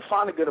 don't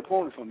find a good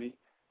opponent for me.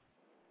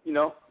 You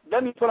know,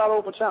 let me put out an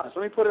open challenge.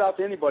 Let me put it out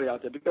to anybody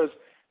out there, because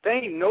there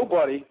ain't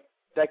nobody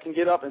that can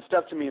get up and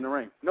step to me in the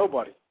ring.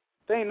 Nobody.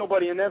 There ain't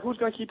nobody in there. Who's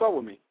going to keep up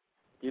with me?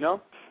 You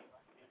know?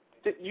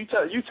 You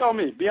tell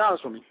me. Be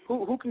honest with me.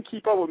 Who can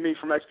keep up with me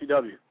from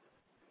XPW?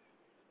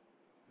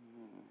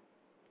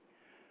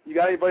 You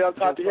got anybody on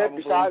top of your head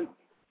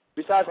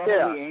besides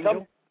Chaos?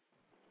 Angel?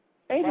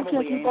 Angel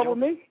can't keep up with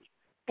me.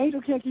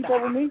 Angel can't keep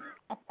up with me.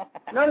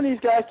 None of these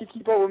guys can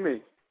keep up with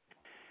me.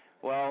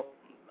 Well,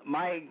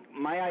 my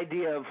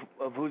idea of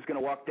who's going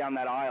to walk down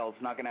that aisle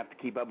is not going to have to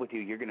keep up with you.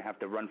 You're going to have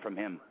to run from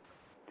him.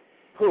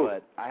 Who?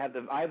 But I have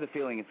the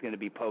feeling it's going to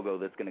be Pogo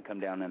that's going to come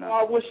down and.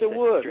 I wish it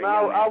would.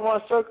 Now I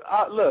run circles.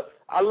 Look,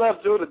 I love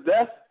Joe to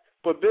death,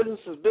 but business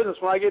is business.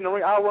 When I get in the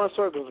ring, I run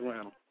circles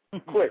around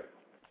him. Quick.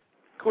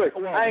 Well,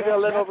 I ain't gonna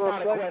let that's over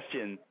not a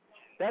question.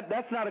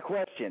 That's not a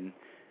question.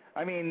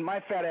 I mean,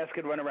 my fat ass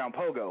could run around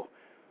Pogo,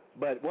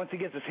 but once he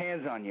gets his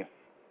hands on you,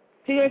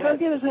 he ain't gonna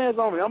get his hands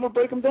on me. I'm gonna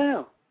break him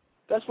down.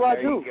 That's what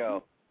I do. There you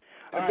go.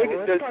 All right,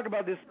 well, let's talk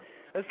about this.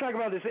 Let's talk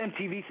about this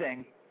MTV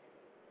thing.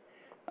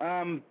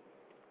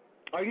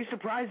 Are you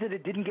surprised that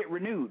it didn't get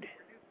renewed?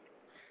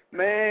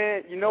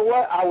 Man, you know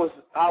what? I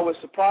was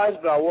surprised,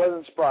 but I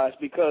wasn't surprised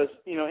because,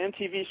 you know,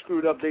 MTV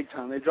screwed up big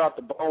time. They dropped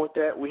the ball with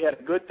that. We had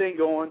a good thing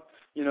going.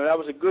 You know, that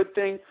was a good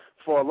thing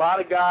for a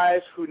lot of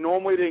guys who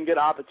normally didn't get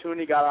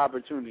opportunity, got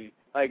opportunity.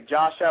 Like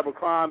Josh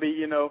Abercrombie,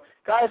 you know,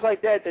 guys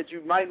like that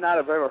you might not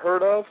have ever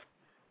heard of.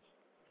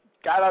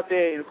 Got out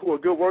there who are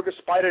good workers,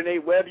 Spider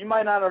Nate Webb, you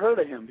might not have heard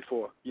of him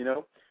before, you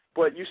know.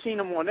 But you seen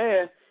him on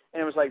there,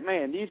 and it was like,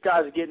 man, these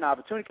guys are getting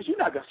opportunity because you're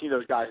not going to see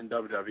those guys in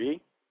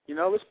WWE. You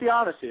know, let's be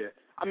honest here.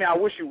 I mean, I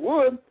wish you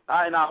would,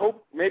 and I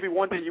hope maybe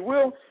one day you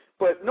will,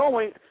 but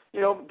normally,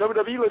 you know,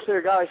 WWE looks at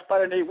a guy like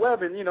Spider Nate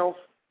Webb, and, you know,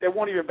 they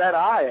won't even bat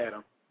an eye at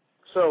him.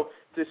 So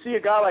to see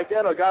a guy like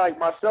that or a guy like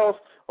myself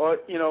or,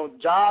 you know,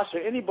 Josh or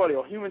anybody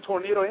or Human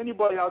Tornado,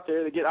 anybody out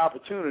there to get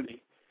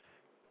opportunity,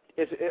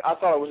 I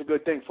thought it was a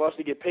good thing for us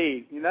to get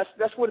paid. And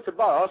that's what it's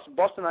about, us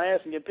busting our ass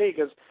and get paid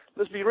because,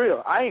 let's be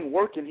real, I ain't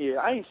working here.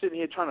 I ain't sitting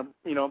here trying to,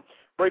 you know,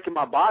 breaking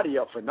my body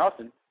up for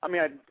nothing. I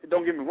mean,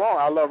 don't get me wrong,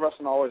 I love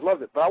wrestling, I always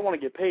loved it, but I want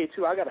to get paid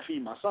too. I got to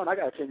feed my son. I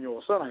got a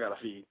 10-year-old son I got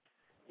to feed,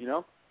 you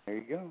know? There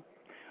you go.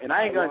 And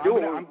I ain't going to do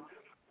it.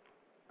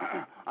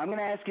 I'm going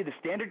to ask you the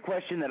standard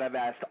question that I've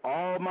asked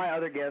all my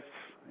other guests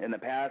in the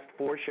past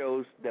 4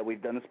 shows that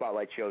we've done the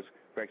Spotlight shows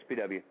for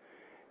XPW.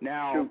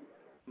 Now,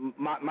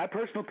 my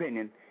personal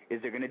opinion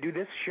is they're going to do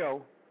this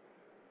show,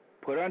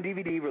 put it on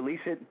DVD, release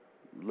it,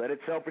 let it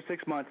sell for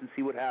 6 months, and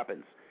see what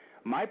happens.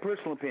 My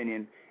personal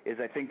opinion is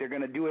I think they're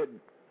going to do it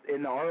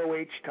in the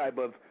ROH type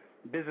of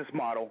business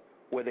model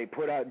where they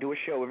do a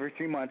show every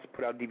 3 months,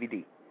 put out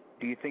DVD.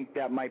 Do you think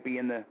that might be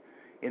in the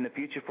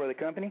future for the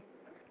company?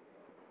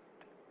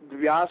 To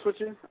be honest with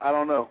you, I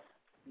don't know.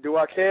 Do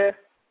I care?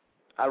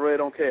 I really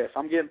don't care. If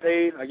I'm getting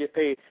paid, I get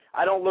paid.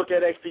 I don't look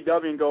at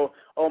XPW and go,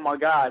 oh, my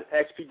God,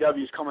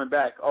 XPW is coming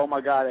back. Oh, my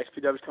God,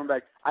 XPW is coming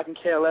back. I can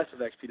care less if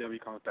XPW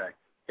comes back.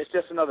 It's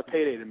just another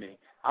payday to me.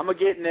 I'm going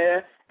to get in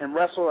there and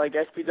wrestle like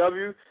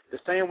XPW the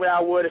same way I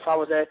would if I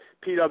was at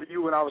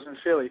PW when I was in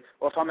Philly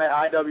or if I'm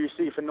at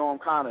IWC for Norm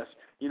Connors.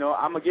 You know,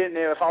 I'm going to get in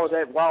there if I was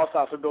at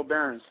Wildfire for Bill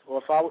Behrens or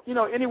if I, you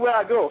know, anywhere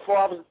I go,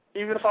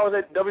 even if I was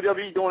at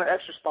WWE doing an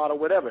extra spot or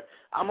whatever.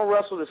 I'm going to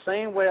wrestle the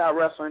same way I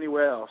wrestle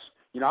anywhere else.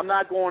 You know, I'm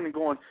not going,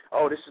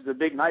 oh, this is the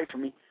big night for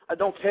me. I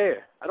don't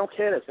care. I don't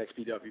care that's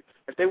XPW.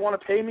 If they want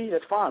to pay me,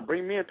 that's fine.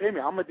 Bring me and pay me.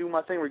 I'm going to do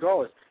my thing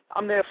regardless.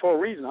 I'm there for a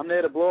reason. I'm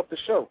there to blow up the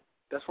show.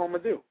 That's what I'm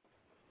going to do.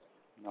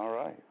 All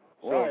right.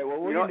 So, all right. Well,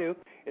 what we're going to do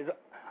is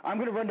I'm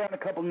going to run down a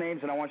couple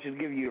names, and I want you to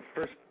give you your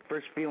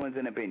first feelings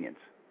and opinions.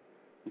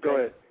 Okay? Go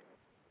ahead.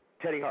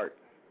 Teddy Hart.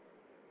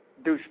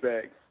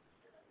 Douchebag.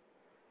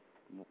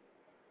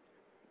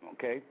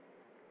 Okay.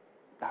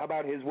 How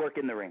about his work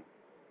in the ring?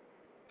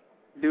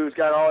 Dude's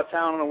got all the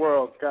talent in the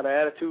world. Got an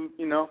attitude,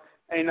 you know.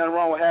 Ain't nothing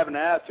wrong with having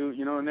an attitude,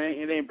 you know, and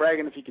it ain't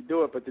bragging if he could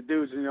do it, but the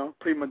dude's, you know,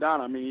 prima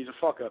donna. I mean, he's a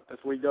fuck-up.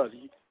 That's what he does.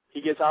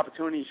 He gets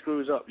opportunity, he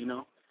screws up, you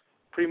know.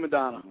 Prima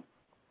donna.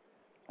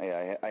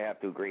 I have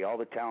to agree. All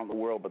the talent in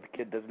the world, but the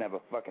kid doesn't have a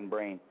fucking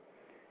brain.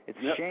 It's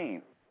a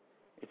shame.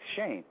 It's a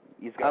shame.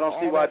 He's got I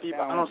don't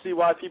see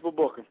why people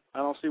book him. I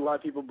don't see why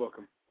people book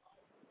him.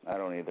 I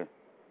don't either.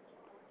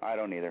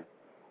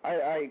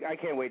 I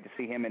can't wait to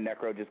see him and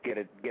Necro just get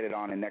it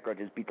on, and Necro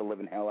just beat the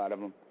living hell out of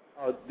him.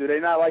 Oh, do they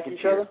not like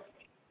each other?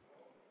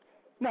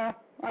 No,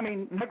 I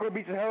mean Necro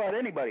beats the hell out of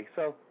anybody.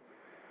 So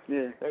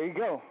yeah, there you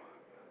go.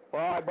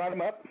 Well, I brought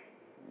him up.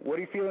 What are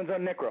your feelings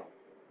on Necro?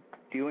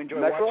 Do you enjoy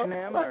Necro? watching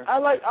him? Or? I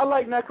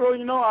like Necro.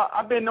 You know,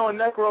 I've been knowing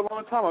Necro a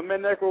long time. I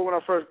met Necro when I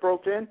first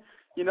broke in.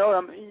 You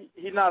know,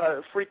 he's not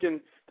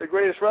the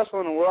greatest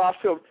wrestler in the world.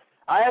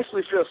 I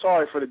actually feel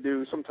sorry for the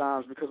dude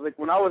sometimes because like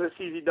when I was at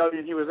CZW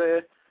and he was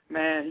there,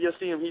 man, you'll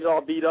see him, he's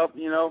all beat up,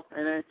 you know,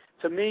 and then,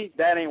 to me,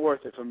 that ain't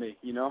worth it for me,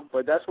 you know,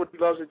 but that's what he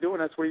loves to do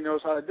and that's what he knows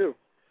how to do,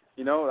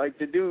 you know, like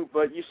the dude,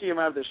 but you see him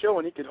after the show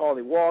and he could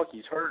hardly walk,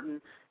 he's hurting,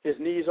 his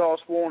knees all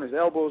swollen, his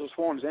elbows are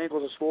swollen, his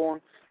ankles are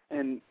swollen,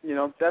 and, you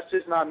know, that's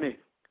just not me,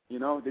 you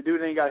know, the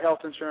dude ain't got health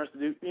insurance, the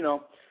dude, you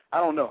know, I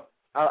don't know,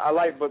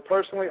 but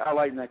personally, I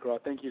like Necro,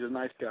 I think he's a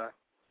nice guy.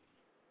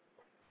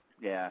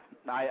 Yeah,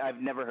 I've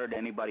never heard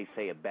anybody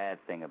say a bad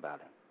thing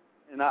about him.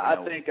 And I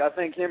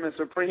think him and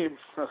Supreme,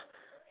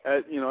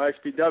 you know,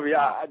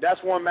 XPW,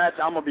 that's one match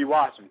I'm gonna be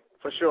watching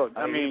for sure.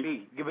 I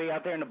mean, you'll be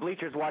out there in the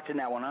bleachers watching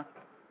that one, huh?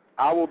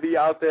 I will be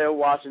out there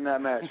watching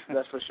that match.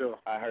 That's for sure.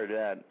 I heard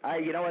that.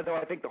 You know what though?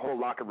 I think the whole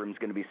locker room's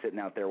gonna be sitting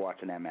out there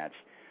watching that match.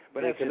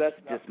 But yeah, that's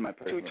just my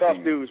personal two tough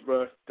opinion. dudes,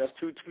 bro. That's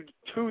two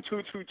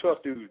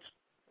tough dudes.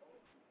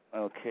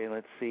 Okay,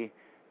 let's see.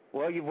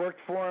 Well, you've worked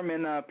for him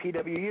in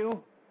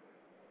PWU,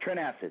 Trent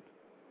Acid.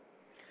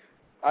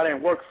 I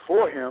didn't work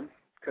for him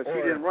because he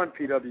Or- didn't run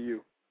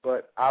PWU,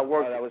 but I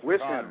worked that was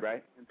with Todd, him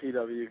right? in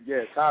PWU.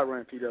 Yeah, Todd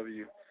ran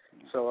PWU.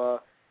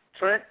 So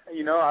Trent,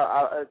 you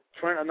know,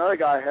 Trent, another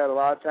guy had a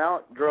lot of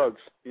talent,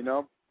 drugs, you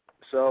know.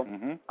 So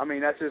I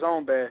mean, that's his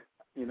own bad,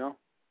 you know.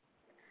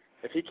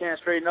 If he can't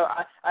straighten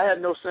up, I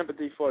had no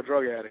sympathy for a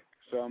drug addict.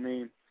 So I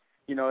mean,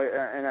 you know,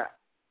 and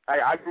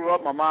I grew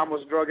up. My mom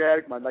was a drug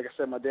addict. Like I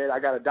said, my dad. I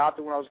got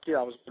adopted when I was a kid.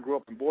 I grew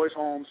up in boys'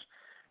 homes.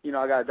 You know,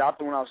 I got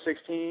adopted when I was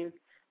 16,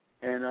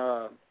 and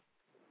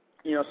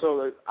you know,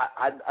 so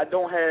I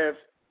don't have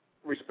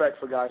respect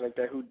for guys like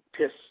that who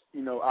piss,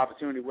 you know,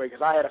 opportunity away,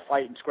 because I had to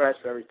fight and scratch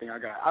for everything I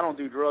got. I don't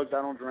do drugs.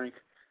 I don't drink,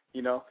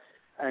 you know,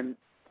 and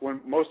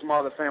when most of my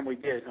other family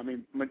did. I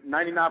mean,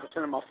 99%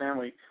 of my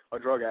family are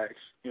drug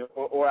addicts, you know,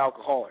 or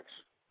alcoholics,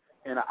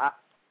 and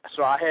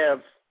so I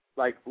have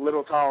like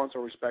little tolerance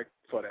or respect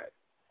for that.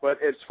 But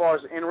as far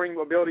as in-ring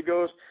ability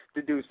goes,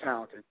 the dude's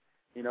talented,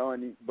 you know,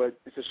 but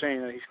it's a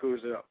shame that he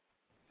screws it up.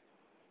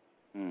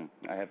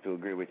 I have to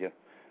agree with you.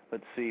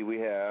 Let's see, we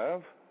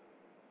have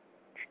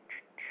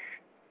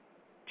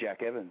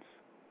Jack Evans.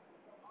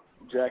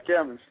 Jack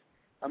Evans.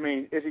 I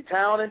mean, is he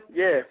talented?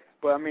 Yeah,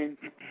 but I mean,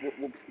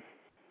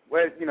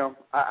 you know,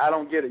 I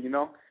don't get it, you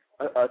know.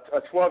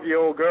 A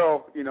 12-year-old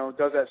girl, you know,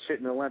 does that shit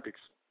in the Olympics,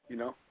 you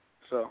know.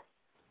 So,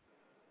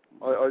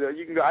 or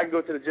I can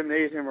go to the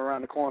gymnasium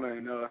around the corner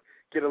and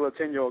get a little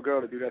 10-year-old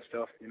girl to do that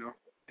stuff, you know,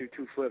 do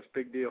 2 flips,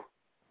 big deal.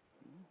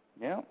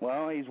 Yeah,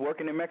 well, he's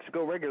working in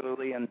Mexico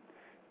regularly, and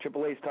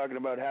AAA's talking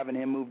about having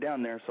him move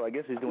down there, so I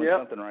guess he's doing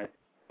something right.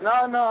 No,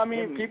 I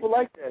mean, people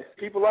like that.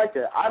 People like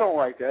that. I don't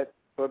like that,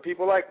 but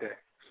people like that.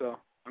 So,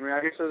 I mean,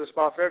 I guess there's a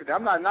spot for everything.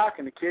 I'm not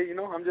knocking the kid, you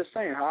know. I'm just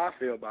saying how I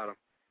feel about him.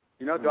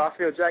 You know, do I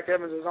feel Jack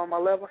Evans is on my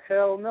level?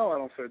 Hell no, I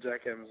don't feel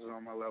Jack Evans is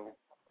on my level.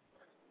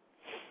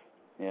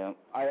 Yeah,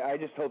 I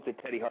just hope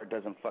that Teddy Hart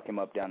doesn't fuck him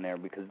up down there,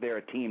 because they're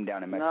a team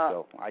down in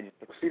Mexico. I just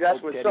see, that's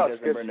hope what Teddy sucks.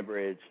 doesn't burn the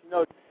bridge. You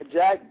know,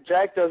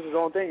 Jack does his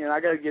own thing, and I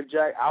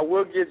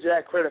will give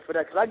Jack credit for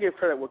that, because I give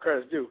credit where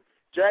credit's due.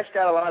 Jack's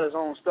got a lot of his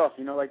own stuff,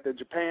 you know, like the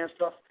Japan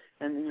stuff,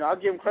 and, you know, I'll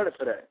give him credit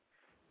for that.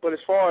 But as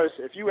far as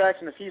if you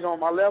asking if he's on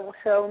my level,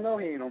 hell no,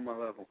 he ain't on my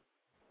level.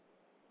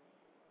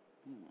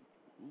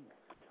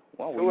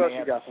 Well,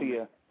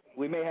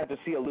 we may have to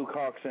see a Luke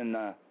Hawks and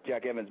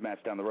Jack Evans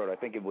match down the road. I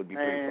think it would be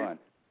pretty fun.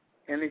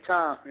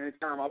 Anytime,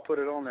 I'll put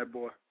it on that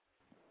boy.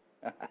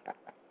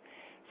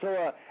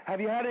 So, have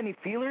you had any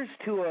feelers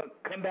to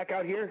come back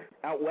out here,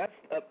 out west,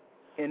 up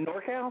in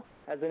NorCal?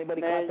 Has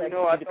anybody contacted you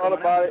know, I thought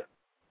about it.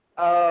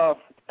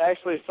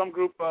 Actually, some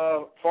group,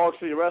 Fog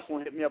City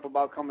Wrestling, hit me up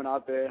about coming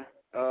out there.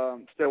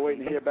 Still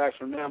waiting to hear back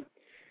from them.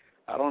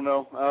 I don't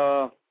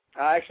know.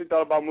 I actually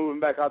thought about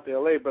moving back out to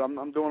LA, but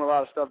I'm doing a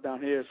lot of stuff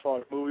down here as far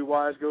as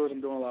movie-wise goes. I'm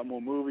doing a lot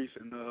more movies,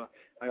 and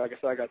like I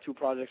said, I got 2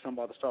 projects I'm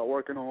about to start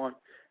working on.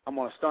 I'm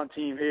on a stunt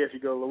team here. If you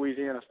go to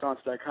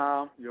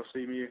LouisianaStunts.com, you'll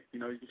see me. You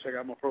know, you can check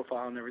out my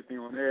profile and everything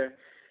on there.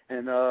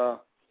 And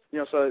you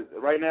know, so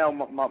right now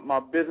my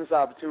business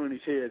opportunities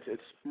here.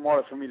 It's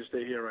smarter for me to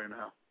stay here right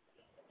now.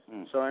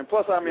 So, and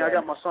plus, I mean, I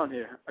got my son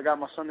here. I got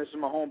my son. This is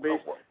my home base.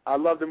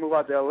 I'd love to move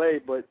out to L.A.,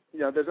 but, you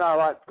know, there's not a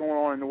lot going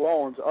on in New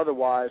Orleans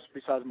otherwise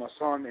besides my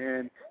son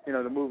and, you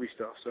know, the movie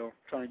stuff. So I'm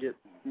trying to get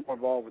more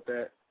involved with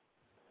that.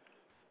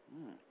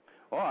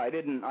 Well,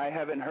 I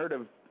haven't heard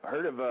of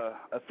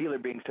a feeler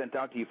being sent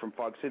out to you from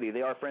Fog City.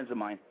 They are friends of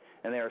mine,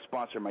 and they are a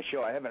sponsor of my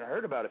show. I haven't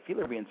heard about a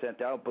feeler being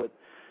sent out, but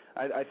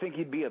I think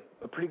he'd be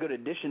a pretty good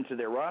addition to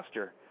their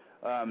roster.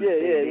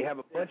 They have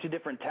a bunch of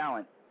different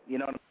talent, you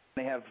know.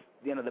 They have,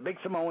 you know, the Big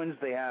Samoans,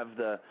 they have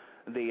the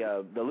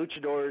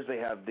luchadors, they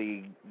have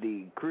the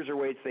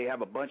cruiserweights, they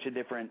have a bunch of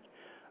different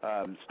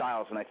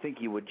styles, and I think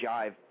you would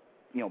jive,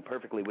 you know,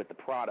 perfectly with the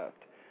product.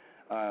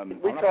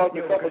 We talked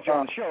a couple on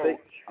times. the show.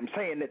 I'm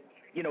saying that,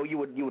 you know, you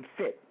would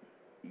fit.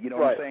 You know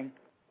right. what I'm saying?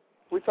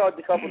 We talked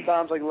a couple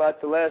times. Like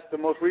the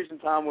most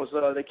recent time was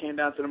they came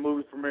down to the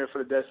movie premiere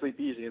for the Dead Sleep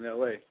Easy in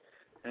L.A.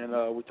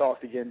 and we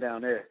talked again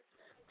down there.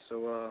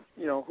 So,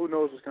 you know, who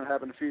knows what's going to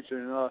happen in the future.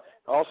 And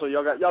also,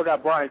 y'all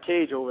got Brian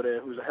Cage over there,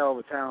 who's a hell of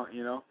a talent,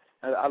 you know.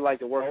 I'd like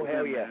to work with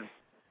him. Yes. Man.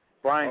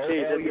 Brian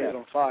Cage, that dude's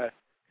on fire.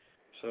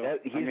 So,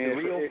 he's the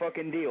real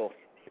fucking deal.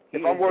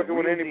 If I'm working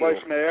with anybody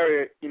from that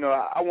area, you know,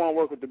 I want to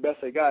work with the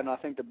best they got, and I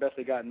think the best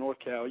they got in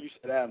NorCal. You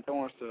said Adam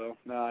Thorne, so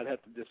no, I'd have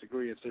to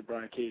disagree and say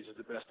Brian Cage is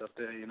the best up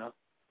there, you know.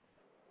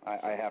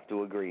 I have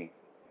to agree.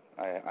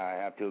 I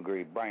have to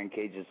agree. Brian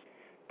Cage is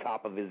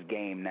top of his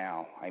game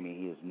now. I mean,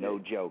 he is no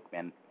joke,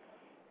 man.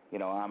 You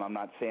know, I'm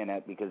not saying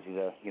that because he's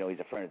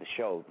a friend of the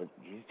show, but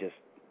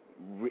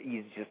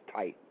he's just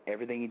tight.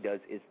 Everything he does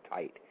is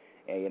tight,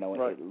 and, you know,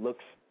 it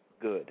looks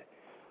good.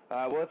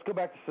 Well, let's go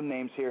back to some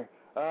names here.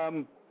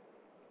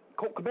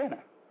 Colt Cabana.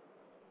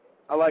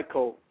 I like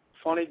Colt.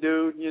 Funny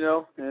dude, you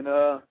know, and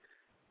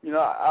you know,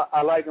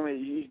 I like him.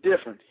 He's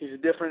different. He's a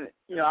different.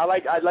 You know, I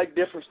like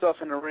different stuff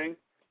in the ring.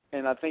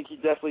 and I think he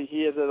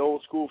has that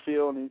old school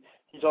feel, and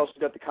he's also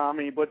got the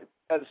comedy, but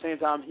at the same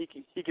time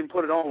he can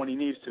put it on when he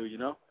needs to, you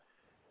know.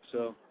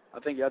 So I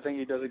think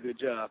he does a good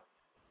job.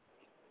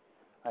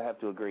 I have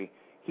to agree.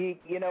 He's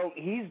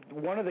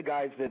one of the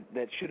guys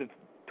that should have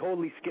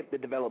totally skipped the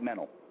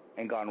developmental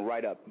and gone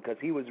right up, because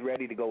he was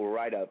ready to go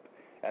right up,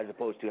 as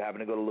opposed to having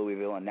to go to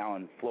Louisville and now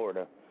in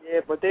Florida. Yeah,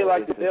 but they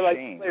like to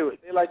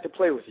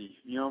play with you.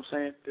 You know what I'm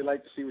saying? They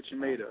like to see what you're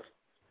made of.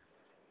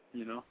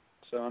 You know.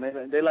 So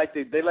and they like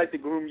to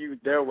groom you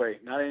their way,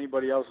 not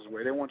anybody else's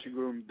way. They want you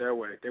groomed their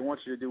way. They want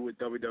you to do what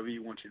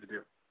WWE wants you to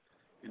do.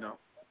 You know,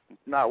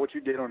 not what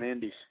you did on the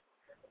Indies.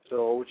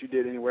 So what you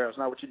did anywhere else,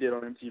 not what you did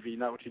on MTV,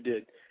 not what you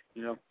did.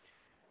 You know,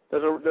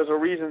 there's a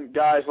reason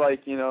guys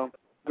like, you know,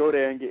 go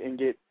there and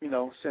get you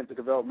know, sent to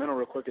developmental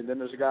real quick, and then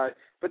there's a guy.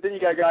 But then you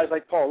got guys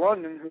like Paul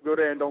London who go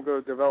there and don't go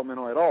to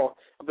developmental at all.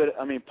 But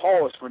I mean,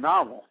 Paul is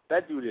phenomenal.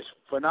 That dude is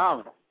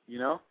phenomenal. You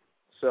know,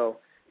 so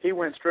he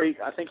went straight.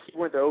 I think he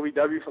went to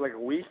OVW for like a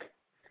week,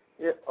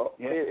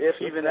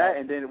 if even that,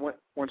 and then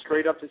went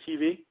straight up to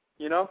TV.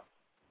 You know,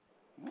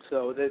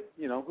 so that,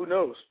 you know, who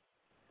knows?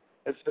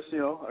 It's just, you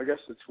know, I guess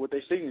it's what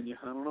they see in you.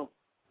 I don't know.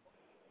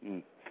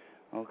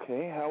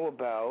 Okay, how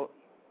about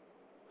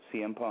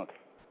CM Punk?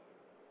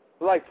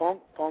 I like Punk.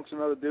 Punk's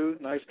another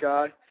dude, nice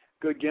guy,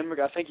 good gimmick.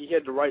 I think he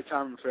had the right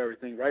time for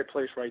everything, right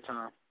place, right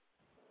time.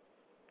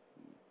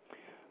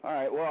 All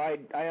right, well, I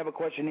have a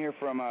question here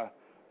from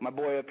my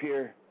boy up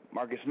here,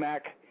 Marcus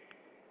Mack.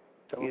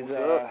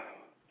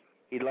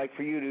 He'd like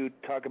for you to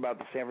talk about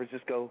the San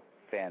Francisco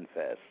Fan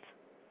Fest.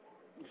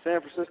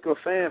 San Francisco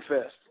Fan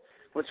Fest.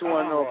 What you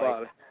want to know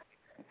about it?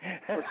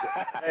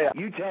 Hey,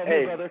 you tell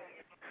me, brother.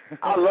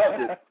 I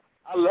loved it.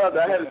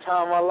 I had the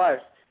time of my life.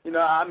 You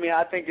know, I mean,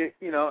 I think it,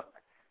 you know,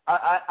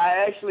 I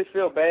actually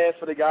feel bad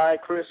for the guy,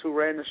 Chris, who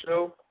ran the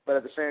show, but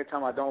at the same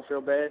time I don't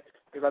feel bad,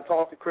 because I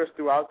talked to Chris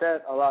a lot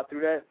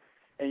through that,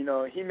 and, you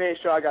know, he made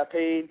sure I got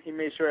paid. He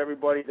made sure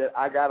everybody that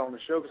I got on the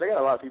show, because I got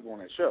a lot of people on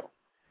that show,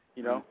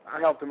 you know. I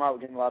helped him out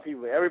with getting a lot of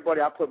people.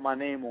 Everybody I put my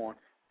name on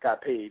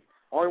got paid.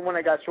 Only one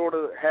that got short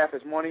of half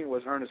his money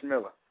was Ernest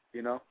Miller,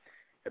 you know.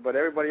 But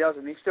everybody else,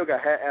 and he still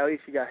got at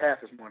least he got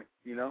half his money,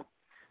 you know.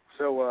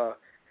 So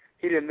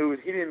he didn't lose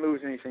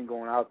anything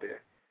going out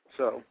there.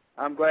 So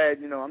I'm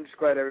glad, you know, I'm just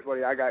glad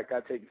everybody I got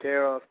taken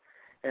care of.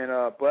 And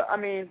but I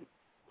mean,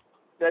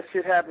 that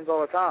shit happens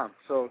all the time.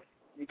 So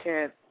you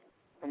can't.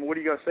 I mean, what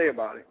are you gonna say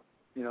about it?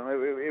 You know,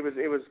 it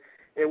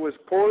was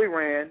poorly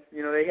ran.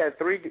 You know, they had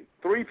three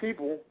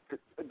people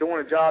doing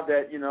a job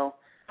that, you know,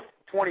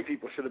 20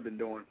 people should have been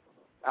doing.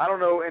 I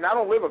don't know, and I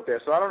don't live up there,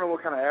 so I don't know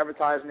what kind of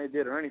advertising they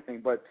did or anything.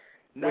 But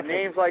with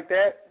names like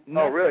that,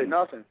 oh really,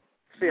 nothing.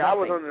 See, I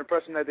was under the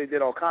impression that they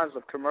did all kinds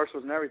of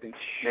commercials and everything.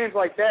 Names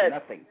like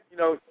that, you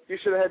know, you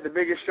should have had the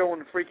biggest show in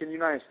the freaking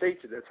United States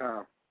at that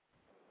time.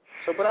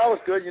 So, but I was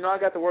good. You know, I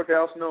got to work at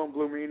Al Snow and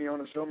Blue Meanie on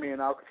the show, me and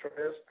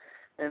Alcatraz,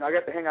 and I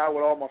got to hang out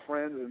with all my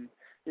friends and,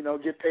 you know,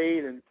 get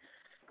paid and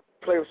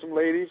play with some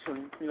ladies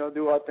and, you know,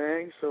 do our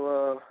thing.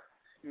 So,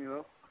 you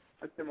know,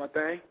 I did my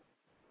thing.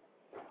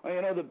 Well,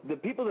 you know, the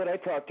people that I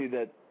talked to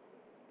that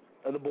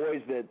are the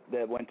boys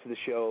that went to the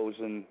shows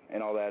and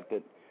all that,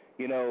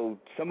 you know,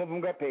 some of them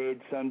got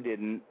paid, some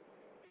didn't,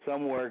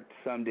 some worked,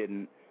 some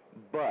didn't,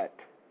 but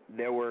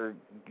there were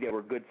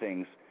good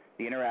things.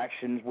 The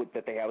interactions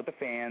that they had with the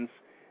fans,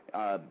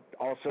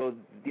 also,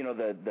 you know,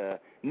 the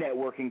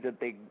networking that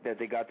they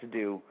got to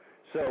do.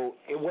 So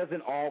it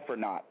wasn't all for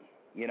naught.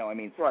 You know, I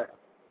mean, right.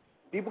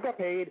 People got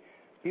paid.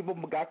 People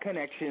got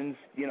connections.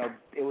 You know,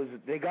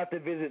 they got to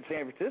visit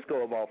San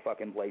Francisco of all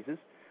fucking places.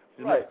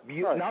 Right.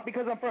 Not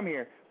because I'm from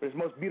here, but it's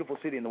the most beautiful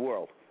city in the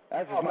world.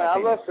 That's just man,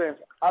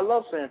 I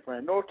love San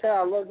Fran. North Cal,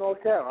 I love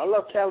North Cal. I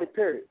love Cali,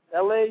 period.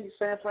 L.A.,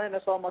 San Fran,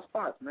 that's all my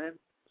spots, man.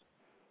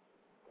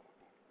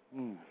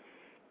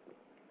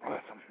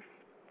 Awesome.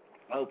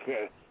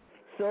 Okay.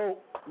 So,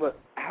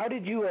 how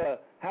did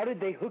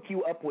they hook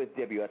you up with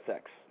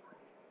WSX?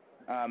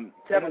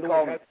 Kevin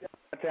called me.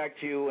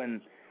 Contact you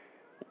and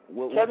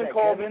Kevin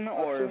called Kevin, me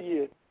or 2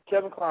 years.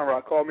 Kevin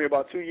Kleinrock called me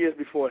about 2 years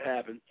before it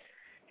happened.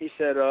 He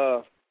said,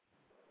 you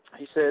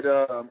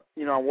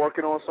know, I'm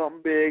working on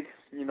something big.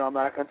 You know, I'm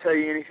not gonna tell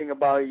you anything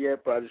about it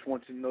yet, but I just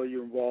want you to know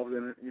you're involved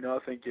in it. You know, I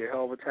think you're a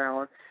hell of a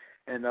talent,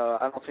 and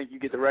I don't think you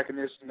get the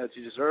recognition that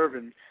you deserve.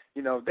 And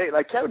you know,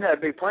 Kevin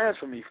had big plans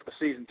for me for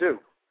season 2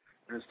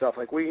 and stuff.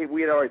 Like we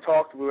had already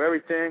talked through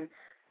everything,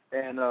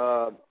 and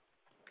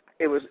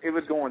it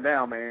was going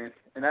down, man.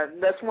 And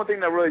that's one thing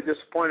that really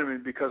disappointed me,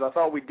 because I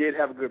thought we did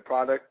have a good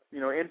product.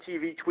 You know,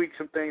 MTV tweaked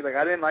some things. Like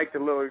I didn't like the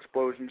little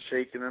explosion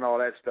shaking and all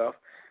that stuff,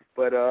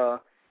 but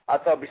I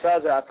thought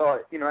besides that,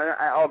 you know,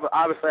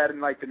 obviously I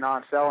didn't like the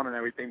non-selling and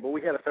everything, but we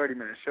had a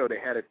 30-minute show. They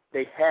had to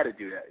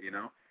do that, you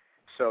know.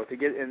 So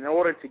in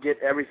order to get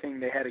everything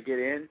they had to get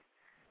in,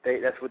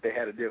 that's what they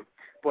had to do.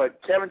 But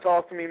Kevin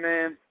talked to me,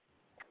 man,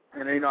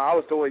 and you know, I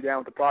was totally down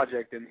with the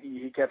project, and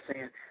he kept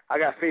saying, I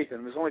got faith in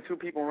them. There's only 2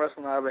 people in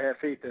wrestling I ever had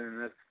faith in,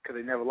 and that's because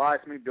they never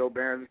lied to me, Bill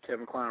Barron and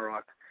Kevin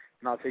Kleinrock.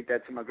 And I'll take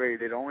that to my grave.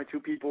 They're the only 2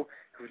 people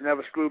who've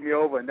never screwed me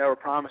over and never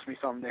promised me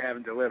something they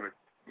haven't delivered,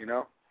 you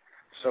know.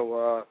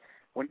 So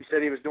when he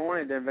said he was doing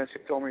it, and then Vince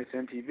told me it's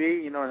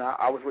MTV, and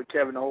I was with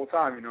Kevin the whole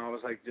time, I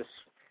was like, just,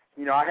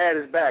 I had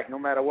his back no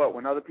matter what.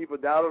 When other people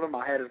doubted him,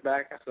 I had his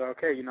back. I said,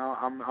 okay,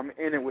 I'm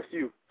in it with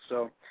you.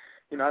 So,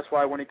 that's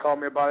why when he called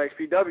me about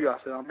XPW, I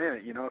said, I'm in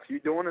it. If you're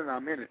doing it,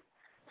 I'm in it.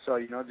 So,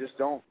 just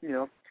don't,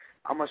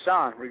 I'm going to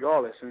shine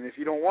regardless. And if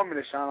you don't want me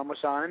to shine, I'm going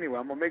to shine anyway.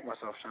 I'm going to make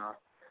myself shine.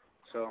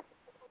 So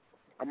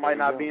I might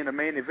not be in the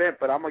main event,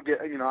 but I'm going to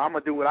get, I'm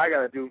going to do what I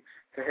got to do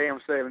to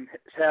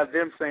have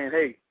them saying,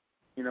 hey,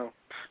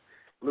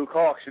 Luke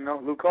Hawks,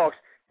 Luke Hawks,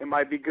 it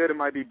might be good, it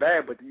might be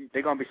bad, but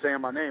they're going to be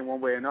saying my name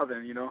one way or another.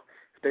 And,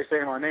 if they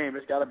say my name,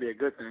 it's got to be a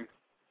good thing.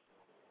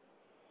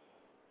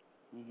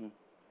 Mm-hmm.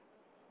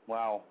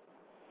 Wow.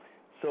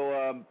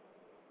 So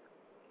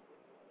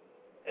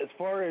as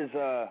far as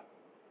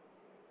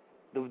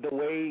the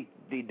way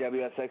the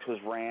WSX was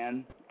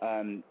ran,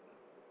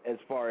 as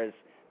far as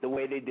the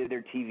way they did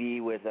their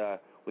TV with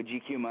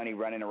GQ Money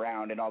running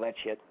around and all that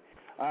shit,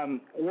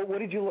 what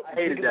did you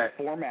think of the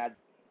format?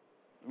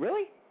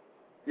 Really?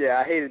 Yeah,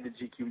 I hated the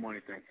GQ Money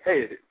thing.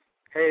 Hated it.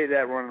 Hated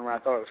that running around.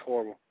 I thought it was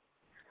horrible.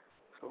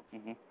 So.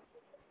 Mm-hmm.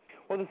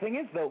 Well, the thing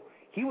is, though,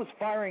 he was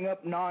firing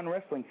up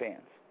non-wrestling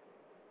fans.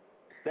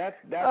 That's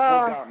what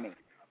got me.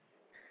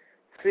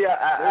 See,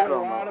 I there was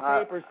don't a lot know.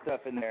 of paper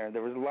stuff in there.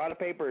 There was a lot of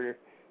paper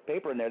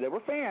in there. There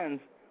were fans,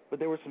 but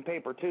there was some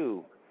paper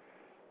too.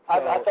 So, I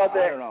thought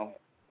that. I don't know.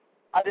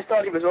 I just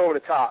thought he was over the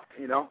top.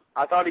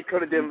 I thought he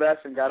could have done less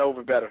and got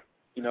over better.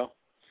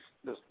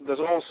 There's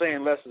an old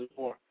saying, less is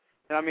more.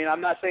 And I mean,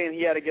 I'm not saying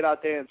he had to get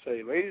out there and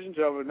say, ladies and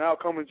gentlemen, now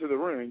coming to the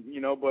ring.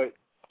 But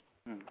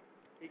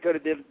he could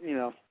have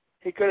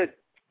he could have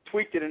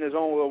tweaked it in his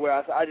own little way.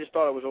 I just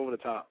thought it was over the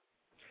top.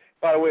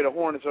 By the way, the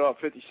Hornets are up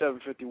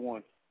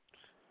 57-51.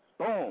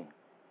 Boom.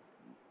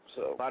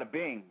 So. Bada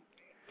bing.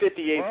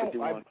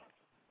 58-51.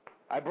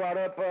 I brought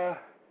up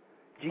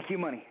GQ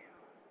Money.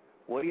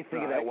 What do you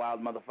think of that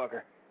wild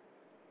motherfucker?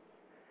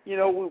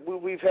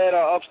 We've had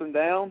our ups and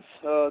downs,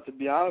 to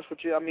be honest with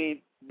you. I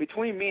mean,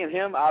 between me and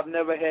him, I've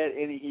never had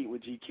any heat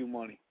with GQ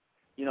Money.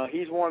 He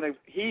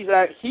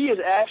is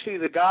actually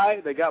the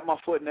guy that got my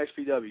foot in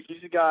XPW.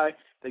 He's the guy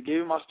that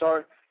gave me my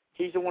start.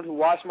 He's the one who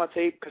watched my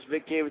tape because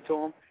Vic gave it to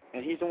him,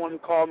 and he's the one who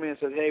called me and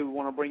said, hey, we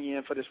want to bring you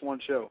in for this one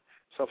show.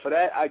 So for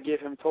that, I give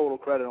him total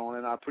credit on it,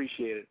 and I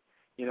appreciate it.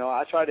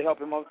 I tried to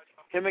help him out.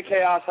 Him and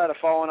Chaos had a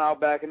falling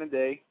out back in the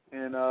day,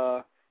 and,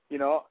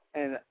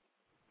 and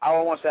I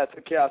don't want to say I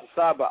took Chaos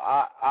aside, but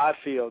I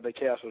feel that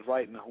Chaos was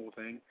right in the whole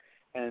thing.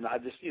 And I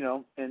just,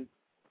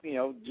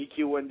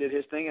 GQ went and did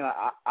his thing, and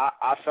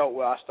I felt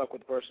I stuck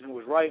with the person who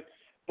was right.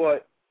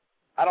 But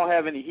I don't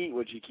have any heat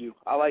with GQ.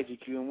 I like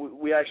GQ, and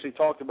we actually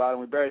talked about it,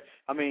 and we buried.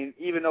 I mean,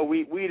 even though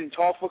we didn't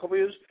talk for a couple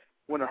years,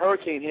 when the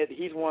hurricane hit,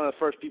 he's one of the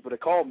first people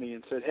that called me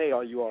and said, hey,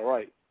 are you all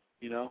right?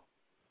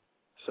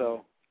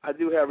 So I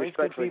do have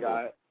respect for the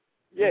guy.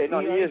 Yeah, no,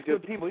 he is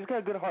good. People. He's got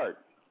a good heart.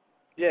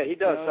 Yeah, he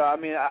does. So, I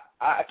mean,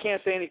 I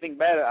can't say anything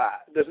bad.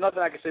 There's nothing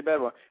I can say bad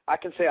about him. I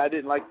can say I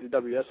didn't like the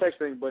WSX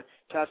thing, but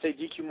can I say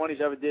GQ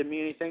Money's ever did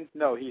me anything?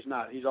 No, he's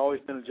not. He's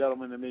always been a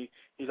gentleman to me.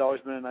 He's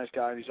always been a nice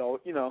guy, and he's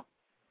always,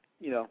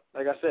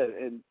 like I said,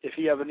 and if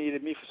he ever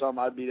needed me for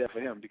something, I'd be there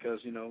for him because,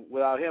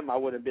 without him, I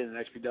wouldn't have been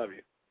in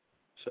XPW.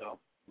 So.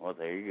 Well,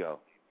 there you go.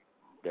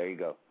 There you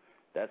go.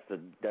 That's the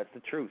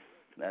truth.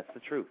 That's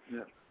the truth.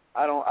 Yeah.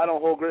 I don't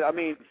hold grudge. I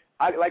mean,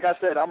 like I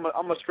said, I'm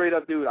a straight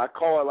up dude. I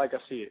call it like I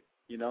see it,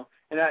 and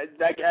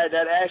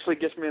that actually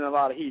gets me in a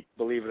lot of heat,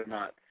 believe it or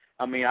not.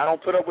 I mean, I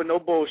don't put up with no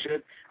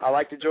bullshit. I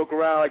like to joke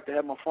around, I like to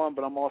have my fun,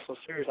 but I'm also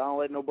serious. I don't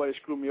let nobody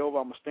screw me over.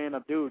 I'm a stand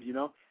up dude,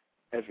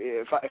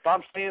 If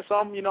I'm saying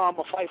something, I'm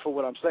gonna fight for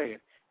what I'm saying. And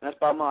that's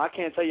bottom line. I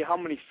can't tell you how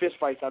many fist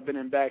fights I've been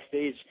in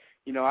backstage.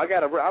 I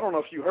don't know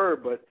if you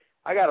heard, but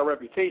I got a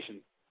reputation,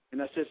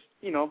 and that's just,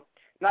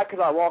 not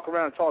because I walk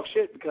around and talk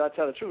shit, because I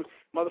tell the truth.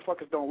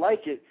 Motherfuckers don't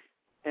like it,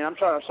 and I'm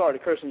sorry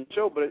to curse in the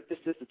show, but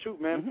it's just the truth,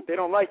 man. Mm-hmm. They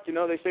don't like, they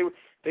say,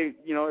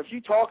 if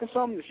you talking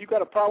something, if you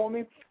got a problem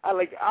with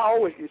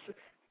me,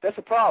 that's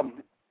a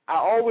problem. I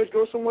always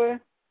go somewhere,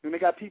 and they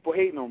got people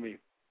hating on me.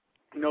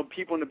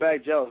 People in the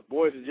back jealous,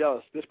 boys are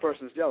jealous, this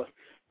person's jealous,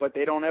 but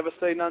they don't ever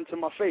say nothing to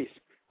my face.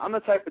 I'm the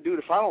type of dude,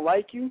 if I don't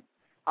like you,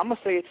 I'm going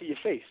to say it to your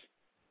face.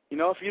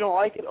 If you don't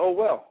like it, oh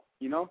well,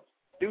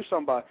 do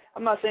something about it.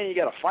 I'm not saying you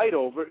got to fight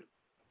over it,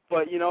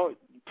 but,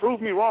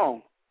 prove me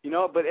wrong,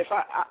 but if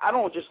I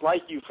don't just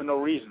like you for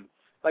no reason.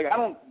 Like, I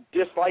don't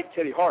dislike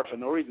Teddy Hart for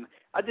no reason.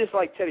 I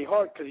dislike Teddy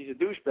Hart because he's a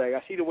douchebag.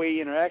 I see the way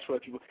he interacts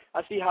with people.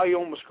 I see how he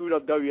almost screwed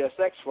up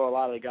WSX for a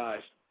lot of the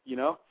guys,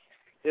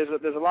 There's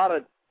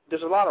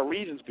a lot of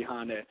reasons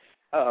behind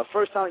that.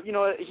 First time,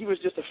 he was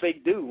just a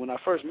fake dude. When I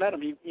first met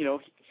him,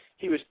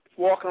 he was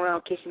walking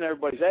around kissing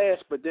everybody's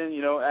ass, but then,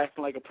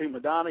 acting like a prima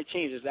donna. He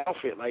changed his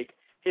outfit, like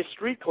his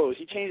street clothes.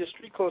 He changed his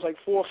street clothes like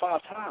 4 or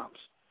 5 times,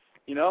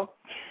 And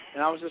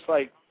I was just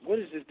like, what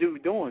is this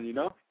dude doing,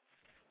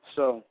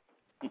 So,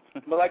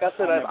 but like I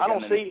said, I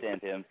don't say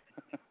him.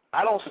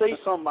 I don't say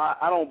something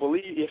I don't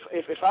believe.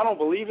 If I don't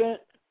believe in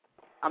it,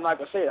 I'm not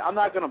gonna say it. I'm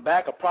not gonna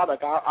back a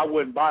product I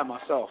wouldn't buy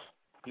myself.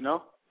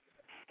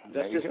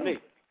 That's just me.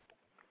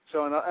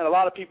 So, and a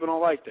lot of people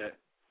don't like that.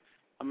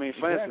 I mean,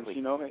 for instance,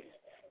 you know,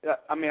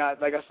 I mean,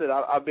 like I said,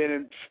 I've been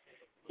in,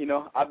 you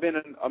know, I've been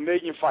in a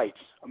million fights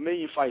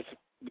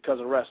because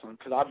of wrestling.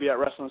 Because I'll be at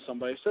wrestling,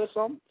 somebody says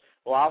something,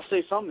 or I'll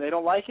say something, they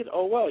don't like it.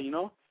 Oh well, you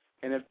know.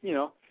 And if you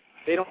know,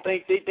 they don't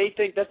think they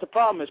think that's the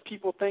problem is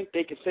people think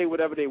they can say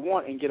whatever they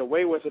want and get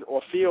away with it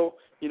or feel,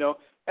 you know.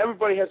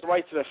 Everybody has the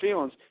right to their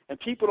feelings, and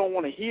people don't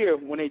want to hear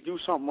when they do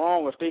something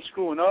wrong. If they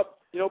screwing up,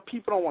 you know,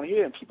 people don't want to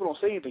hear it, and people don't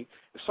say anything.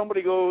 If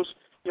somebody goes,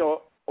 you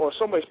know, or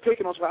somebody's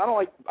picking on somebody,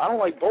 I don't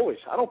like bullies.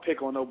 I don't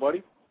pick on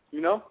nobody,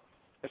 you know.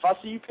 If I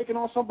see you picking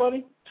on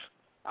somebody,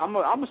 I'm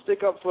gonna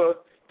stick up for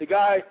the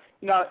guy.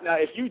 Now,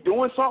 if you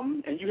doing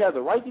something and you have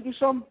the right to do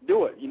something,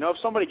 do it. You know, if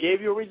somebody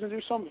gave you a reason to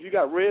do something, if you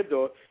got ribbed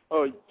or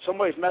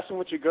somebody's messing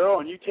with your girl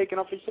and you taking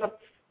up for yourself,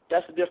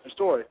 that's a different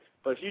story.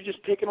 But if you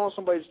just picking on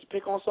somebody just to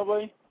pick on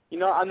somebody, you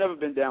know, I've never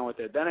been down with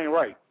that. That ain't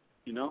right,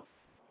 you know.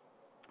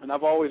 And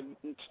I've always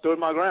stood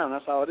my ground.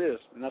 That's how it is,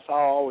 and that's how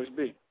I'll always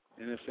be.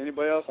 And if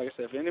anybody else, like I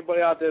said, if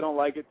anybody out there don't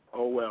like it,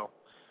 oh well.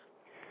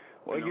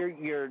 Well, you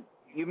know?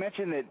 You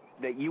mentioned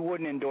that you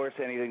wouldn't endorse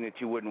anything that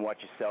you wouldn't watch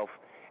yourself,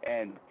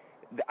 and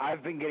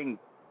I've been getting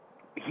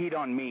heat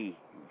on me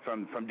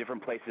from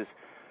different places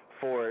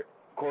for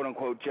quote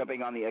unquote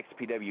jumping on the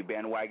XPW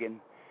bandwagon,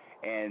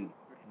 and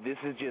this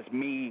is just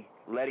me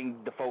letting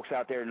the folks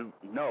out there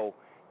know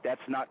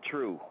that's not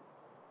true.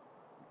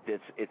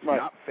 It's right.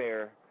 Not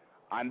fair.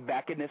 I'm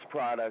backing this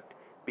product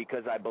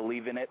because I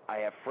believe in it. I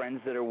have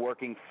friends that are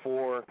working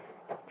for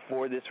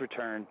this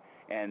return,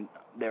 and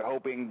they're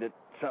hoping that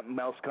something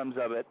else comes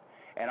of it.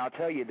 And I'll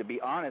tell you, to be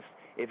honest,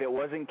 if it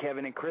wasn't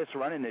Kevin and Chris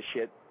running this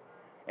shit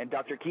and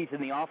Dr. Keith in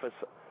the office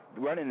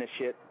running this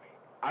shit,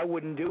 I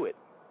wouldn't do it.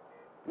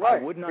 Right,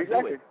 I would not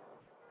exactly. do it.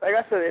 Like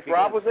I said, if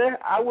Rob was there,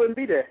 I wouldn't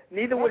be there.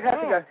 Neither would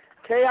have guys.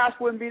 Chaos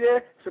wouldn't be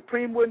there.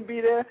 Supreme wouldn't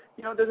be there.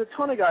 You know, there's a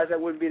ton of guys that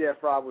wouldn't be there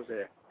if Rob was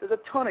there. There's a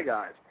ton of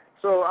guys.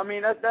 So, I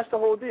mean, that's the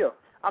whole deal.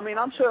 I mean,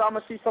 I'm sure I'm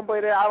going to see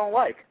somebody there I don't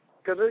like.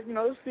 Because, you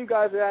know, there's a few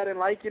guys that I didn't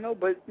like, you know,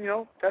 but, you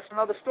know, that's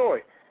another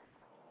story.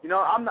 You know,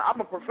 I'm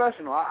a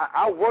professional.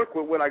 I work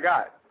with what I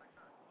got.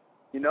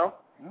 You know?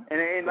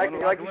 And like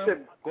you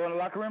said. Go in the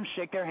locker room,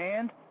 shake their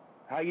hand,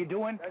 how you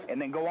doing, and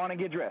then go on and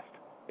get dressed.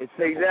 It's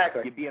simple.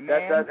 Exactly. You be a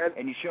man,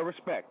 and you show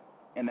respect.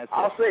 And that's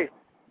I'll say,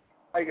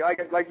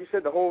 like you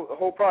said, the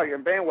whole product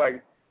and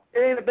bandwagon. It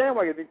ain't a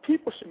bandwagon.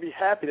 People should be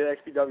happy that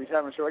XPW is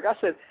having a show. Like I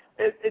said,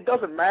 it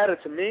doesn't matter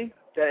to me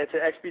that it's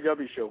an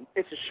XPW show.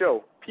 It's a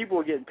show. People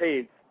are getting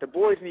paid. The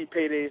boys need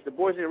paydays. The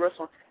boys need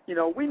wrestling. You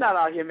know, we're not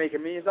out here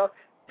making millions of dollars.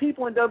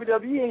 People in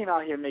WWE ain't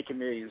out here making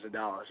millions of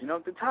dollars. You know,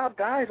 the top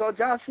guys,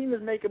 John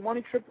Cena's making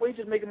money, Triple H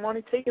is making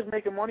money, Taker's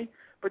making money.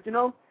 But, you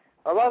know,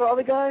 a lot of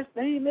other guys,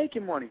 they ain't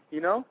making money, you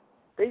know.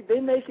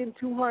 They making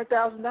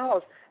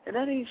 $200,000, and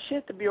that ain't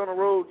shit to be on the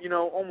road, you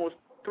know, almost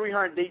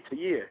 300 dates a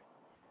year.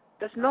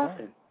 That's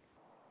nothing.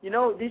 You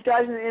know, these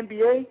guys in the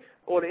NBA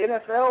or the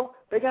NFL,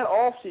 they got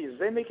off seasons.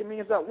 They making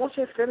millions of dollars. Once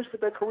they're finished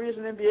with their careers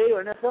in the NBA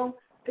or NFL,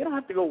 they don't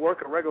have to go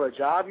work a regular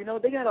job. You know,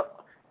 they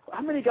got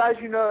how many guys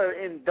you know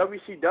in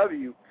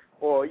WCW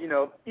or, you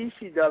know,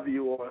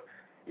 ECW or,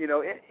 you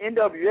know,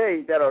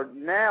 NWA that are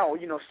now,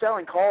 you know,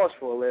 selling cars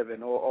for a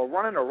living or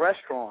running a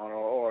restaurant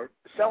or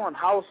selling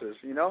houses,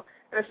 you know?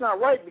 And it's not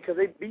right because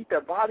they beat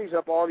their bodies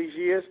up all these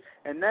years,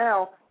 and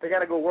now they got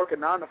to go work a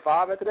 9 to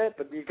 5 after that.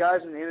 But these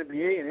guys in the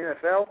NBA and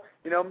NFL,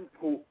 you know,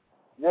 who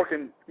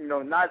working, you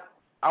know, I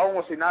don't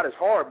want to say not as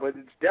hard, but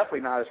it's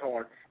definitely not as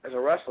hard as a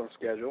wrestling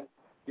schedule.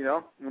 You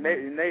know, and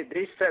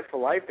they set for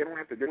life. They don't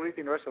have to do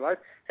anything the rest of their life.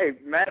 Hey,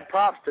 mad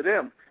props to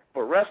them.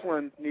 But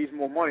wrestling needs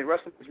more money.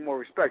 Wrestling needs more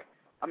respect.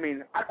 I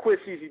mean, I quit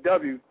CZW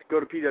to go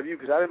to PW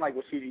because I didn't like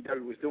what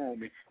CZW was doing with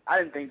me. I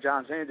didn't think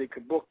John Zandig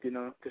could book, you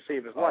know, to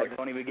save his life.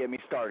 Don't even get me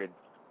started.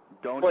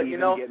 Don't even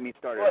get me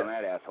started on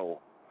that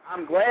asshole.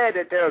 I'm glad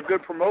that they're a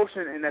good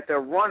promotion and that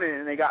they're running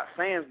and they got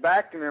fans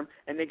backing them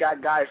and they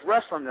got guys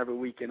wrestling every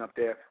weekend up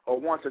there or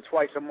once or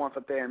twice a month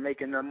up there and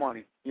making their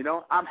money. You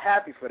know, I'm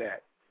happy for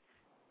that.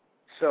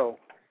 So,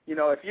 you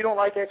know, if you don't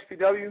like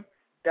XPW,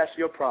 that's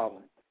your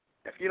problem.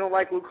 If you don't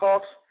like Luke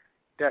Hawks,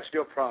 that's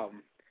your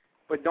problem.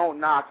 But don't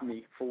knock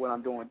me for what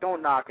I'm doing.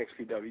 Don't knock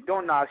XPW.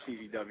 Don't knock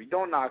CZW.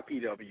 Don't knock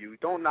PW.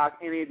 Don't knock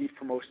any of these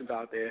promotions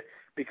out there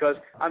because,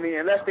 I mean,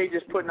 unless they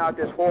just putting out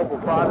this horrible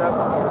product,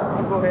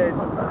 you go ahead.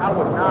 I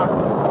would knock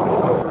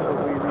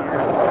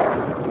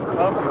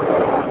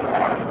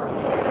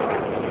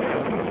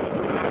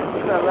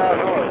What's that loud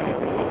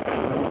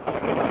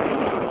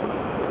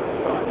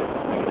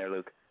noise? There,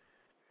 Luke.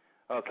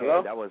 Okay,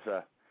 Hello? That was,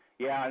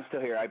 yeah, I'm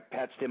still here. I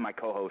patched in my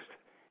co-host.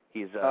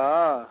 He's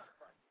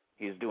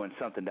doing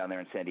something down there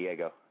in San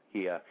Diego.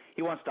 He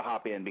wants to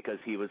hop in because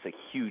he was a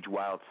huge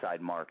wild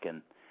side mark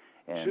and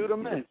shoot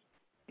him in.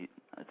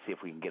 Let's see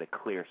if we can get a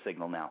clear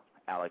signal now,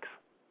 Alex.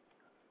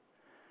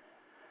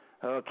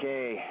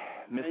 Okay,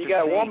 Mr. You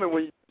got a Saint. woman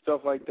with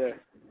stuff like that.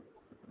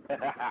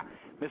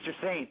 Mr.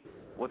 Saint,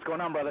 what's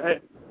going on, brother?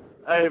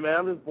 Hey, man,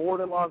 I'm just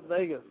bored in Las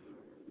Vegas.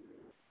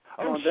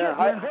 Oh, shit,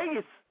 you're in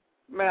Vegas.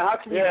 Man, how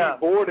can you be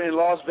bored in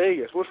Las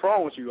Vegas? What's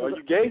wrong with you? Are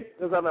you gay?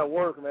 Because I'm at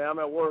work, man. I'm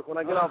at work. When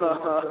I get off of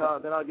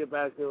work, then I'll get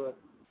back to it.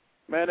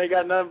 Man, they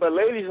got nothing but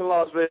ladies in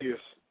Las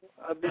Vegas.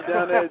 I'd be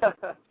down there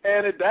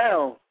tearing it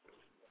down.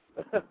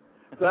 So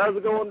how's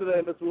it going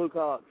today, Mr. Luke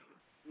Hawks?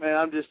 Man,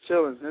 I'm just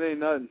chilling. It ain't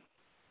nothing.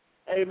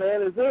 Hey,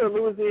 man, is there a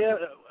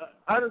Louisiana?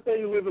 I understand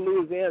you live in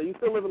Louisiana. You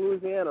still live in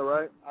Louisiana,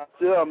 right?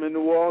 I'm in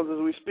New Orleans as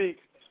we speak.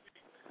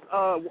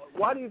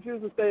 Why do you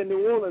choose to stay in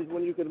New Orleans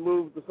when you could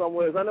move to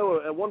somewhere? I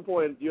know at one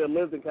point you had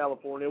lived in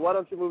California. Why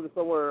don't you move to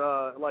somewhere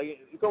like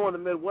somewhere in the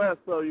Midwest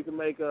so you can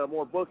make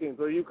more bookings?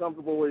 Are you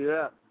comfortable where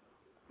you're at?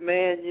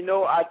 Man,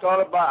 I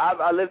thought about.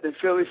 I lived in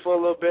Philly for a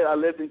little bit. I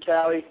lived in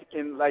Cali,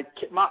 and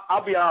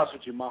I'll be honest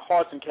with you, my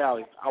heart's in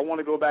Cali. I want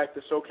to go back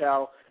to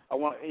SoCal. I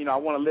want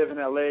to live in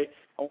LA.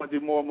 I want to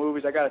do more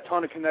movies. I got a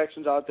ton of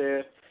connections out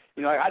there.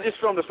 I just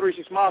filmed a 3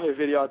 6 Mafia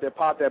video out there,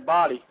 Pop That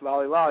Body,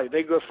 Lolly Lolly.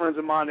 They good friends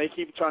of mine. They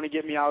keep trying to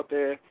get me out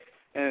there,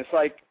 and it's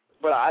like,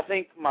 but I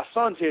think my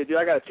son's here, dude.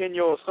 I got a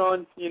 10-year-old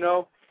son,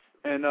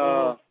 and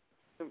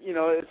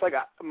it's like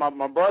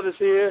my brother's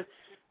here.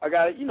 I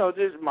got,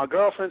 my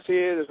girlfriend's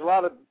here. There's a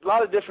lot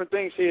of different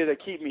things here that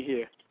keep me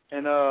here.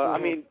 And I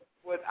mean,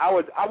 I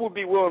would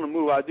be willing to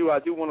move. I do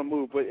want to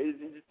move, but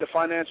the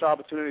financial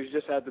opportunities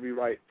just have to be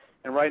right.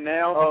 And right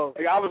now,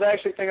 I was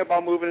actually thinking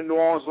about moving to New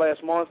Orleans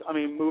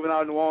moving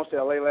out of New Orleans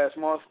to LA last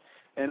month.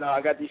 And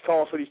I got these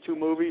calls for these 2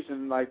 movies,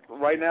 and like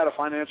right now, the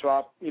financial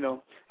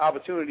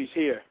opportunities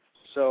here.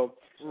 So.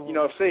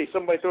 Say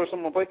somebody throws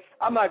something on play,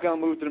 I'm not gonna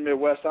move to the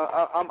Midwest.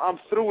 I'm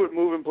through with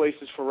moving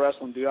places for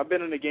wrestling, dude. I've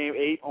been in the game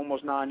 8,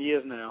 almost 9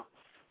 years now,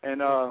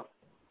 and and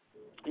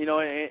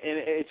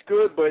it's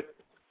good, but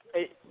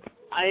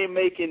I ain't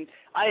making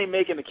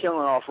a killing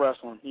off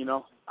wrestling.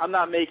 I'm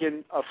not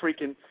making a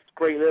freaking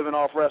great living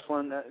off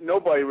wrestling.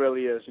 Nobody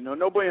really is.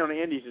 Nobody on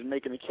the indies is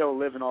making a killer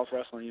living off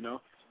wrestling.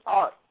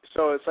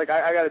 So it's like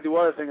I got to do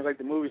other things like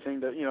the movie thing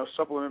to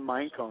supplement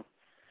my income.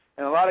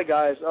 And a lot of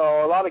guys,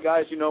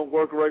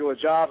 work a regular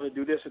job and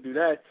do this or do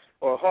that,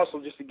 or hustle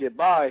just to get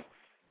by.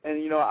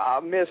 And, I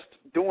missed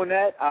doing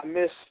that. I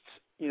missed,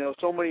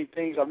 so many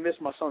things. I missed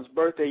my son's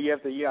birthday year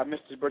after year. I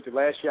missed his birthday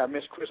last year. I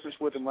missed Christmas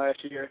with him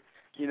last year,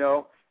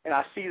 and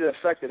I see the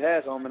effect it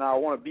has on him, and I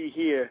want to be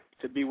here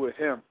to be with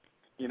him,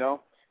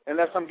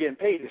 unless I'm getting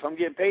paid. If I'm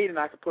getting paid and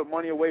I can put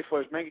money away for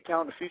his bank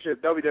account in the future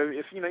at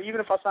WWE, even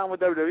if I sign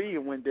with WWE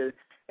and win this,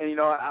 and,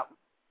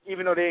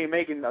 even though they ain't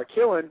making a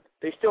killing,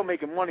 they still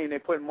making money and they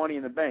putting money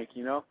in the bank,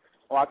 Or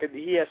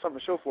he has something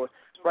to show for it.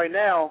 Right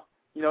now,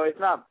 it's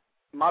not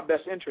my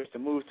best interest to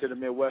move to the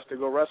Midwest to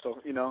go wrestle,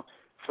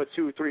 for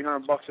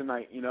 $200-300 a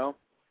night,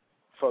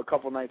 for a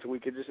couple nights a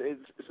week.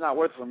 It's not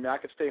worth it for me. I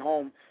could stay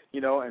home,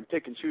 and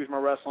pick and choose my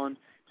wrestling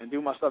and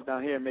do my stuff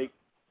down here and make,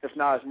 if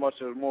not as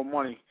much or more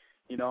money,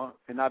 and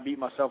not beat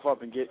myself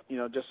up and get,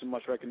 just as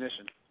much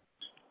recognition.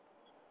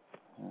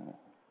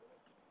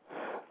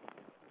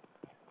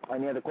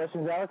 Any other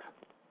questions, Alex?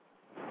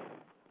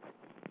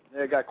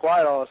 Yeah, it got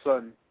quiet all of a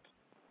sudden.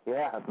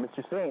 Yeah,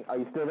 Mr. Singh, are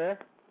you still there?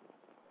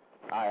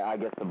 I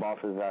guess the boss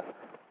has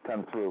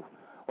come through.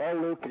 Well,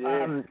 Luke,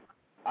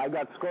 I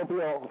got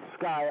Scorpio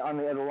Sky on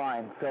the other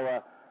line,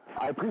 so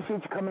I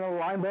appreciate you coming on the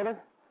line, brother.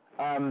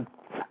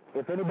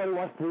 If anybody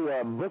wants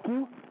to book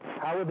you,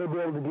 how would they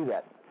be able to do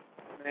that?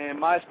 Man,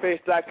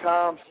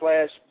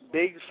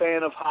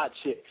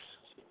 MySpace.com/bigfanofhotchicks.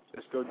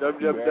 Let's go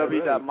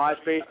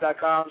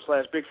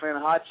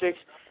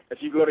www.myspace.com/bigfanofhotchicks.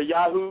 If you go to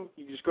Yahoo,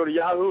 you just go to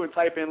Yahoo and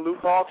type in Luke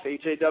Hawks,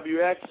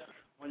 HAWX,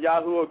 on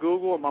Yahoo or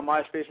Google, and my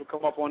MySpace will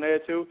come up on there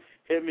too.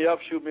 Hit me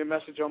up, shoot me a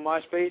message on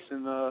MySpace,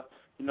 and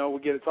we'll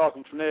get it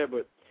talking from there.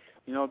 But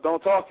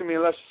don't talk to me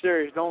unless you're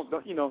serious. Don't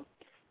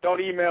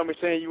email me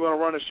saying you want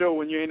to run a show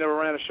when you ain't never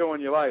ran a show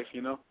in your life.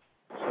 So.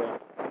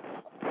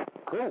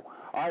 Cool.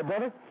 All right,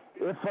 brother.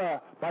 If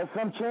by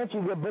some chance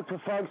you get booked for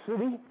Fog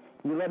City,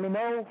 you let me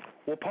know.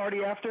 We'll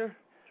party after.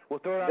 We'll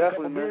throw out a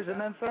couple beers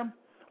and then some.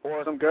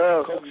 Or some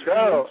girls.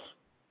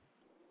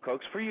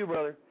 Cokes for you,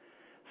 brother.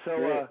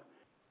 So,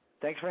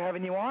 thanks for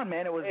having you on,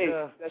 man. It was.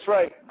 That's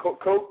right.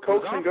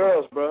 Cokes and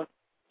girls, bro.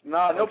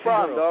 Nah, no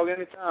problem, dog.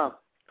 Anytime.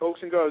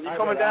 Cokes and girls. You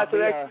coming down to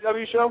the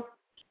XPW show?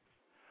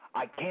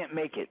 I can't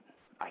make it.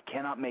 I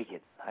cannot make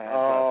it.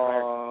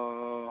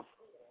 I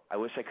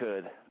wish I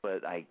could,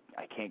 but I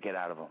can't get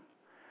out of them.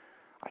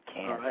 I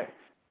can't. All right.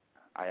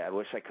 I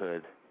wish I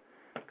could.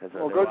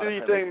 Well, go do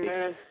your thing,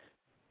 man.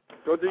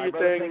 Go do your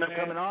thing, man. Thanks for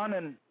coming on,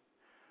 and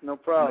no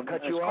problem.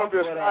 Cut you off.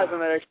 Scorpio Sky's on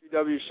that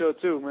XPW show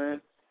too,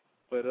 man.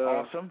 But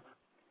awesome.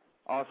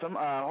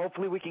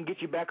 Hopefully we can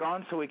get you back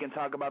on so we can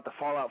talk about the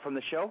fallout from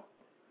the show.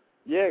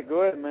 Yeah,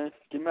 go ahead, man.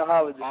 Give me a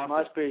holler. Just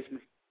MySpace me.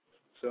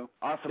 So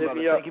awesome,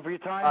 brother. Thank you for your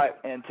time. All right.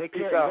 And take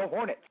care. Go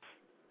Hornets.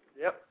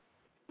 Yep.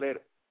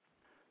 Later.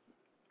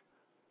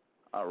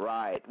 All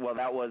right. Well,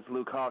 that was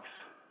Luke Hawks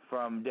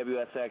from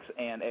WSX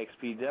and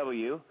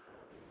XPW.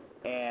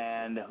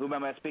 And who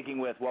am I speaking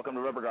with? Welcome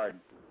to Rubber Garden.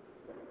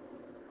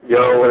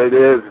 Yo, what it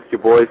is? It's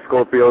your boy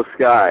Scorpio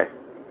Sky.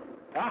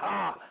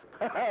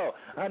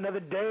 Another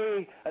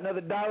day,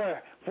 another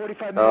dollar,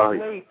 45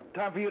 minutes late.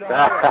 Time for you to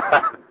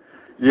hire.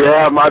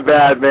 Yeah, my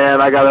bad,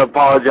 man. I got to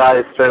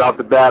apologize straight off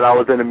the bat. I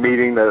was in a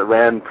meeting that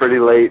ran pretty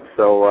late,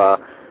 so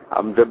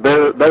I'm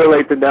better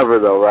late than never,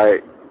 though,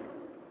 right?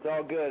 It's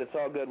all good. It's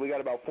all good. We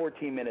got about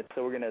 14 minutes,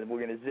 so we're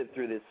gonna zip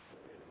through this.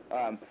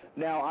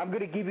 Now I'm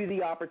gonna give you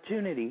the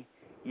opportunity.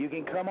 You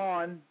can come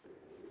on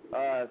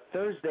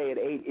Thursday at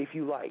 8 if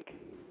you like.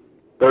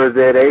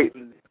 Thursday at 8.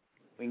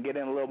 We can get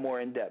in a little more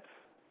in depth.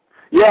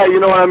 Yeah, you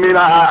know what I mean.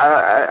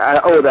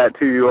 I owe that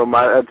to you.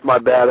 That's my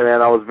bad,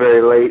 man. I was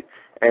very late,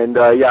 and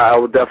yeah, I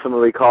will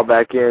definitely call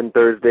back in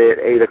Thursday at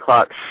 8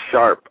 o'clock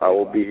sharp. I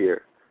will be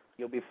here.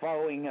 You'll be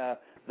following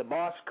the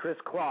boss, Chris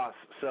Kloss.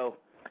 So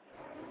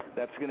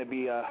that's going to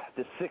be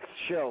the 6th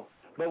show.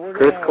 But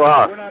Chris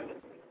Kloss.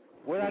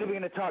 We're not even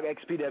going to talk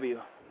XPW.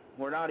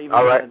 We're not even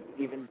going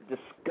to even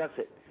discuss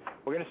it.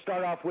 We're going to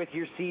start off with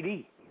your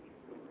CD.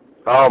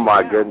 Oh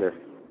my goodness.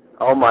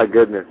 Oh my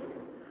goodness.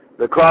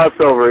 The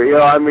crossover, you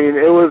know, I mean,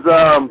 it was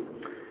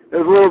a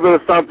little bit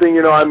of something,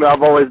 you know. I mean,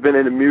 I've always been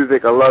into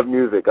music. I love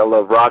music. I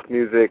love rock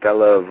music. I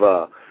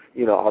love,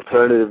 you know,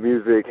 alternative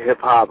music, hip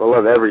hop. I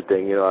love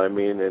everything, you know what I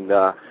mean. And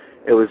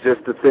it was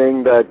just a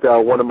thing that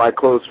one of my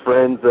close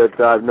friends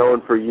that I've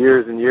known for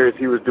years and years,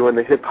 he was doing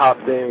the hip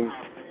hop thing,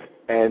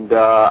 and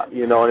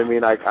you know what I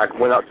mean. I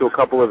went out to a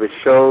couple of his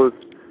shows,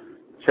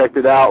 checked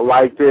it out,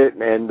 liked it,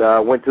 and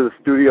went to the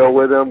studio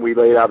with him. We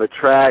laid out a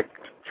track.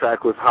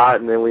 Track was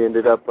hot, and then we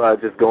ended up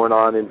just going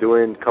on and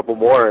doing a couple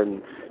more,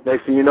 and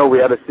next thing you know, we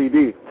had a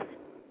CD.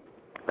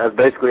 That's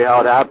basically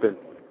how it happened.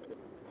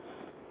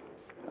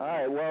 All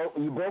right, well,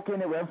 you broke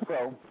in at Rev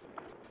Pro.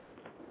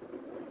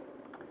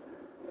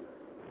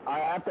 I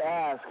have to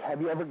ask, have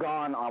you ever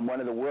gone on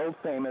one of the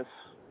world-famous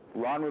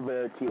Ron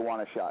Rivera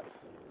Tijuana shots?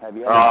 Have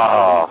you ever?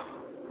 Oh.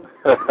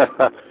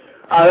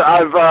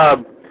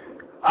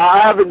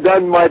 I haven't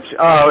done much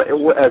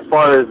as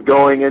far as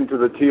going into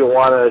the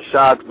Tijuana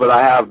shots, but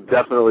I have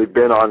definitely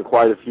been on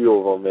quite a few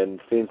of them and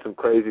seen some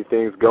crazy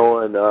things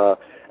going.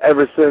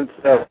 Ever since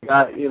I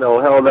got, you know,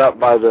 held up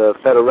by the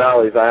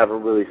federales, I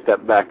haven't really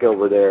stepped back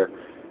over there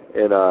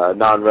in a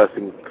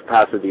non-wrestling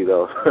capacity,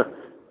 though.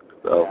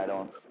 So.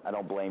 Yeah, I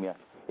don't blame you.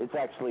 It's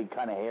actually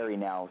kind of hairy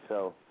now,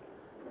 so,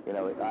 you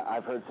know,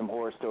 I've heard some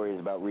horror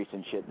stories about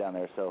recent shit down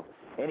there, so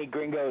any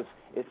gringos,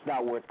 it's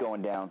not worth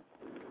going down.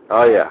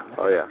 Oh, yeah.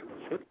 Oh, yeah.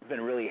 It's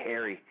been really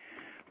hairy.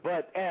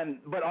 But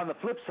on the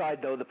flip side,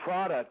 though, the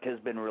product has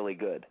been really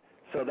good.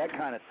 So that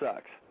kind of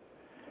sucks.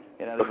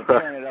 You know, they've been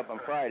tearing it up on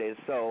Fridays,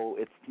 so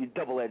it's a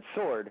double-edged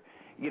sword.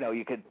 You know,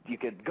 you could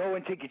go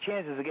and take your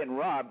chances of getting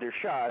robbed or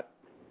shot,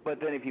 but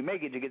then if you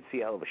make it, you get to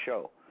see a hell of a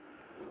show.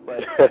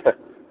 But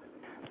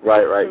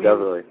right, so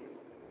definitely.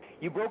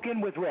 You broke in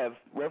with Rev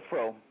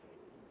Pro.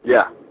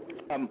 Yeah.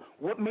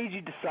 What made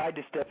you decide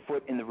to step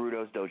foot in the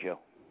Rudo's dojo?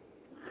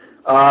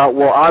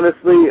 Well,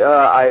 honestly,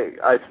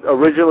 I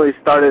originally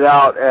started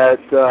out at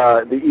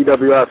the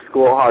EWF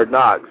School of Hard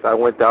Knocks. I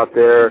went out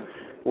there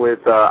with,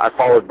 I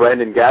followed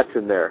Brandon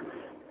Gatson there,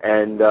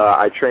 and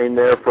I trained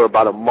there for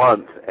about a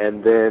month,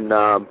 and then you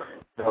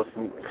know,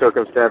 some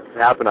circumstances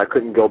happened. I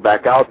couldn't go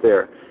back out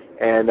there,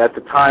 and at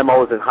the time I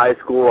was in high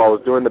school. I was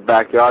doing the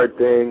backyard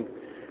thing.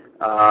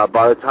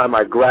 By the time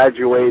I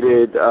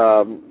graduated,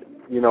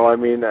 you know, I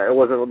mean, it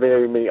wasn't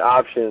very many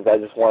options. I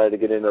just wanted to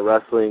get into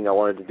wrestling. I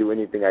wanted to do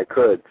anything I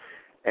could.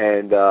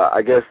 And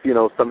I guess, you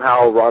know,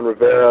 somehow Ron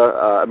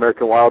Rivera,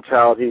 American Wild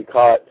Child, he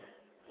caught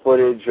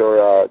footage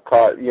or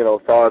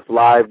saw us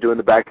live doing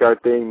the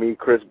backyard thing, me,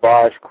 Chris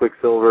Bosch,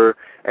 Quicksilver,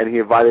 and he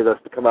invited us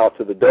to come out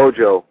to the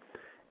dojo.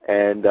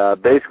 And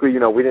basically, you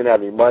know, we didn't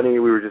have any money.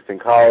 We were just in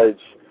college,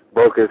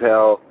 broke as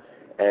hell.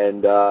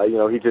 And, you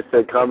know, he just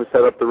said, come and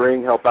set up the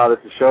ring, help out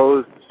at the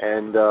shows,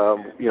 and,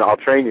 you know, I'll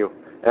train you.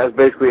 And that's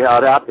basically how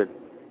it happened.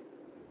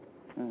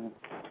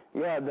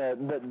 Yeah,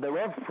 the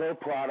Rev Pro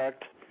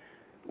product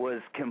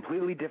was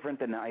completely different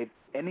than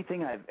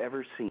anything I've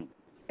ever seen.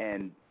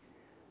 And,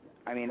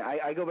 I mean,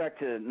 I go back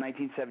to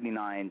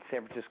 1979,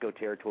 San Francisco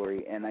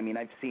territory, and, I mean,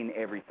 I've seen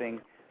everything,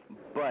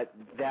 but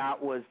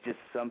that was just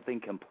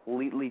something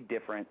completely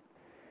different,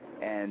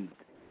 and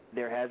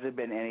there hasn't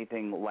been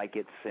anything like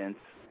it since.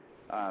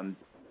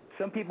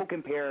 Some people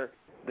compare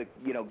the,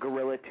 you know,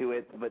 Gorilla to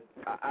it, but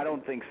I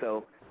don't think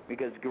so,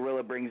 because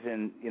Gorilla brings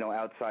in, you know,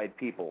 outside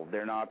people.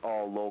 They're not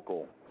all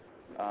local.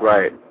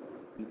 Right.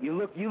 You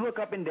look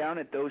up and down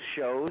at those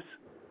shows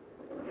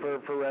for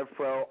Rev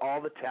Pro,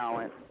 all the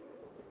talent.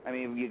 I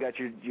mean, you got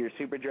your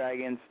Super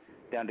Dragons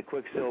down to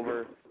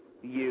Quicksilver,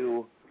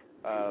 you,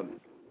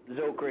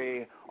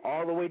 Zokre,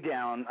 all the way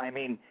down. I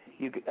mean,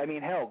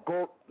 hell,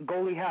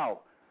 Goalie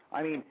Howe.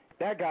 I mean,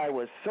 that guy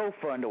was so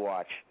fun to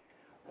watch.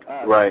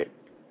 Right.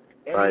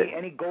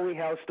 Any Goalie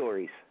Howe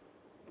stories?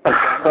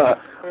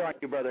 On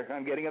you, brother.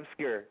 I'm getting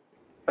obscure.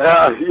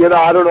 You know,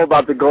 I don't know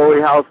about the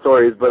Goalie Howe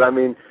stories, but I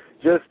mean,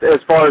 just as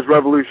far as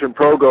Revolution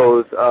Pro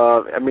goes,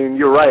 I mean,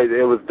 you're right.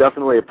 It was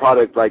definitely a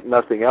product like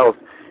nothing else.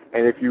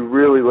 And if you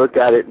really look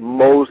at it,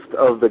 most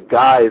of the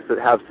guys that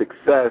have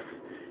success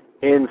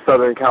in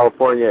Southern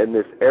California in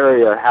this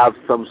area have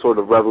some sort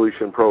of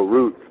Revolution Pro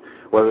roots,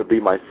 whether it be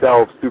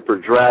myself, Super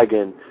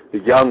Dragon, the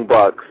Young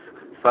Bucks,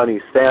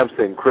 Sonny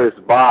Sampson, Chris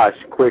Bosch,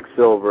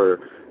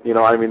 Quicksilver. You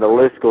know, I mean, the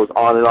list goes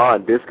on and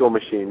on. Disco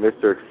Machine,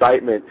 Mr.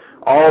 Excitement.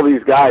 All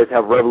these guys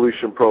have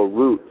Revolution Pro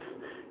roots.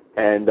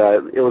 And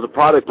it was a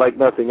product like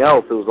nothing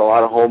else. It was a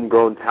lot of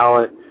homegrown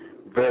talent,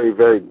 very,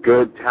 very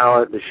good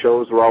talent. The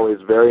shows were always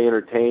very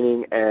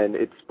entertaining, and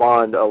it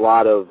spawned a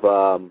lot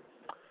of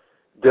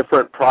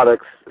different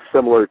products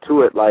similar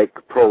to it, like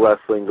Pro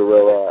Wrestling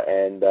Guerrilla,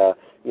 and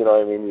you know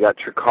what I mean, you got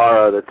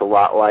Chikara that's a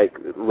lot like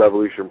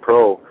Revolution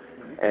Pro,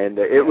 and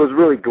it was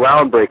really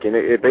groundbreaking.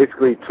 It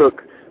basically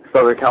took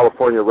Southern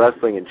California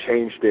wrestling and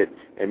changed it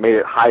and made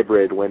it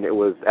hybrid when it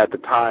was, at the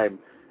time,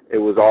 it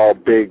was all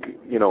big,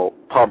 you know,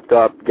 pumped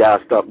up,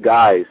 gassed up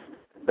guys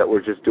that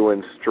were just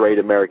doing straight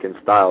American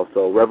style.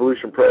 So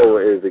Revolution Pro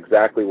is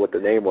exactly what the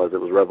name was. It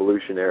was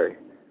revolutionary.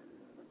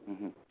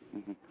 Mm-hmm.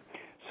 Mm-hmm.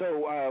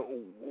 So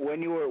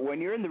when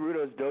you're in the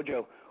Rudo's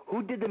dojo,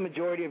 who did the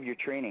majority of your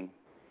training?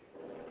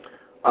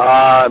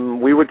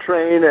 We would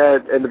train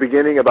in the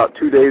beginning about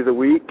 2 days a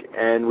week,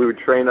 and we would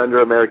train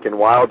under American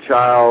Wild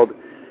Child,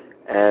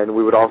 and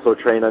we would also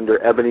train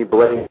under Ebony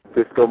Blade,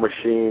 Disco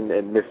Machine,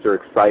 and Mr.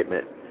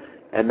 Excitement.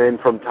 And then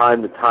from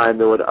time to time,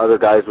 other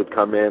guys would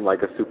come in,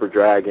 like a Super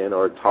Dragon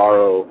or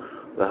Taro,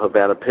 the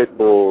Havana Pit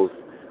Bulls.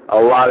 A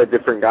lot of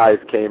different guys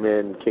came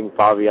in, King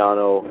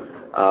Fabiano.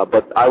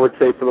 But I would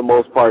say for the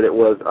most part, it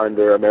was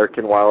under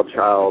American Wild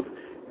Child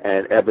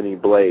and Ebony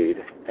Blade.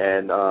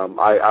 And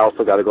I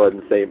also got to go ahead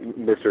and say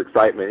Mr.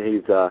 Excitement.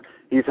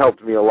 He's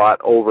helped me a lot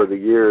over the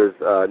years,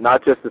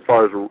 not just as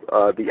far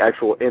as the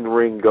actual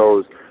in-ring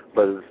goes,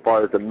 but as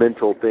far as the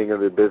mental thing of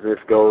the business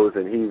goes.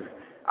 And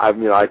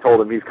I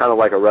told him he's kind of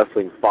like a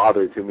wrestling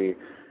father to me.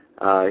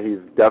 He's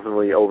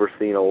definitely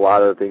overseen a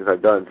lot of the things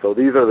I've done. So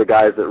these are the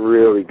guys that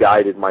really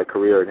guided my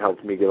career and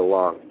helped me get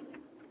along.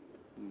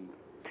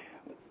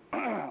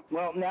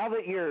 Well, now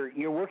that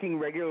you're working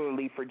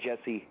regularly for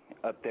Jesse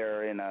up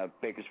there in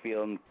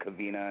Bakersfield and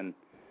Covina, and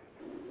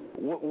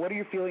what are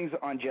your feelings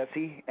on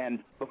Jesse? And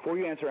before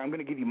you answer, I'm going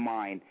to give you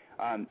mine.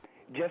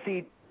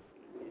 Jesse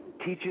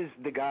teaches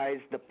the guys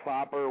the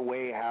proper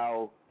way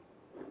how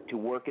to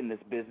work in this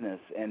business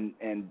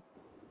and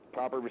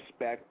proper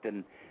respect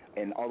and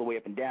all the way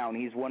up and down.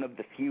 He's one of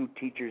the few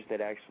teachers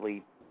that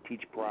actually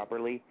teach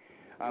properly.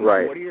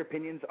 Right. What are your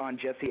opinions on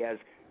Jesse as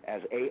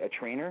A,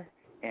 trainer,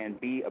 and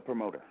B, a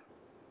promoter?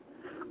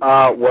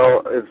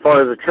 Well, as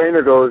far as a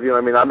trainer goes,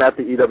 I'm at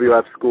the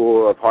EWF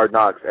School of Hard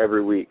Knocks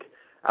every week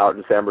out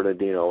in San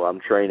Bernardino. I'm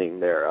training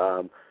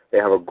there. They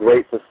have a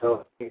great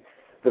facility.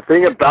 The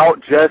thing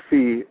about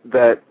Jesse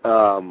that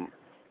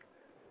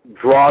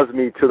draws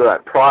me to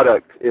that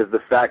product is the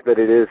fact that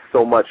it is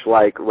so much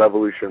like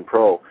Revolution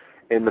Pro,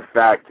 in the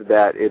fact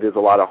that it is a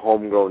lot of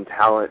homegrown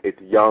talent. It's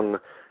young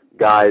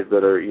guys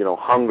that are,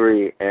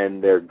 hungry,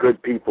 and they're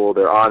good people.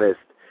 They're honest.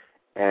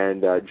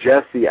 And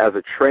Jesse, as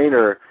a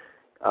trainer,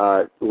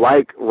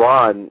 like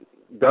Ron,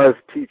 does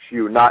teach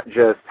you not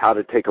just how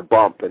to take a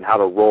bump and how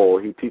to roll.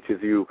 He teaches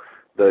you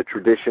the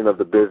tradition of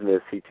the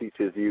business. He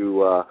teaches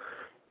you,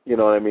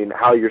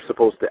 how you're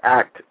supposed to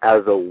act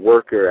as a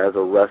worker, as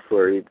a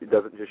wrestler. He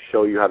doesn't just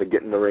show you how to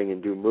get in the ring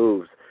and do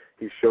moves.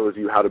 He shows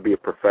you how to be a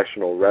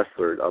professional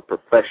wrestler, a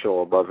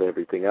professional above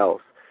everything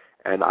else.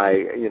 And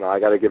I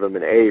got to give him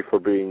an A for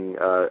being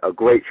a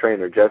great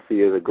trainer.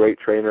 Jesse is a great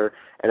trainer.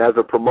 And as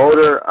a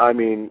promoter,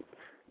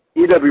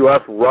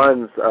 EWF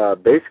runs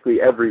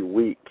basically every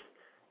week,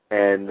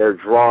 and they're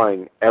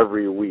drawing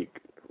every week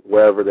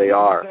wherever they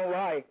are. Don't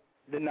lie.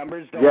 The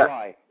numbers don't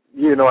lie.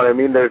 You know what I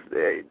mean? There's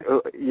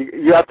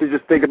you have to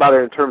just think about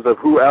it in terms of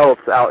who else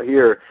out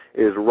here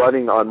is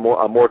running on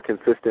a more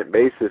consistent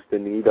basis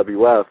than the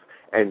EWF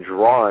and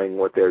drawing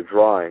what they're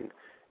drawing.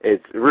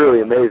 It's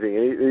really amazing.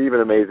 It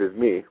even amazes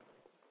me.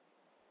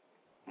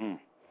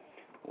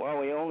 Well,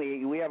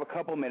 we have a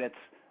couple minutes,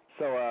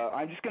 so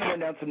I'm just going to run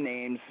down some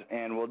names,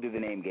 and we'll do the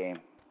name game.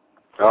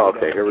 Oh,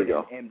 okay. Here we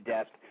go. In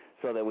depth,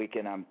 so that we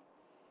can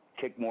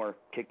kick more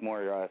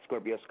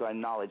Scorpio Sky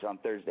knowledge on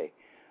Thursday.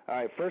 All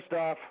right. First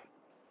off,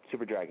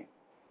 Super Dragon.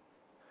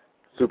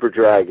 Super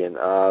Dragon,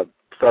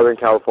 Southern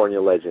California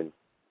legend.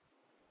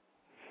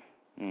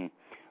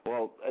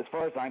 Well, as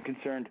far as I'm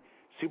concerned,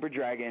 Super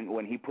Dragon,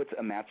 when he puts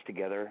a match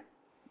together,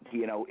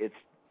 he's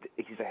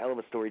a hell of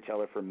a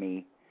storyteller for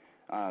me.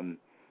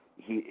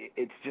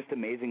 It's just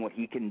amazing what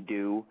he can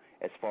do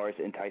as far as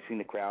enticing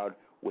the crowd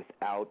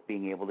without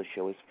being able to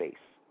show his face.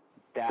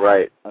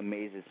 That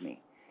amazes me,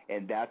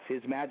 and that's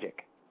his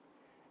magic.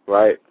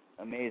 Right.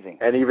 Amazing.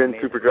 And even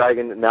Super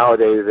Dragon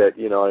nowadays at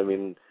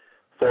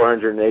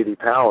 480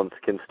 pounds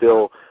can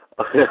still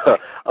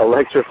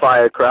electrify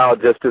a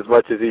crowd just as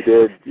much as he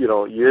did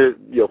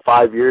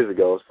 5 years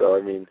ago.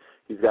 So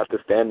he's got the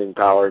standing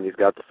power and he's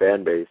got the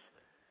fan base.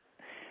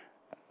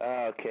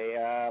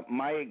 Okay,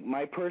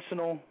 my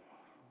personal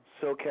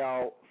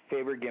SoCal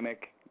favorite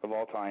gimmick of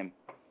all time,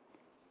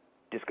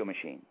 Disco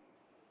Machine.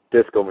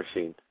 Disco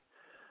Machine.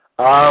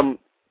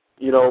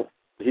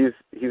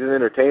 He's an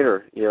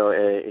entertainer,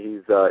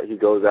 and he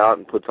goes out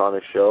and puts on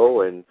a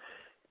show and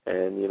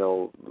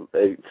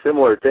a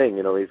similar thing,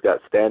 he's got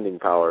standing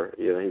power.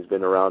 He's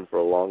been around for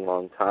a long,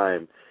 long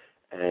time,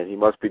 and he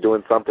must be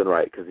doing something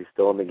right because he's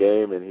still in the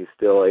game and he's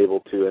still able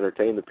to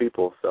entertain the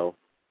people. So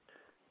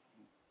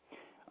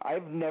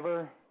I've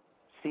never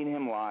seen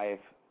him live,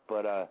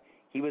 but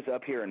he was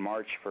up here in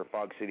March for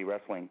Fog City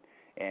Wrestling,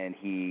 and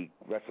he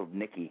wrestled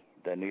Nikki,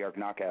 the New York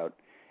Knockout,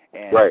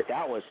 and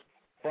that was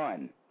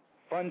fun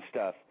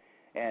stuff.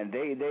 And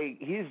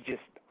he's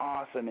just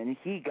awesome, and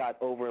he got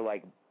over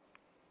like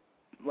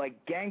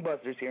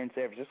gangbusters here in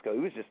San Francisco. He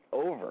was just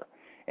over,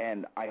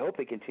 and I hope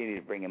they continue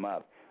to bring him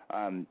up.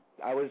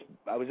 I was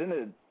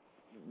in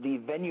the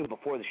venue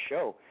before the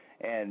show,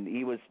 and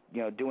he was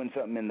doing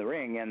something in the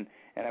ring, and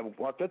I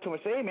walked up to him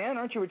and said, "Hey man,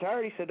 aren't you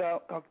retired?" He said,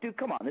 "Oh dude,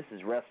 come on, this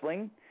is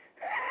wrestling."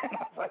 And I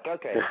was like,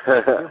 "Okay,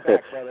 you're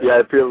back, brother."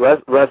 Yeah,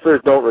 if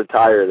wrestlers don't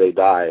retire, they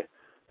die.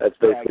 That's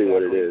basically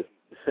what it is.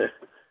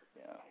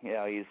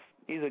 Yeah,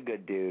 he's a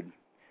good dude,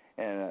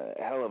 and a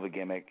hell of a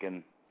gimmick,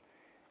 and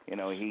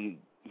he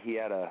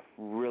had a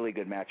really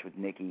good match with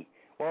Nikki.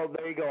 Well,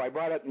 there you go. I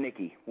brought up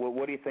Nikki.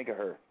 What do you think of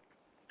her?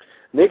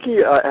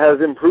 Nikki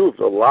has improved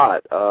a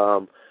lot.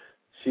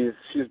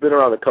 She's been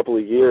around a couple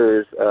of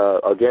years.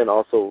 Again,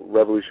 also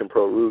Revolution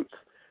Pro Roots,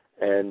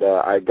 and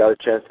I got a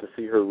chance to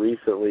see her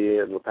recently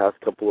in the past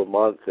couple of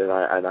months, and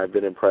I've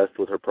been impressed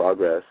with her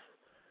progress.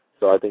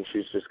 So I think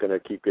she's just going to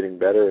keep getting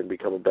better and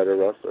become a better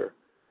wrestler.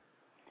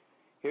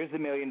 Here's the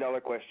 $1 million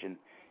question: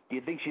 do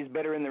you think she's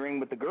better in the ring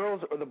with the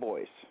girls or the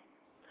boys?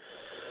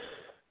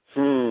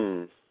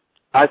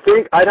 I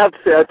think I'd have to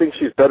say I think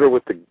she's better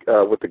with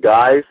the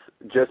guys,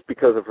 just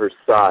because of her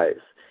size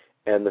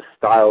and the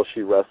style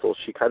she wrestles.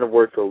 She kind of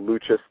works a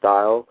lucha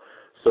style,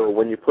 so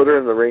when you put her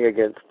in the ring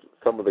against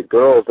some of the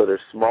girls that are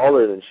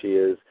smaller than she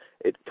is,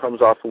 it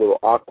comes off a little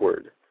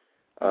awkward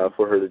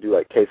for her to do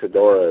like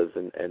quesadoras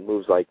and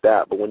moves like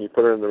that. But when you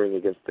put her in the ring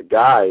against the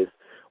guys,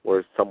 where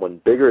it's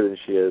someone bigger than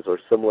she is or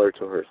similar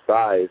to her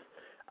size,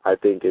 I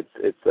think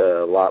it's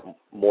a lot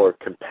more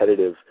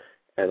competitive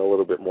and a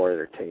little bit more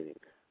entertaining.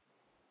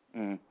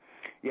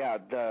 Yeah,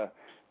 the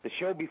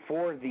show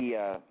before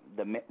the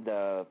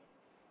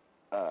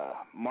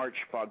March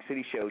Fog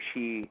City show,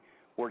 she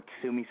worked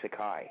Sumi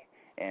Sakai,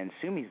 and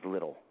Sumi's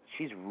little.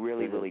 She's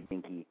really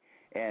dinky,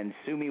 and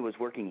Sumi was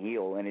working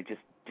heel, and it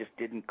just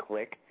didn't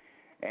click.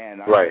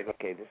 And I was like,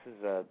 okay, this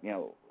is a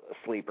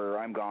sleeper.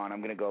 I'm gone.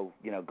 I'm gonna go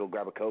go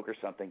grab a Coke or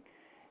something.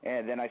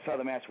 And then I saw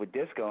the match with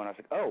Disco, and I was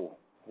like, oh,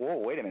 whoa,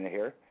 wait a minute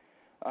here,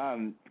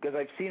 because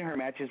I've seen her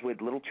matches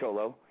with Little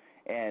Cholo,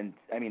 and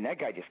I mean that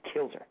guy just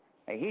kills her.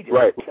 And he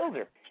just kills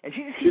her. And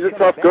she's a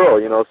tough girl,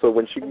 so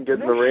when she can get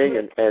in the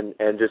ring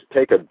and just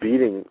take a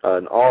beating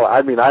and all.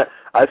 I mean, I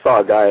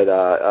saw a guy at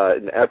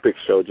an Epic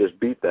show just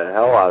beat the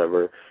hell out of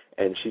her,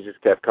 and she just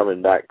kept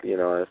coming back,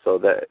 So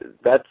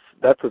that's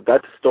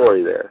a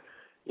story there.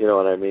 You know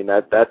what I mean?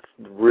 That's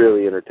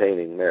really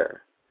entertaining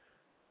there.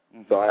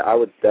 So I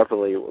would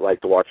definitely like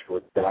to watch her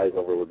with guys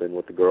over than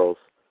with the girls.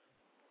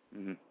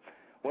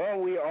 Well,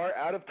 we are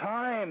out of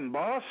time,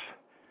 boss.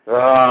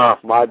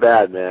 My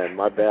bad, man.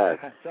 My bad.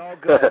 It's all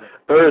good.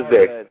 Thursday.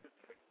 All good.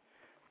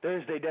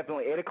 Thursday,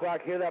 definitely 8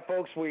 o'clock. Hear that,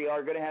 folks? We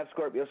are going to have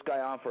Scorpio Sky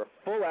on for a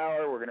full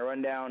hour. We're going to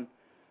run down.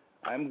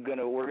 We're going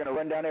to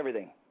run down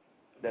everything.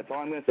 That's all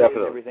I'm going to say is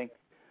everything.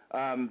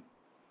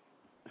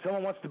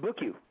 Someone wants to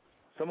book you.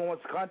 Someone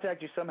wants to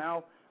contact you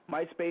somehow.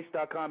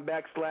 MySpace.com/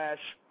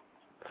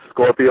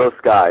 Scorpio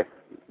Sky.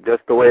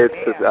 Just the way it's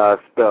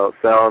spelled.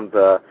 Sounds.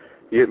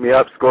 You hit me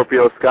up,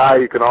 Scorpio Sky.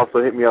 You can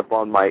also hit me up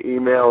on my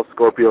email,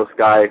 Scorpio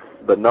Sky,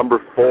 the number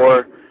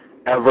 4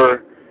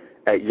 ever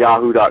at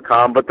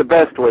yahoo.com. But the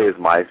best way is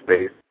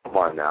MySpace. Come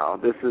on now.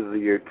 This is the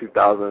year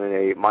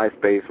 2008.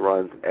 MySpace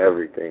runs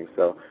everything.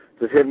 So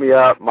just hit me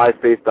up,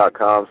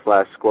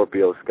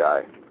 myspace.com/Scorpio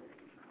Sky.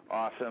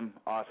 Awesome.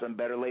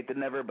 Better late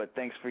than never, but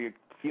thanks for your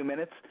few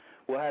minutes.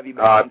 We'll have you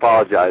back. I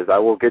apologize. I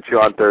will get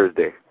you on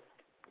Thursday.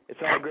 It's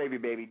all gravy,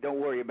 baby.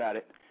 Don't worry about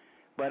it.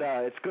 But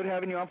it's good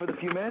having you on for the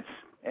few minutes,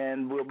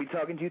 and we'll be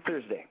talking to you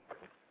Thursday.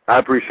 I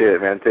appreciate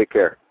it, man. Take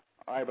care.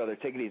 All right, brother.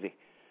 Take it easy.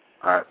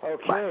 All right.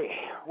 Okay. Bye.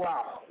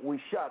 Wow. We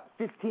shot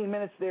 15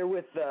 minutes there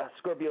with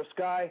Scorpio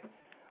Sky.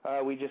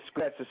 We just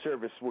scratched the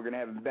surface. We're going to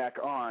have him back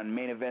on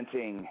main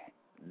eventing.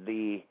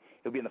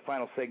 He'll be in the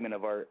final segment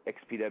of our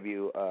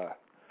XPW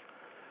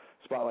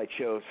Spotlight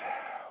shows.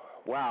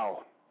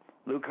 Wow.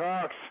 Luke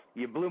Hawks,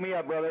 you blew me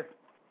up, brother.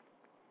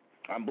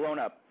 I'm blown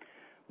up.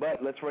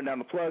 But let's run down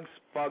the plugs.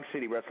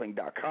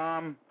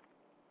 FogCityWrestling.com.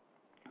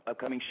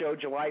 Upcoming show,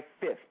 July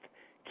 5th.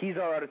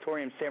 Kezar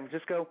Auditorium, San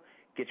Francisco.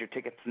 Get your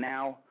tickets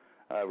now.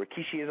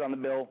 Rikishi is on the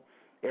bill.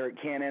 Eric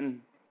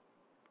Cannon,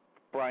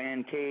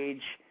 Brian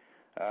Cage.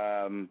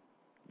 One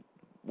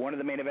of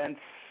the main events,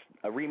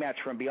 a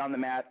rematch from Beyond the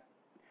Mat.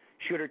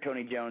 Shooter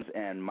Tony Jones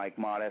and Mike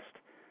Modest.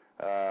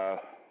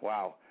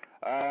 Wow.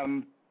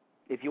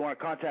 If you want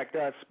to contact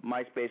us,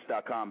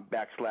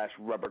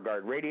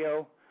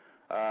 myspace.com/rubberguardradio.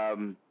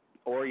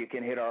 Or you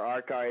can hit our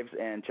archives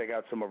and check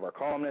out some of our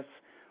columnists,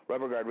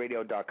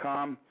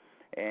 rubberguardradio.com.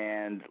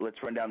 And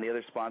let's run down the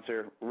other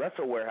sponsor,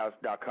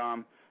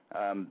 WrestleWarehouse.com.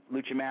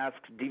 Lucha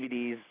masks,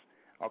 DVDs,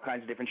 all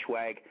kinds of different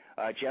swag.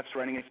 Jeff's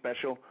running a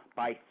special.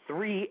 Buy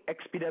 3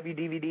 XPW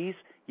DVDs,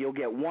 you'll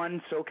get 1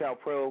 SoCal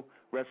Pro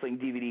Wrestling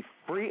DVD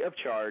free of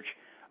charge.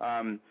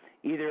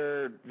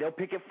 either they'll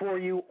pick it for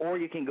you, or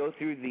you can go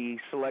through the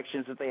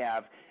selections that they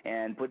have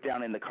and put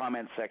down in the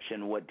comments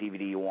section what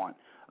DVD you want.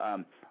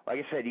 Like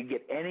I said, you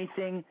get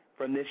anything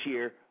from this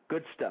year,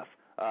 good stuff.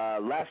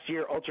 Last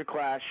year, Ultra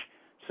Clash,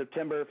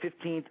 September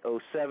 15th,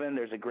 07,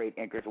 there's a great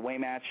Anchors Away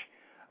match.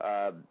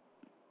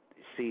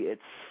 See,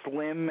 it's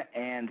Slim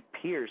and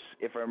Pierce,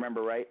 if I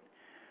remember right,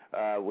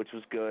 which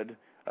was good.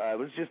 It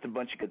was just a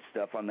bunch of good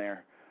stuff on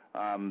there.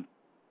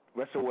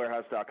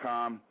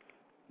 WrestleWarehouse.com.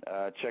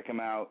 Check them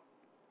out.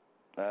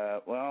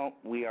 Well,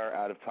 we are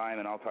out of time,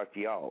 and I'll talk to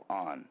y'all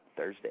on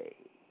Thursday.